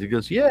toys. He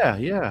goes,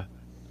 yeah.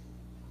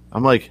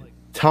 I'm like,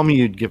 tell me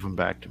you'd give them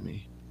back to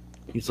me.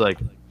 He's like,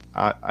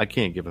 I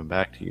can't give them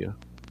back to you.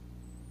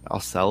 I'll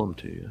sell them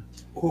to you.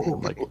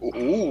 I'm like,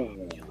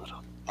 Ooh,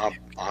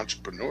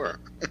 entrepreneur.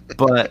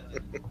 but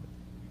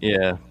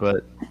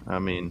I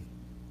mean,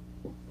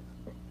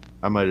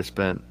 I might have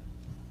spent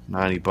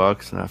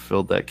 $90 and I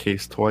filled that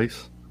case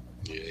twice,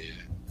 Yeah.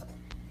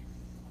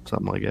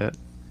 something like that.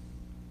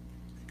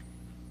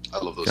 I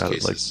love those Got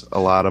cases. like a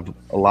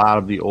lot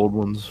of the old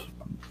ones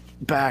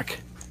back.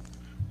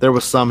 There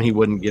was some he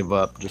wouldn't give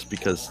up just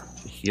because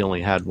he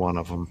only had one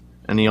of them,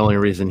 and the only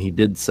reason he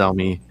did sell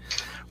me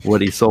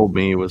what he sold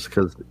me was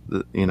because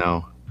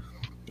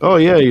oh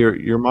yeah,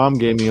 your mom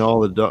gave me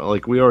all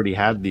like we already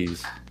had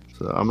these.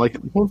 So I'm like,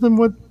 well then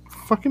what?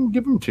 Fucking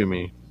give them to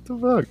me.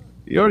 What the fuck?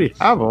 You already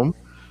have them.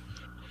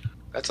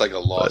 That's like a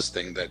lost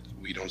thing that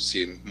we don't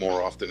see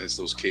more often is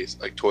those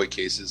like toy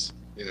cases.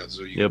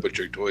 So you can put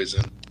your toys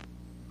in.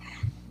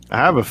 I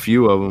have a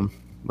few of them.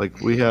 Like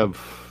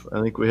I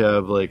think we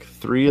have like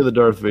 3 of the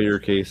Darth Vader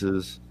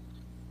cases.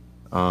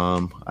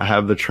 I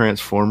have the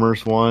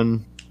Transformers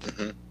one.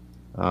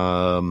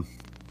 Mm-hmm.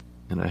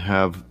 And I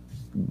have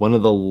one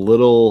of the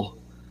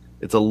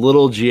it's a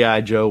little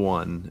G.I. Joe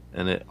one,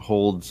 and it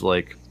holds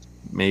like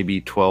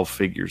maybe 12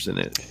 figures in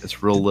it.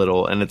 It's real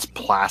little, and it's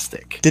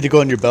plastic. Did it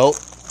go on your belt?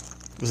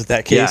 Was it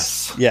that case?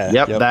 Yes. Yeah.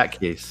 Yep. That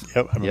case.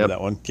 Yep. I remember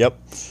that one. Yep.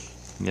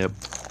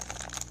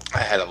 I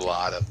had a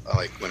lot of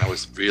like when I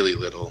was really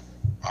little.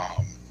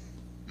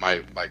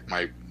 My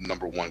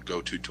number one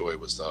go-to toy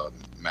was the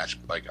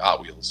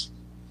Hot Wheels,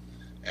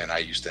 and I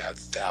used to have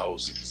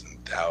thousands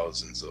and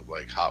thousands of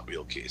like Hot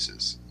Wheel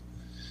cases.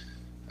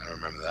 I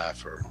remember that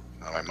for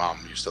my mom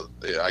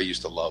I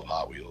used to love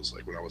Hot Wheels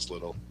like when I was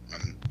little,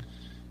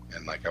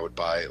 and like I would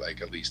buy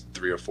like at least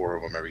 3 or 4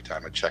 of them every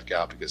time I check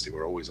out because they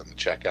were always on the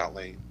checkout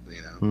lane,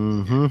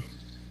 Mm-hmm.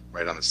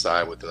 right on the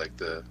side with like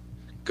the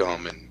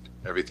gum and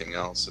everything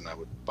else, and I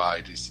would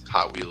buy these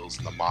Hot Wheels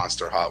and the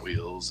Monster Hot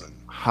Wheels and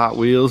Hot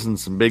Wheels and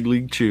some Big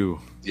League Chew.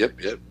 Yep.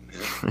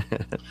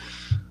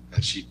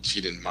 And she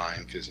didn't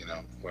mind because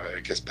I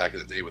guess back in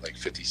the day with like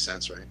 50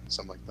 cents, right,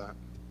 something like that.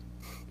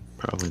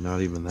 Probably not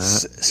even that.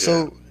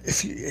 So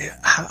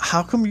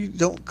how come you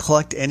don't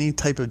collect any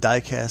type of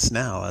diecast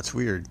now? That's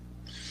weird.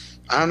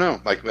 I don't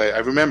know. Like I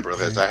remember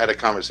that I had a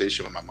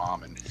conversation with my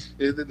mom, and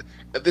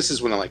this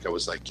is when I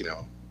was like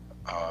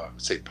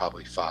say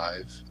probably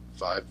five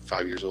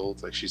years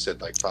old. Like she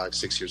said, like 5,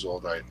 6 years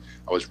old. I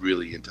was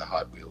really into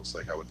Hot Wheels.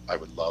 Like I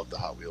would love the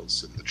Hot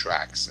Wheels and the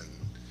tracks,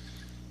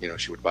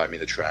 she would buy me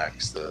the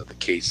tracks, the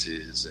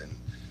cases, and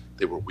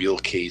they were wheel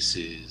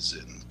cases,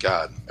 and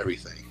God,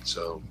 everything.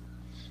 So,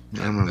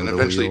 I remember and the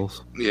eventually,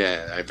 wheels.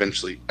 yeah, I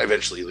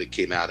eventually like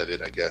came out of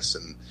it, I guess,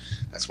 and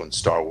that's when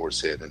Star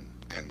Wars hit, and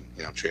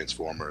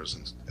Transformers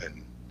and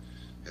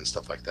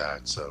stuff like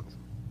that. So,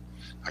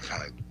 I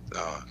kind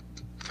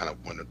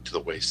of went to the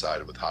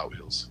wayside with Hot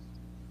Wheels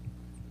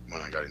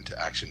when I got into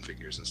action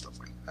figures and stuff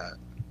like that.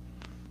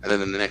 And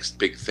then the next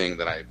big thing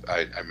that I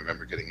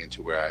remember getting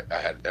into, where I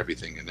had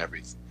everything and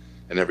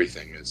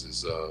everything is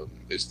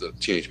the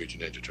Teenage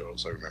Mutant Ninja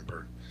Turtles. I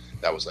remember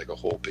that was like a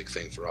whole big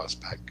thing for us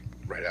back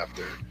right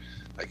after,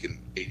 like in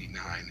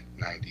 '89,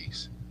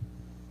 '90s,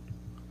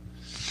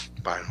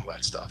 buying all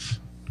that stuff.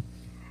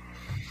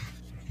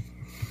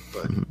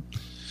 But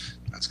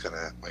that's kind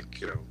of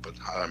like, but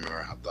I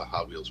remember how the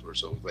Hot Wheels were.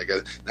 So like,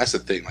 that's the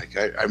thing. Like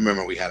I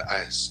remember we had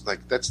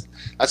that's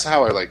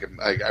how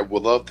I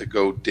would love to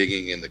go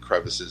digging in the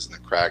crevices and the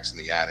cracks in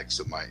the attics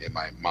of in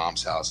my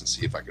mom's house and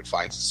see if I could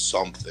find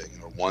something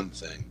or one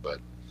thing. But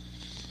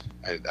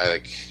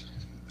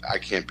I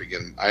can't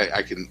begin.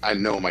 I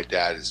know my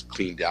dad has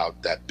cleaned out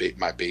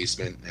my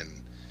basement,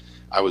 and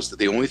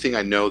the only thing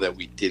I know that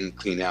we didn't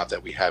clean out,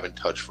 that we haven't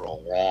touched for a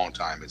long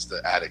time, is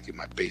the attic in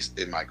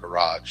my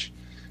garage.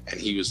 And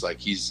he was like,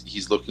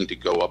 he's looking to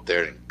go up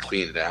there and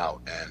clean it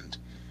out. And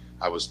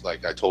I was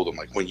like, I told him,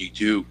 like, when you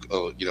do,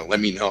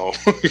 let me know,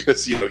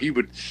 because he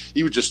would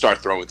just start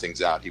throwing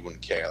things out. He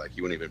wouldn't care. Like,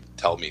 he wouldn't even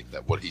tell me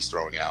that what he's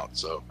throwing out.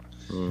 So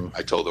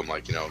I told him,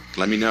 like,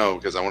 let me know,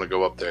 because I want to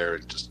go up there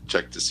and just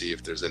check to see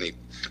if there's any.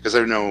 Because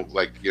I know,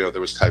 like, there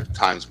was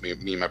times me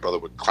and my brother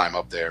would climb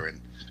up there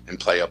and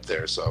play up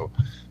there. So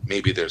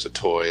maybe there's a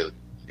toy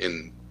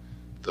in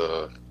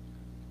the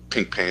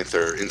Pink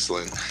Panther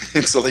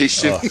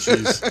installation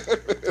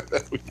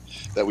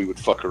that we would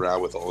fuck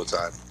around with all the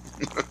time.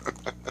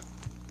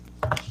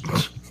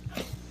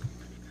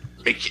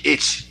 Make you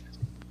itch.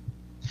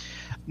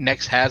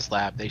 Next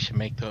HasLab, they should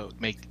make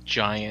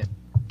giant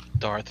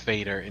Darth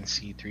Vader and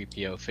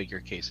C-3PO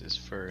figure cases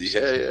for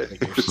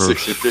for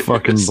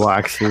fucking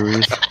Black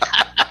Series.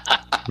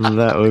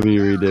 That would be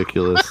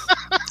ridiculous.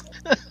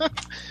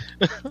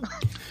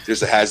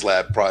 There's a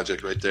HasLab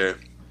project right there.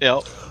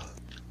 Yep.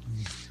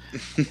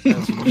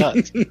 That's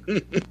nuts.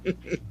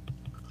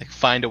 Like,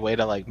 find a way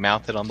to like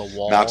mount it on the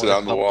wall. Mount it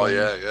on the wall,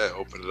 yeah.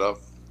 Open it up.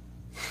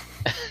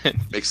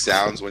 Make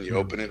sounds when you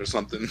open it or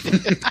something.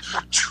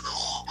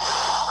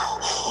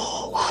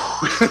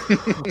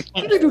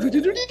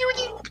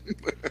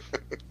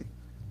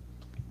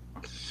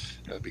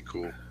 That'd be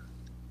cool.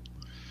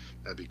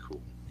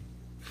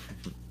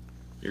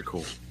 You're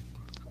cool.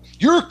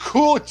 You're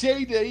cool,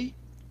 JD.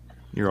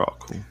 You're all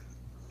cool.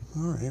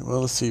 All right.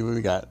 Well, let's see what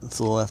we got. It's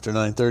a little after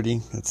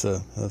 9:30. That's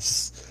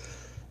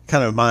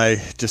kind of my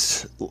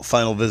just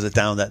final visit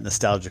down that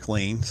nostalgic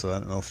lane. So I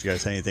don't know if you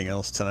guys have anything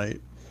else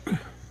tonight.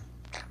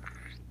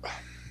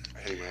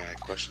 Anyone have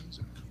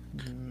questions?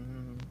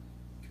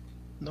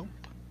 Nope.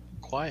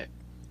 Quiet.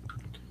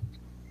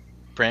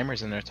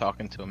 Brammer's in there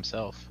talking to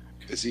himself.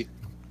 Is he?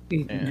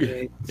 He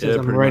says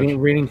I'm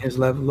reading his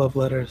love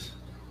letters.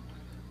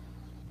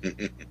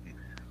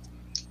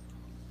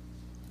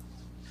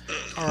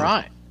 All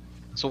right.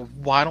 So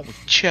why don't we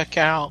check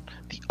out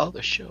the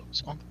other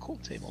shows on the Cool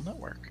Table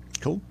Network?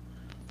 Cool.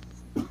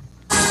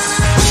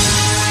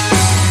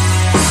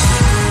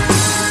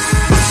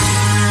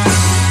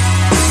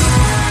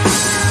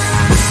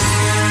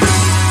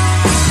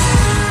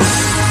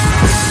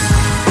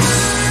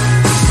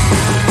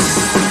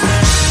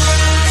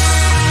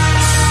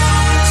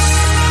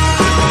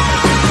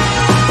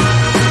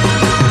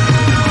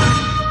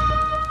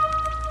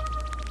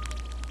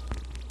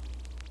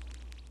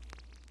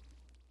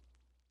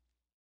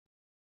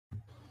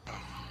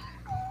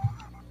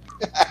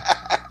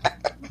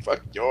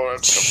 Fuck your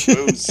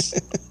caboose.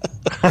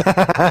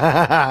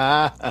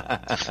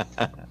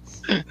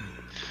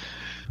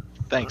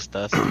 Thanks,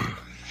 Dustin.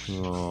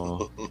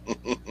 Oh.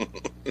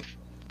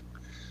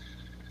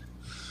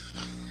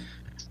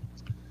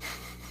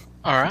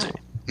 All right.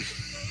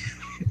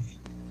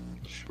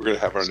 We're gonna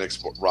have our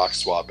next rock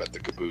swap at the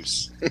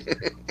caboose.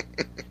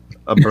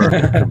 A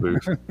burning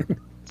caboose.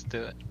 Let's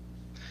do it.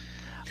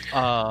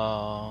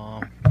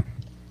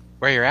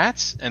 Where you're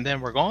at, and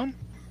then we're going?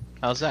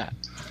 How's that?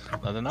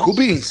 Nothing else? Cool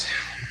beans.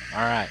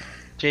 All right.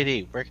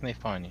 JD, where can they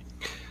find you?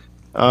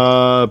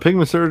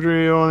 Pigment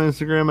Surgery on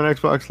Instagram and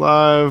Xbox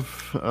Live.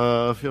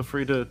 Feel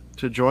free to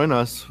join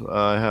us.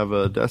 I have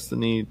a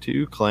Destiny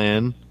 2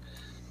 clan,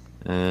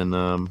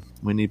 and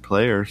we need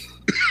players.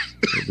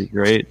 It'd be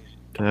great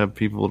to have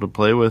people to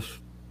play with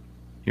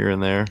here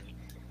and there.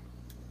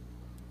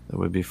 That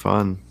would be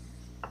fun.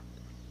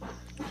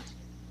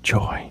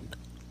 Join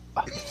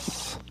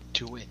us.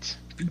 Do it.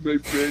 Be my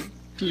friend,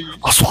 please.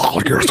 I'll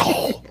swallow your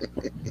soul.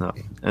 No.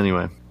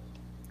 Anyway.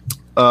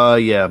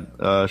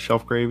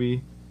 Shelf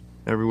Gravy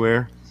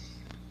everywhere.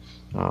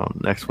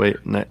 Next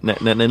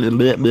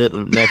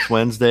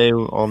Wednesday,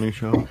 all new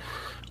show.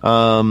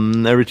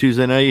 Every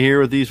Tuesday night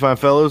here with these five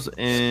fellows,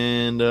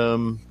 and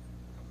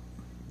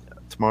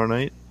tomorrow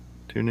night,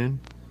 tune in.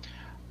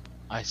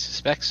 I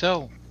suspect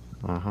so.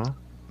 Uh-huh.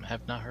 I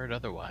have not heard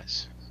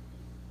otherwise.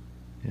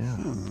 Yeah.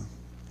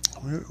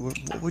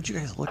 What would you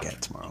guys look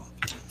at tomorrow?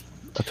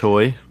 A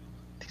toy.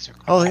 These are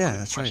Oh, yeah,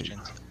 that's right.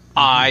 questions.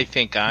 I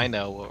think I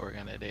know what we're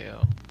gonna do.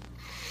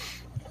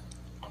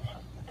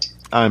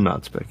 I'm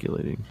not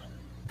speculating.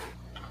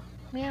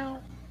 Meow.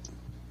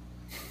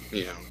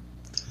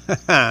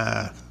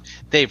 Yeah.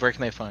 Dave, where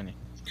can they find you?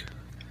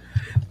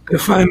 You can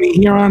find me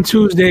here on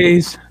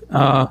Tuesdays,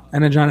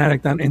 Energon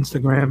Addict on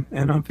Instagram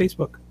and on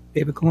Facebook,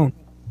 David Cologne.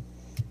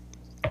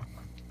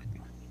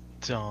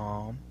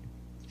 Dom.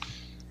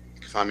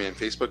 You can find me on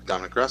Facebook,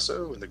 Dominic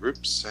Grasso, in the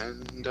groups,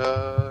 and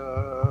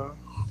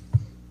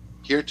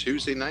here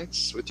Tuesday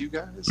nights with you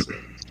guys.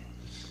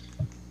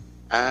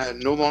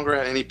 No longer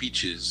at any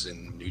beaches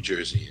in New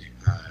Jersey.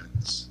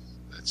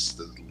 That's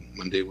the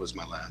Monday was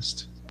my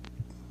last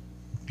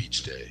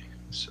beach day.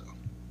 So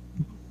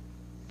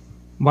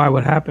Why?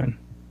 What happened?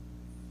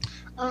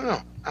 I don't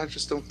know. I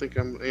just don't think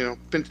I'm.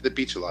 Been to the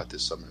beach a lot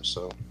this summer,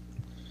 so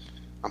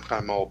I'm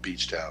kind of all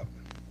beached out.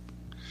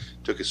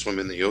 Took a swim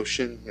in the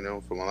ocean,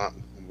 for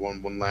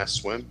one last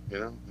swim,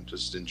 and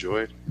just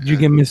enjoyed. Did you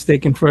get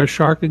mistaken for a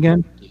shark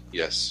again?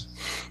 Yes,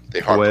 they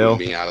Whale? harpooned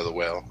me out of the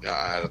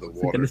out of the I'm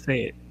water. gonna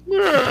say it.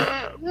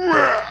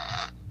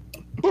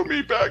 Put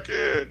me back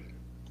in.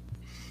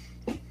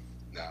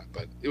 Nah,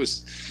 but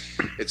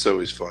it's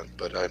always fun.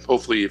 But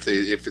hopefully, if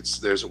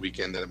there's a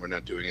weekend that we're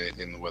not doing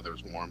anything, the weather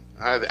is warm.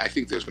 I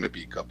think there's going to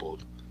be a couple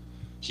of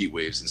heat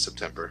waves in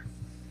September.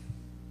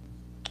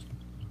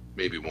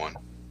 Maybe one.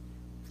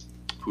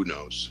 Who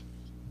knows?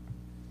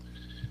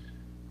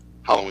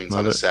 Halloween's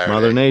on a Saturday.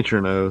 Mother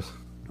Nature knows.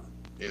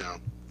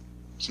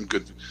 Some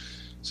good.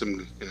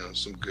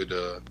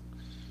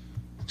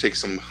 Take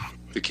some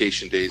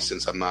vacation days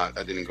since I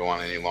didn't go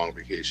on any long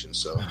vacation,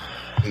 so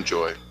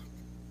enjoy.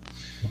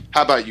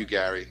 How about you,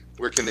 Gary?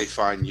 Where can they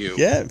find you?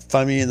 Yeah,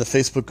 find me in the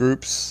Facebook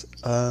groups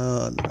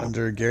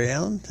under Gary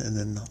Allen, and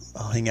then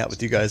I'll hang out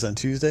with you guys on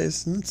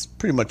Tuesdays, and that's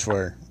pretty much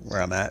where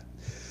I'm at.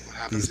 What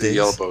happened these to the days.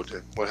 elbow?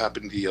 What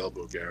happened to the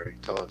elbow, Gary?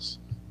 Tell us.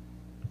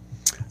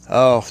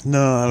 Oh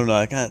no, I don't know.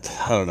 I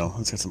don't know.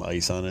 It's got some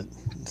ice on it.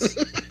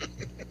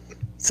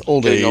 It's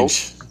old Getting old?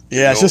 age.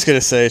 Yeah, I was just gonna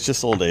say it's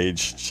just old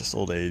age. It's just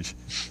old age.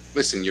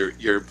 Listen,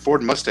 your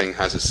Ford Mustang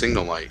has a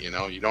signal light. You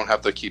don't have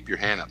to keep your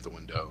hand out the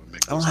window. And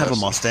make I don't those have a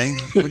noises. Mustang.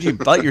 Would you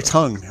bite your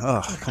tongue?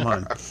 Oh, come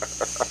on.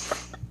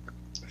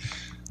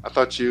 I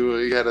thought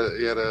you had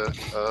a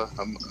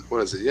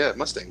what is it? Yeah,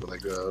 Mustang, but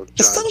like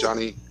It's not-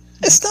 Johnny.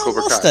 It's not a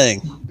Cobra Kai.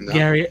 Mustang. No?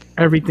 Gary,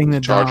 everything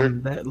that Charger?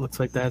 that looks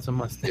like that's a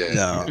Mustang. Yeah.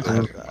 No,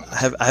 yeah.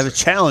 I have a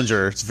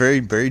Challenger. It's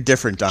very, very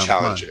different, Dom.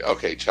 Come on. Challenger.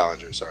 Okay,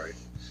 Challenger. Sorry.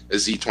 A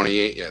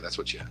Z28. Yeah, that's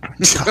what you have.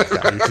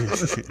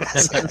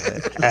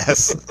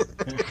 Ass.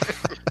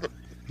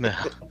 No.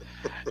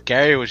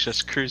 Gary was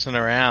just cruising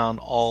around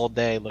all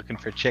day looking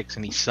for chicks,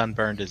 and he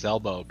sunburned his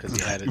elbow because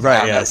he had it.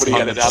 Right, Yeah, when he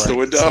had it out the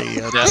window.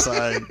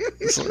 Outside.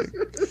 It's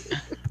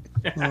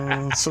like,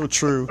 oh, so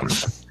true.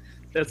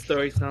 That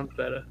story sounds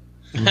better.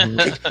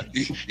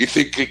 You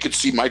think they could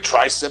see my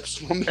triceps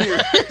from here?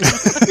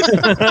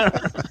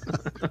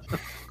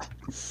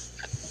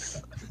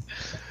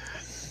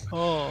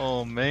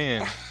 Oh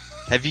man,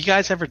 have you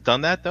guys ever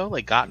done that though?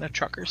 Like gotten a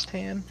trucker's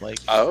tan? Like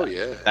Oh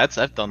yeah.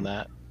 I've done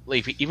that.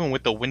 Like even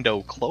with the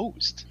window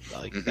closed,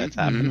 like that's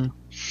happened.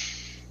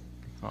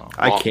 Oh.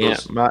 I Well,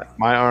 can't. those-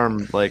 My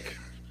arm, like,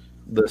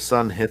 the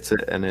sun hits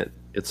it and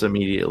it's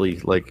immediately,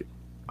 like,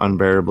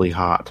 unbearably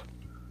hot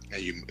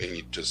And you move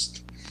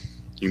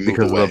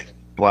because away. of the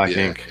black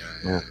Yeah, ink.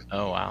 yeah.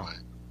 Oh wow.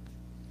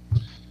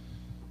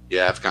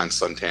 Yeah, I've gotten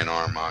suntan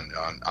arm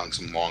on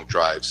some long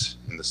drives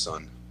in the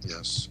sun.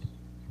 Yes.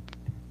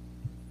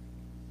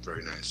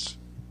 Very nice.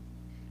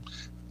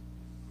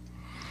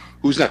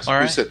 Who's next? All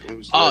right.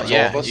 Who's Oh that's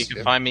yeah, all of us? you can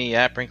Yeah. find me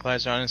at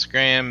Brinklizer on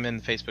Instagram and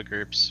the Facebook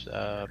groups,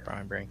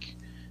 Brian Brink,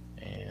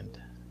 and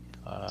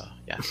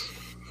yes,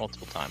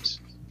 multiple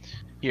times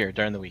here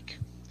during the week.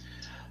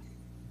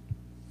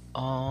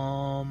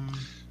 And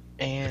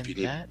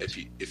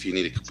If you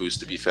need a caboose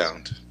to be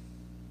found,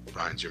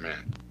 Brian's your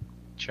man.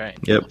 that's right.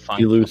 Yep. I'll find-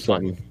 You lose I'll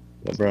find- something.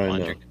 Let Brian find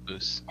know. your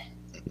caboose.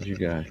 He's your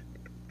guy.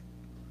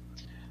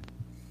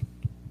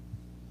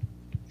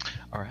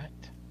 All right.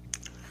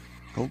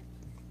 Oh.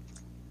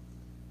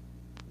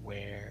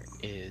 Where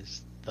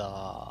is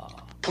the?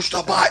 Push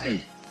the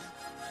button.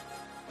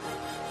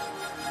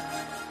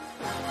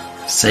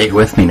 Say it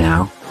with me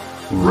now.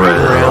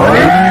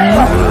 Really?